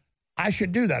now. I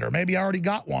should do that. Or maybe I already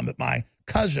got one, but my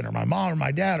cousin or my mom or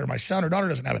my dad or my son or daughter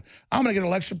doesn't have it. I'm going to get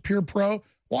Alexa Pure Pro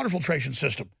water filtration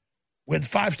system with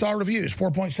 5-star reviews,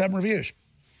 4.7 reviews.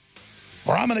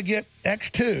 Or I'm going to get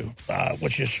X2,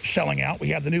 which is selling out. We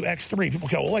have the new X3. People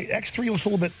go, well, wait, X3 looks a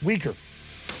little bit weaker.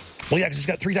 Well, yeah, because it's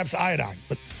got 3 types of iodine.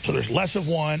 So there's less of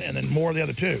one and then more of the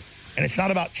other 2. And it's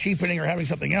not about cheapening or having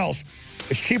something else.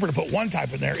 It's cheaper to put one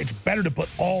type in there. It's better to put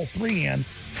all 3 in.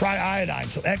 Try iodine.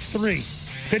 So X3,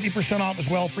 50% off as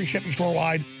well. Free shipping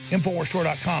store-wide.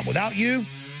 InfoWarsStore.com. Without you,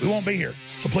 we won't be here.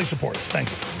 So please support us. Thank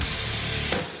you.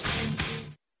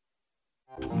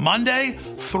 Monday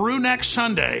through next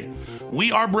Sunday,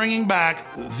 we are bringing back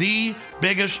the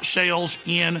biggest sales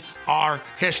in our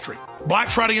history. Black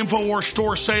Friday InfoWars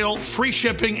store sale, free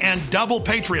shipping, and double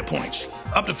Patriot points.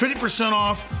 Up to 50%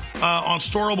 off on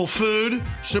storable food,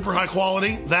 super high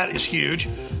quality. That is huge.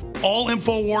 All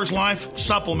InfoWars Life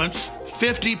supplements,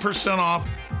 50% off.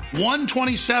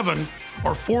 127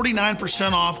 or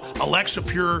 49% off Alexa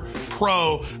Pure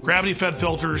Pro gravity-fed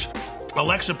filters.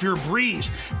 Alexa Pure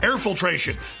Breeze air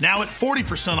filtration, now at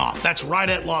 40% off. That's right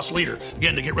at loss leader.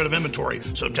 Again, to get rid of inventory.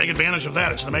 So take advantage of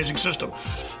that. It's an amazing system.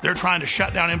 They're trying to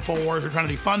shut down InfoWars. They're trying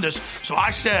to defund us. So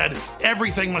I said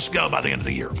everything must go by the end of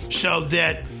the year so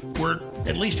that we're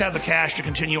at least have the cash to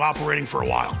continue operating for a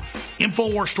while.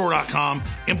 InfoWarsStore.com,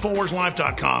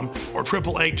 InfoWarsLife.com, or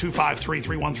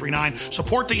 888-253-3139.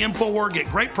 Support the InfoWar. Get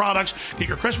great products. Get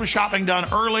your Christmas shopping done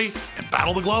early and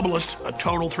battle the globalist. A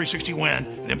total 360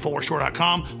 win at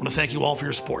InfoWarsStore.com. I want to thank you all for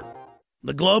your support.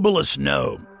 The globalists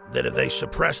know that if they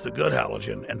suppress the good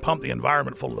halogen and pump the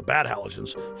environment full of the bad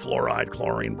halogens, fluoride,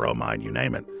 chlorine, bromide, you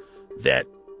name it, that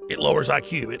it lowers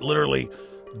IQ. It literally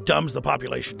dumbs the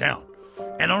population down.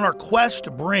 And on our quest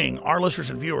to bring our listeners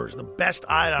and viewers the best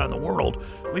iodine in the world,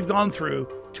 we've gone through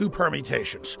two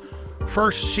permutations.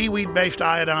 First, seaweed-based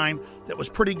iodine that was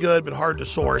pretty good but hard to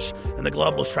source, and the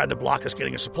globalists tried to block us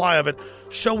getting a supply of it.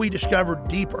 So we discovered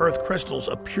deep earth crystals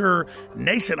of pure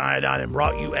nascent iodine and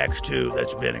brought you X2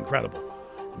 that's been incredible.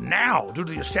 Now, due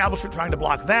to the establishment trying to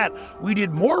block that, we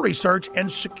did more research and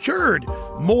secured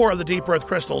more of the deep earth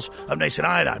crystals of nascent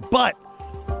iodine. But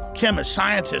chemists,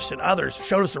 scientists, and others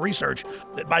showed us the research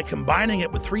that by combining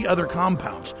it with 3 other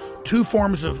compounds, 2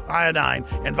 forms of iodine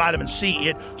and vitamin C,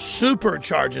 it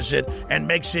supercharges it and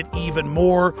makes it even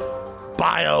more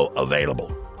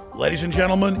bioavailable. Ladies and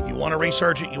gentlemen, you want to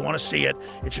research it, you want to see it.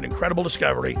 It's an incredible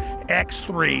discovery.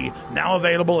 X3, now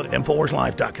available at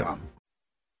InfoWarsLife.com.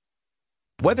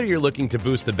 Whether you're looking to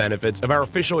boost the benefits of our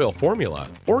fish oil formula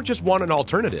or just want an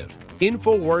alternative,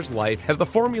 InfoWars Life has the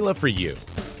formula for you.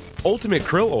 Ultimate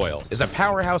Krill Oil is a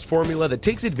powerhouse formula that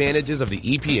takes advantages of the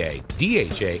EPA,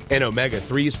 DHA, and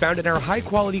omega-3s found in our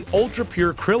high-quality,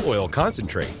 ultra-pure krill oil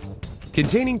concentrate.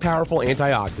 Containing powerful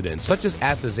antioxidants such as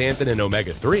astaxanthin and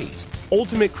omega-3s,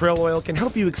 Ultimate Krill Oil can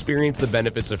help you experience the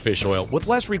benefits of fish oil with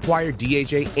less required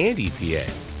DHA and EPA.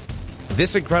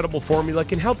 This incredible formula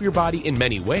can help your body in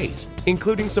many ways,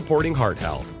 including supporting heart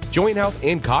health, joint health,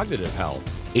 and cognitive health,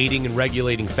 aiding in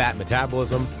regulating fat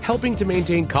metabolism, helping to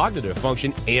maintain cognitive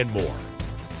function, and more.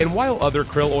 And while other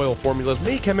krill oil formulas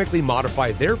may chemically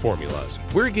modify their formulas,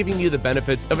 we're giving you the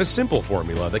benefits of a simple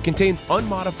formula that contains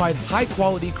unmodified,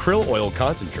 high-quality krill oil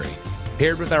concentrate,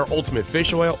 paired with our Ultimate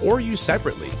Fish Oil or used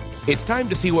separately. It's time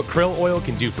to see what krill oil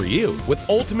can do for you with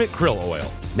Ultimate Krill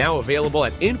Oil, now available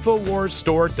at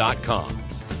InfoWarsStore.com.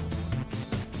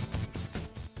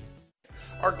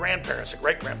 Our grandparents and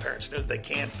great-grandparents knew that they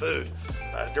canned food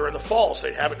during the fall, so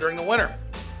they'd have it during the winter.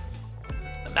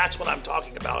 And that's what I'm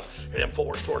talking about at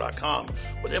InfoWarsStore.com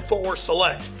with InfoWars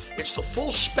Select. It's the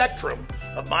full spectrum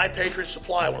of My Patriot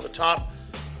Supply, one of the top,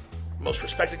 most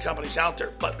respected companies out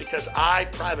there. But because I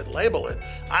private label it,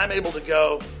 I'm able to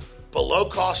go below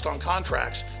cost on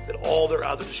contracts that all their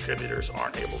other distributors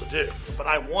aren't able to do. But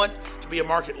I want to be a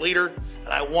market leader, and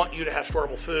I want you to have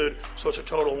storable food, so it's a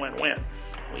total win-win.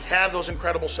 We have those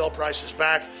incredible sale prices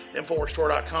back at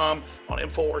InfoWarsStore.com on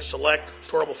InfoWars Select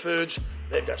Storable Foods.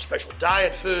 They've got special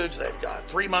diet foods. They've got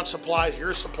 3-month supplies,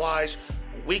 year supplies,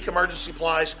 week emergency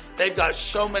supplies. They've got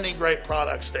so many great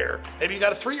products there. Maybe you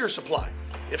got a 3-year supply.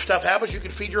 If stuff happens, you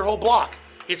can feed your whole block.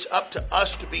 It's up to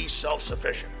us to be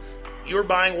self-sufficient. You're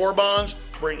buying war bonds,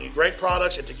 bringing you great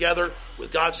products, and together,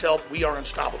 with God's help, we are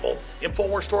unstoppable.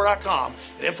 InfoWarsStore.com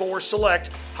and InfoWars Select,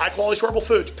 high-quality storable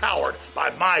foods powered by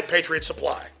My Patriot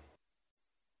Supply.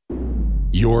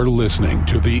 You're listening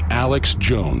to The Alex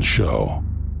Jones Show.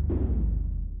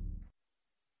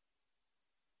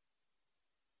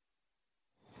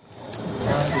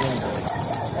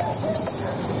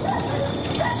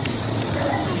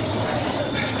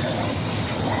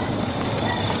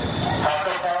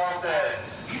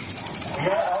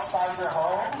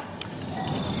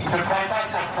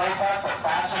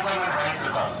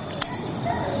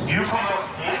 You promote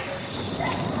hate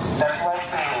that's led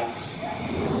to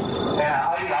an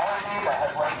ideology that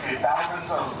has led to thousands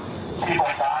of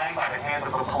people dying by the hands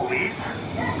of the police,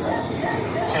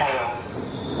 to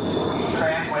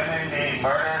trans women being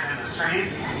murdered in the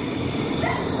streets.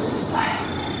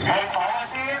 Your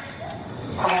policies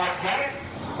promote hate,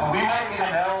 and we might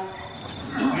even know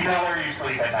where you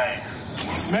sleep at night.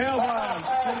 Mailbox,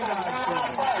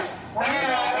 we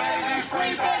know where you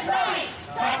sleep at night.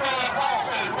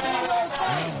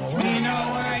 We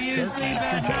know where you sleep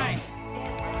at night.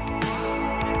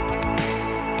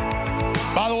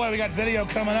 By the way, we got video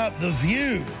coming up. The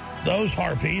View, those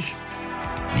harpies.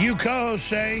 View co-hosts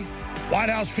say White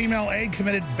House female aide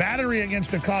committed battery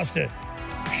against Acosta.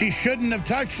 She shouldn't have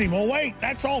touched him. Well, wait,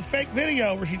 that's all fake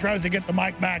video where she tries to get the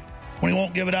mic back when he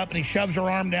won't give it up and he shoves her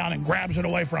arm down and grabs it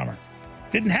away from her.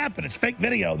 Didn't happen. It's fake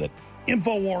video that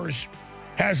InfoWars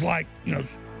has,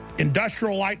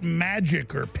 Industrial Light and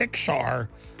Magic or Pixar.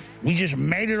 We just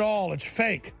made it all. It's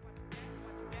fake.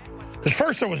 Because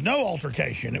first there was no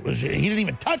altercation. He didn't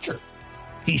even touch her,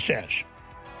 he says.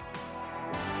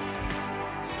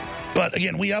 But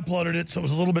again, we uploaded it, so it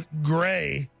was a little bit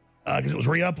gray because it was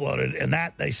re-uploaded, and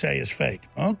that, they say, is fake.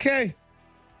 Okay.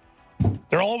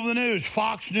 They're all over the news.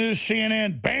 Fox News,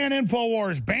 CNN, ban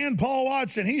InfoWars, ban Paul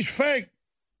Watson, he's fake.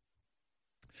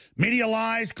 Media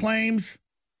lies, claims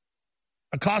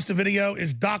Acosta video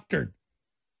is doctored.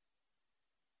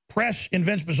 Press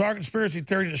invents bizarre conspiracy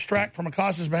theory to distract from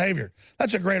Acosta's behavior.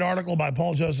 That's a great article by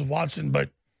Paul Joseph Watson, but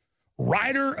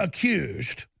reporter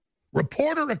accused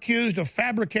of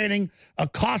fabricating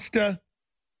Acosta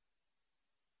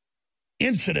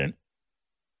incident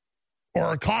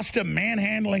or Acosta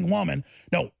manhandling woman.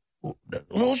 No,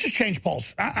 let's just change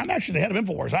Paul's. I'm actually the head of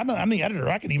InfoWars. I'm the editor.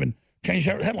 I can even change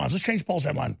headlines. Let's change Paul's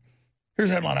headline. Here's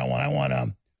the headline I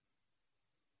want.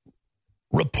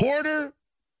 Reporter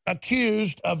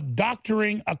accused of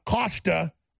doctoring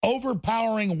Acosta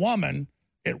overpowering woman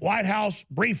at White House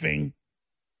briefing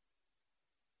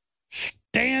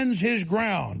stands his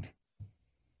ground.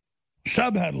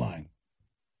 Subheadline.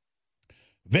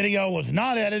 Video was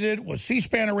not edited, was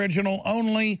C-SPAN original,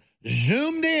 only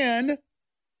zoomed in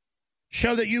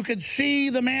so that you could see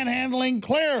the manhandling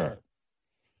clearer.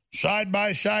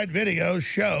 Side-by-side videos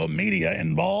show media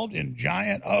involved in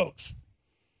giant hoax.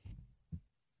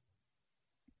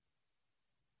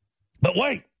 But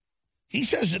wait, he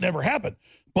says it never happened.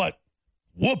 But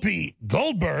Whoopi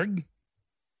Goldberg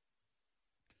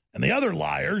and the other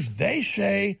liars, they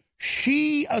say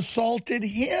she assaulted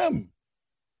him.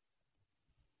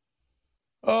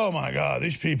 Oh, my God,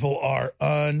 these people are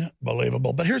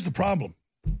unbelievable. But here's the problem.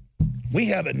 We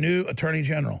have a new attorney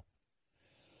general.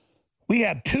 We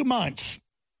have 2 months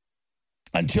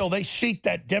until they seat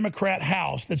that Democrat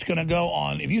House that's going to go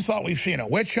on. If you thought we've seen a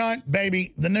witch hunt,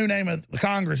 baby, the new name of the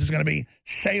Congress is going to be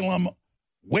Salem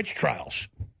Witch Trials.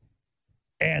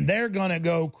 And they're going to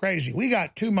go crazy. We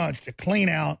got 2 months to clean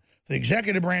out the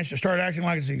executive branch, to start acting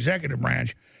like it's the executive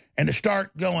branch, and to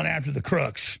start going after the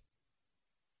crooks.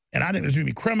 And I think there's going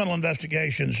to be criminal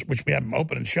investigations, which we have them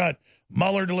open and shut.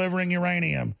 Mueller delivering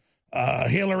uranium.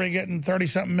 Hillary getting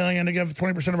 30-something million to give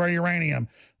 20% of our uranium.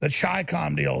 The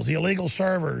Chi-Com deals, the illegal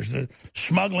servers, the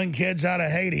smuggling kids out of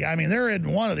Haiti. I mean, there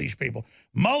isn't one of these people.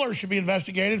 Mueller should be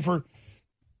investigated for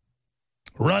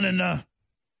running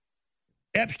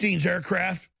Epstein's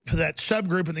aircraft for that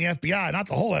subgroup in the FBI, not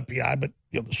the whole FBI, but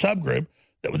the subgroup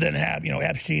that would then have,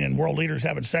 Epstein and world leaders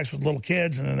having sex with little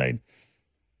kids, and then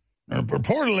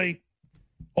reportedly,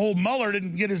 old Mueller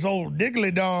didn't get his old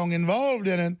diggly-dong involved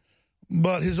in it,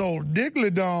 but his old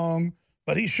diggly-dong,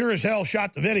 but he sure as hell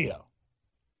shot the video.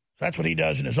 That's what he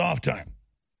does in his off time.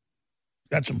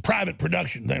 Got some private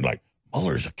production thing like,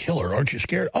 Mueller's a killer, aren't you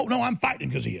scared? Oh, no, I'm fighting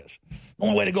because he is. The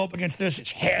only way to go up against this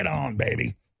is head on,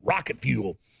 baby. Rocket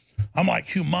fuel. I'm like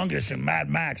Humongous and Mad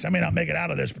Max. I may not make it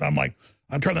out of this, but I'm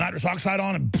turning the nitrous oxide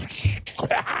on and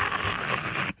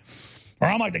or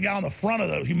I'm like the guy on the front of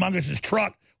the Humongous's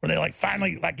truck where they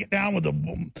finally get down with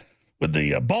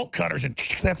the bolt cutters and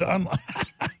they have to unlock.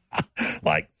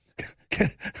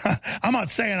 I'm not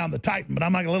saying I'm the Titan, but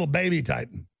I'm like a little baby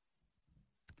Titan.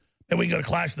 And we can go to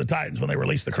Clash of the Titans when they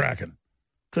release the Kraken.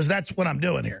 Because that's what I'm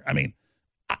doing here. I mean,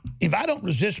 if I don't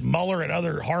resist Mueller and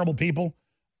other horrible people,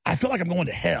 I feel like I'm going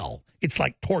to hell. It's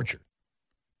like torture.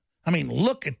 I mean,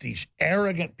 look at these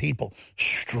arrogant people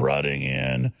strutting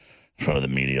in front of the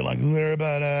media like they're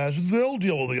badass. They'll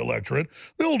deal with the electorate.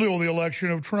 They'll deal with the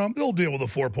election of Trump. They'll deal with the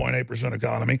 4.8%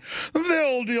 economy.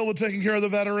 They'll deal with taking care of the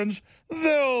veterans.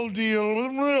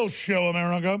 They'll show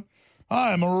America.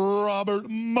 I'm Robert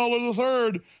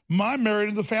Mueller III. I'm married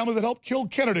to the family that helped kill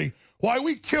Kennedy. Why,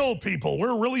 we kill people.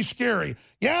 We're really scary.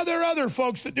 Yeah, there are other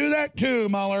folks that do that too,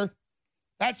 Mueller.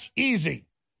 That's easy.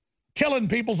 Killing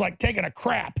people's like taking a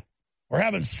crap or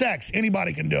having sex.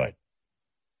 Anybody can do it.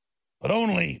 But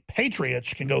only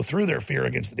patriots can go through their fear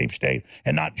against the deep state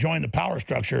and not join the power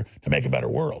structure to make a better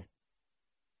world.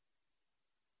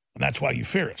 And that's why you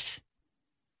fear us.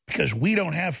 Because we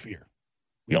don't have fear.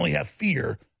 We only have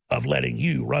fear of letting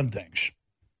you run things.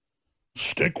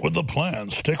 Stick with the plan.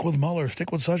 Stick with Mueller.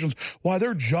 Stick with Sessions. Why,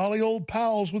 they're jolly old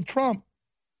pals with Trump.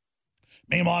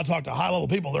 Meanwhile, I talk to high-level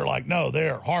people. They're like, no,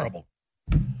 they're horrible.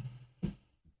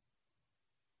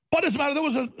 What does it matter?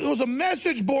 There was a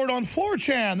message board on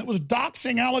 4chan that was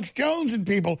doxing Alex Jones and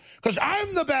people because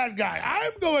I'm the bad guy.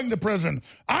 I'm going to prison.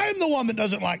 I'm the one that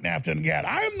doesn't like NAFTA and GATT.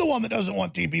 I'm the one that doesn't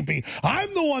want TPP.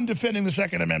 I'm the one defending the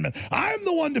Second Amendment. I'm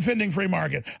the one defending free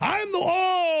market. I'm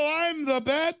the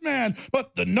bad man.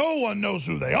 But no one knows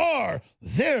who they are.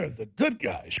 They're the good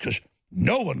guys because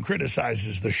No one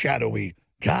criticizes the shadowy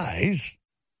guys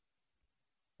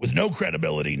with no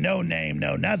credibility, no name,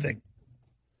 no nothing.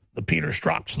 The Peter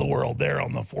Strocks of the world there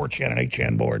on the 4chan and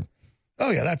 8chan board.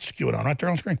 Oh, yeah, that's QAnon right there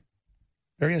on screen.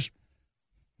 There he is.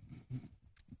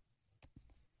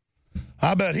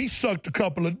 I bet he sucked a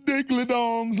couple of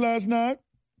diggly-dongs last night.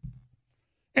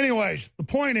 Anyways, the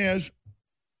point is,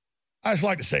 I just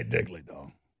like to say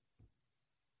diggly-dong.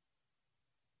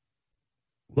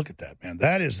 Look at that, man.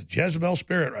 That is the Jezebel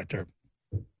spirit right there.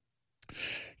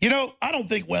 You know, I don't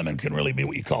think women can really be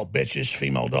what you call bitches,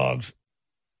 female dogs.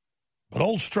 But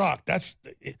old Strzok,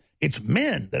 it's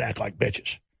men that act like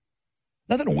bitches.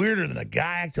 Nothing weirder than a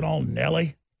guy acting all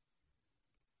Nelly.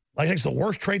 Like it's the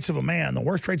worst traits of a man, the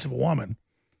worst traits of a woman,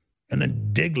 and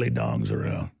then diggly-dongs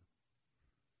around.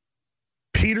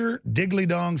 Peter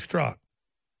Diggly-Dong Strzok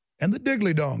and the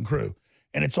Diggly-Dong crew.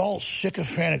 And it's all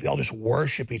sycophantic. They all just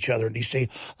worship each other. And you say,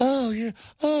 you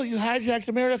hijacked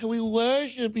America. We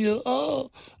worship you.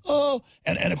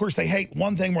 And of course, they hate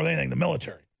one thing more than anything, the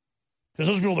military. Because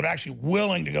those people that are actually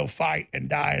willing to go fight and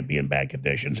die and be in bad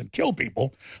conditions and kill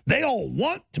people, they all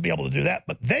want to be able to do that,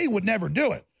 but they would never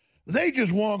do it. They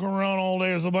just walk around all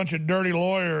day as a bunch of dirty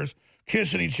lawyers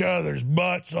kissing each other's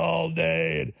butts all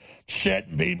day and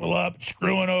setting people up,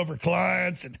 screwing over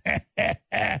clients. And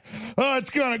it's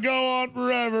going to go on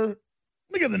forever. Let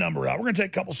me give the number out. We're going to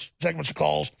take a couple segments of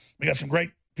calls. We got some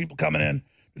great people coming in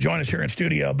to join us here in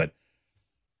studio. But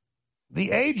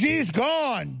the AG's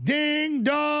gone. Ding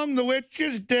dong, the witch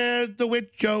is dead. The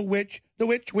witch, oh witch, the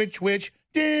witch.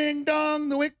 Ding dong,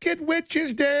 the wicked witch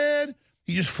is dead.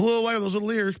 He just flew away with those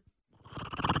little ears.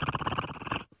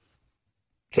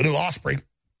 It's a new Osprey. Do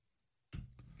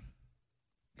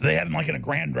they have him like in a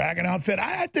Grand Dragon outfit?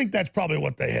 I think that's probably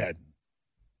what they had.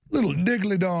 Little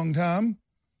diggly-dong time.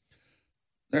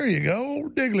 There you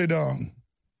go, diggly-dong.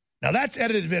 Now, that's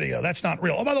edited video. That's not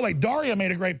real. Oh, by the way, Daria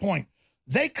made a great point.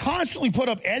 They constantly put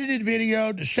up edited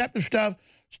video, deceptive stuff.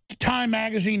 Time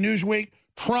Magazine, Newsweek,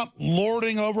 Trump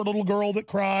lording over a little girl that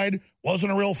cried. Wasn't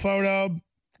a real photo.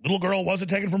 Little girl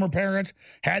wasn't taken from her parents,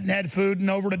 hadn't had food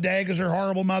in over a day because her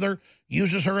horrible mother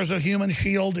uses her as a human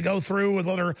shield to go through with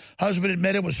what her husband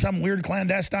admitted was some weird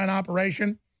clandestine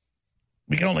operation.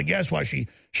 We can only guess why she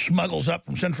smuggles up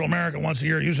from Central America once a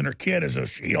year using her kid as a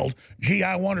shield. Gee,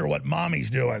 I wonder what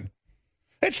mommy's doing.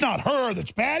 It's not her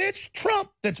that's bad. It's Trump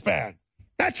that's bad.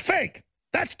 That's fake.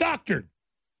 That's doctored.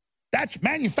 That's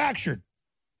manufactured.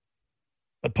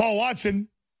 But Paul Watson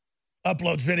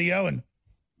uploads video and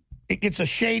it gets a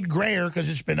shade grayer because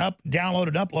it's been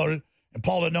downloaded, uploaded, and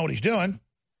Paul doesn't know what he's doing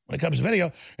when it comes to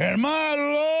video. And my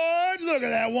Lord, look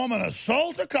at that woman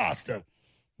assault Acosta.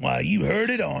 Why, you heard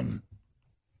it on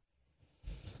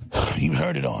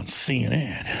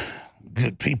CNN.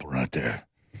 Good people right there.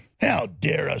 How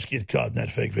dare us get caught in that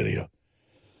fake video?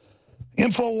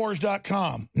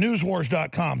 Infowars.com,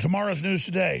 newswars.com, tomorrow's news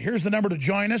today. Here's the number to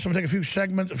join us. I'm going to take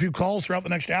a few calls throughout the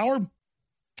next hour.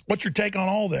 What's your take on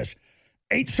all this?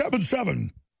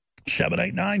 877-789-2539,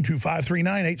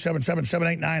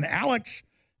 877-789-ALEX,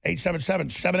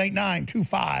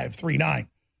 877-789-2539.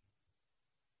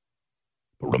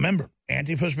 But remember,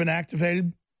 Antifa's been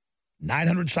activated,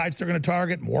 900 sites they're going to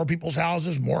target, more people's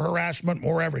houses, more harassment,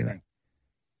 more everything.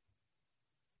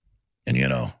 And, you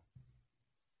know,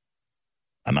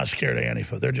 I'm not scared of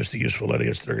Antifa. They're just the useful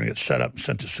idiots that are going to get set up and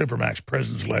sent to Supermax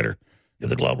prisons later if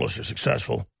the globalists are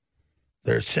successful.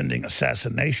 They're sending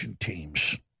assassination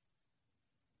teams.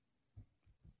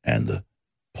 And the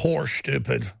poor,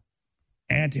 stupid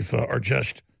Antifa are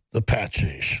just the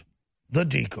patsies, the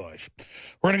decoys.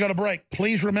 We're going to go to break.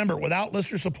 Please remember, without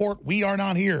listener support, we are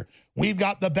not here. We've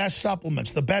got the best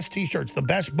supplements, the best T-shirts, the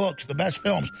best books, the best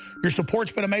films. Your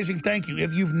support's been amazing. Thank you.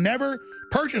 If you've never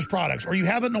purchased products or you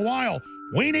haven't in a while,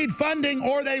 we need funding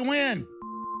or they win.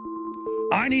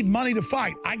 I need money to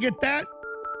fight. I get that.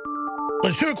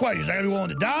 There's two equations. I got to be willing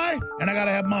to die, and I got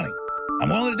to have money. I'm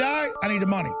willing to die. I need the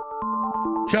money.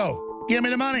 So, give me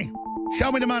the money.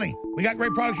 Show me the money. We got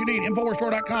great products you need.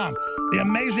 InfoWarsStore.com. The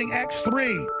amazing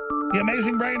X3. The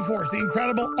amazing Brain Force. The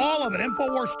incredible, all of it.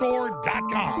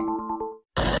 InfoWarsStore.com.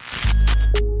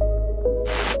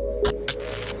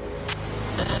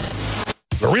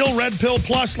 The Real Red Pill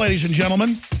Plus, ladies and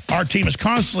gentlemen. Our team is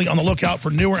constantly on the lookout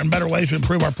for newer and better ways to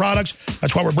improve our products.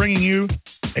 That's why we're bringing you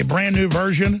a brand new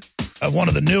version of one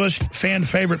of the newest fan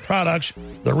favorite products,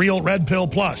 the Real Red Pill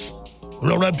Plus. The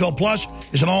Real Red Pill Plus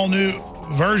is an all-new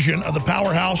version of the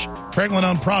powerhouse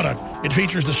Pregnenolone product. It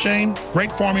features the same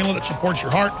great formula that supports your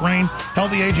heart, brain,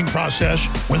 healthy aging process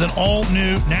with an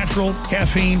all-new natural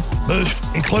caffeine boost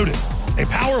included. a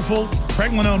powerful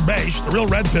pregnenolone base, the Real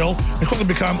Red Pill, has quickly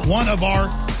become one of our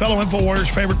fellow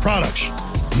InfoWarriors' favorite products.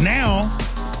 Now,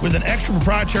 with an extra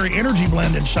proprietary energy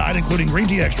blend inside, including green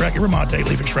tea extract, yerba mate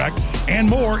leaf extract, and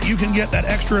more, you can get that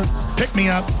extra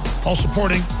pick-me-up while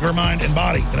supporting your mind and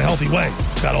body in a healthy way.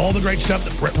 It's got all the great stuff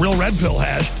that Real Red Pill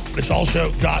has, but it's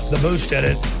also got the boost in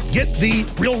it. Get the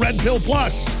Real Red Pill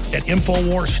Plus at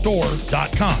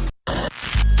InfoWarsStore.com.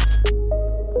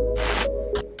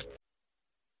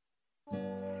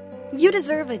 You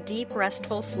deserve a deep,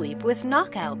 restful sleep with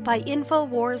Knockout by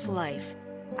InfoWars Life.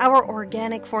 Our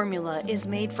organic formula is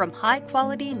made from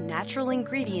high-quality natural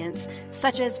ingredients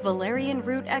such as valerian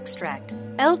root extract,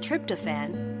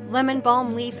 L-tryptophan, lemon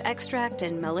balm leaf extract,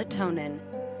 and melatonin.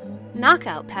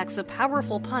 Knockout packs a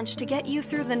powerful punch to get you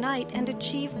through the night and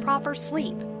achieve proper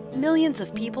sleep. Millions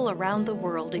of people around the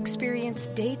world experience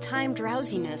daytime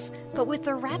drowsiness, but with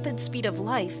the rapid speed of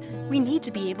life, we need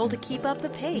to be able to keep up the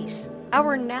pace.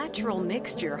 Our natural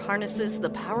mixture harnesses the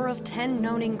power of 10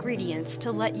 known ingredients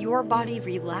to let your body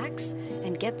relax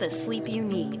and get the sleep you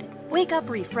need. Wake up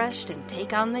refreshed and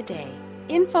take on the day.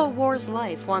 InfoWars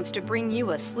Life wants to bring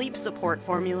you a sleep support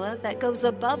formula that goes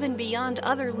above and beyond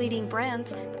other leading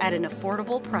brands at an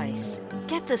affordable price.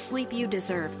 Get the sleep you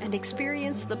deserve and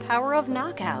experience the power of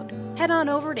Knockout. Head on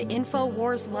over to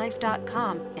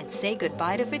InfoWarsLife.com and say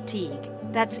goodbye to fatigue.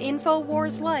 That's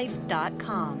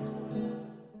InfoWarsLife.com.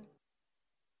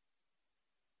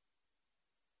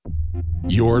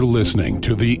 You're listening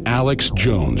to The Alex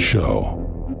Jones Show.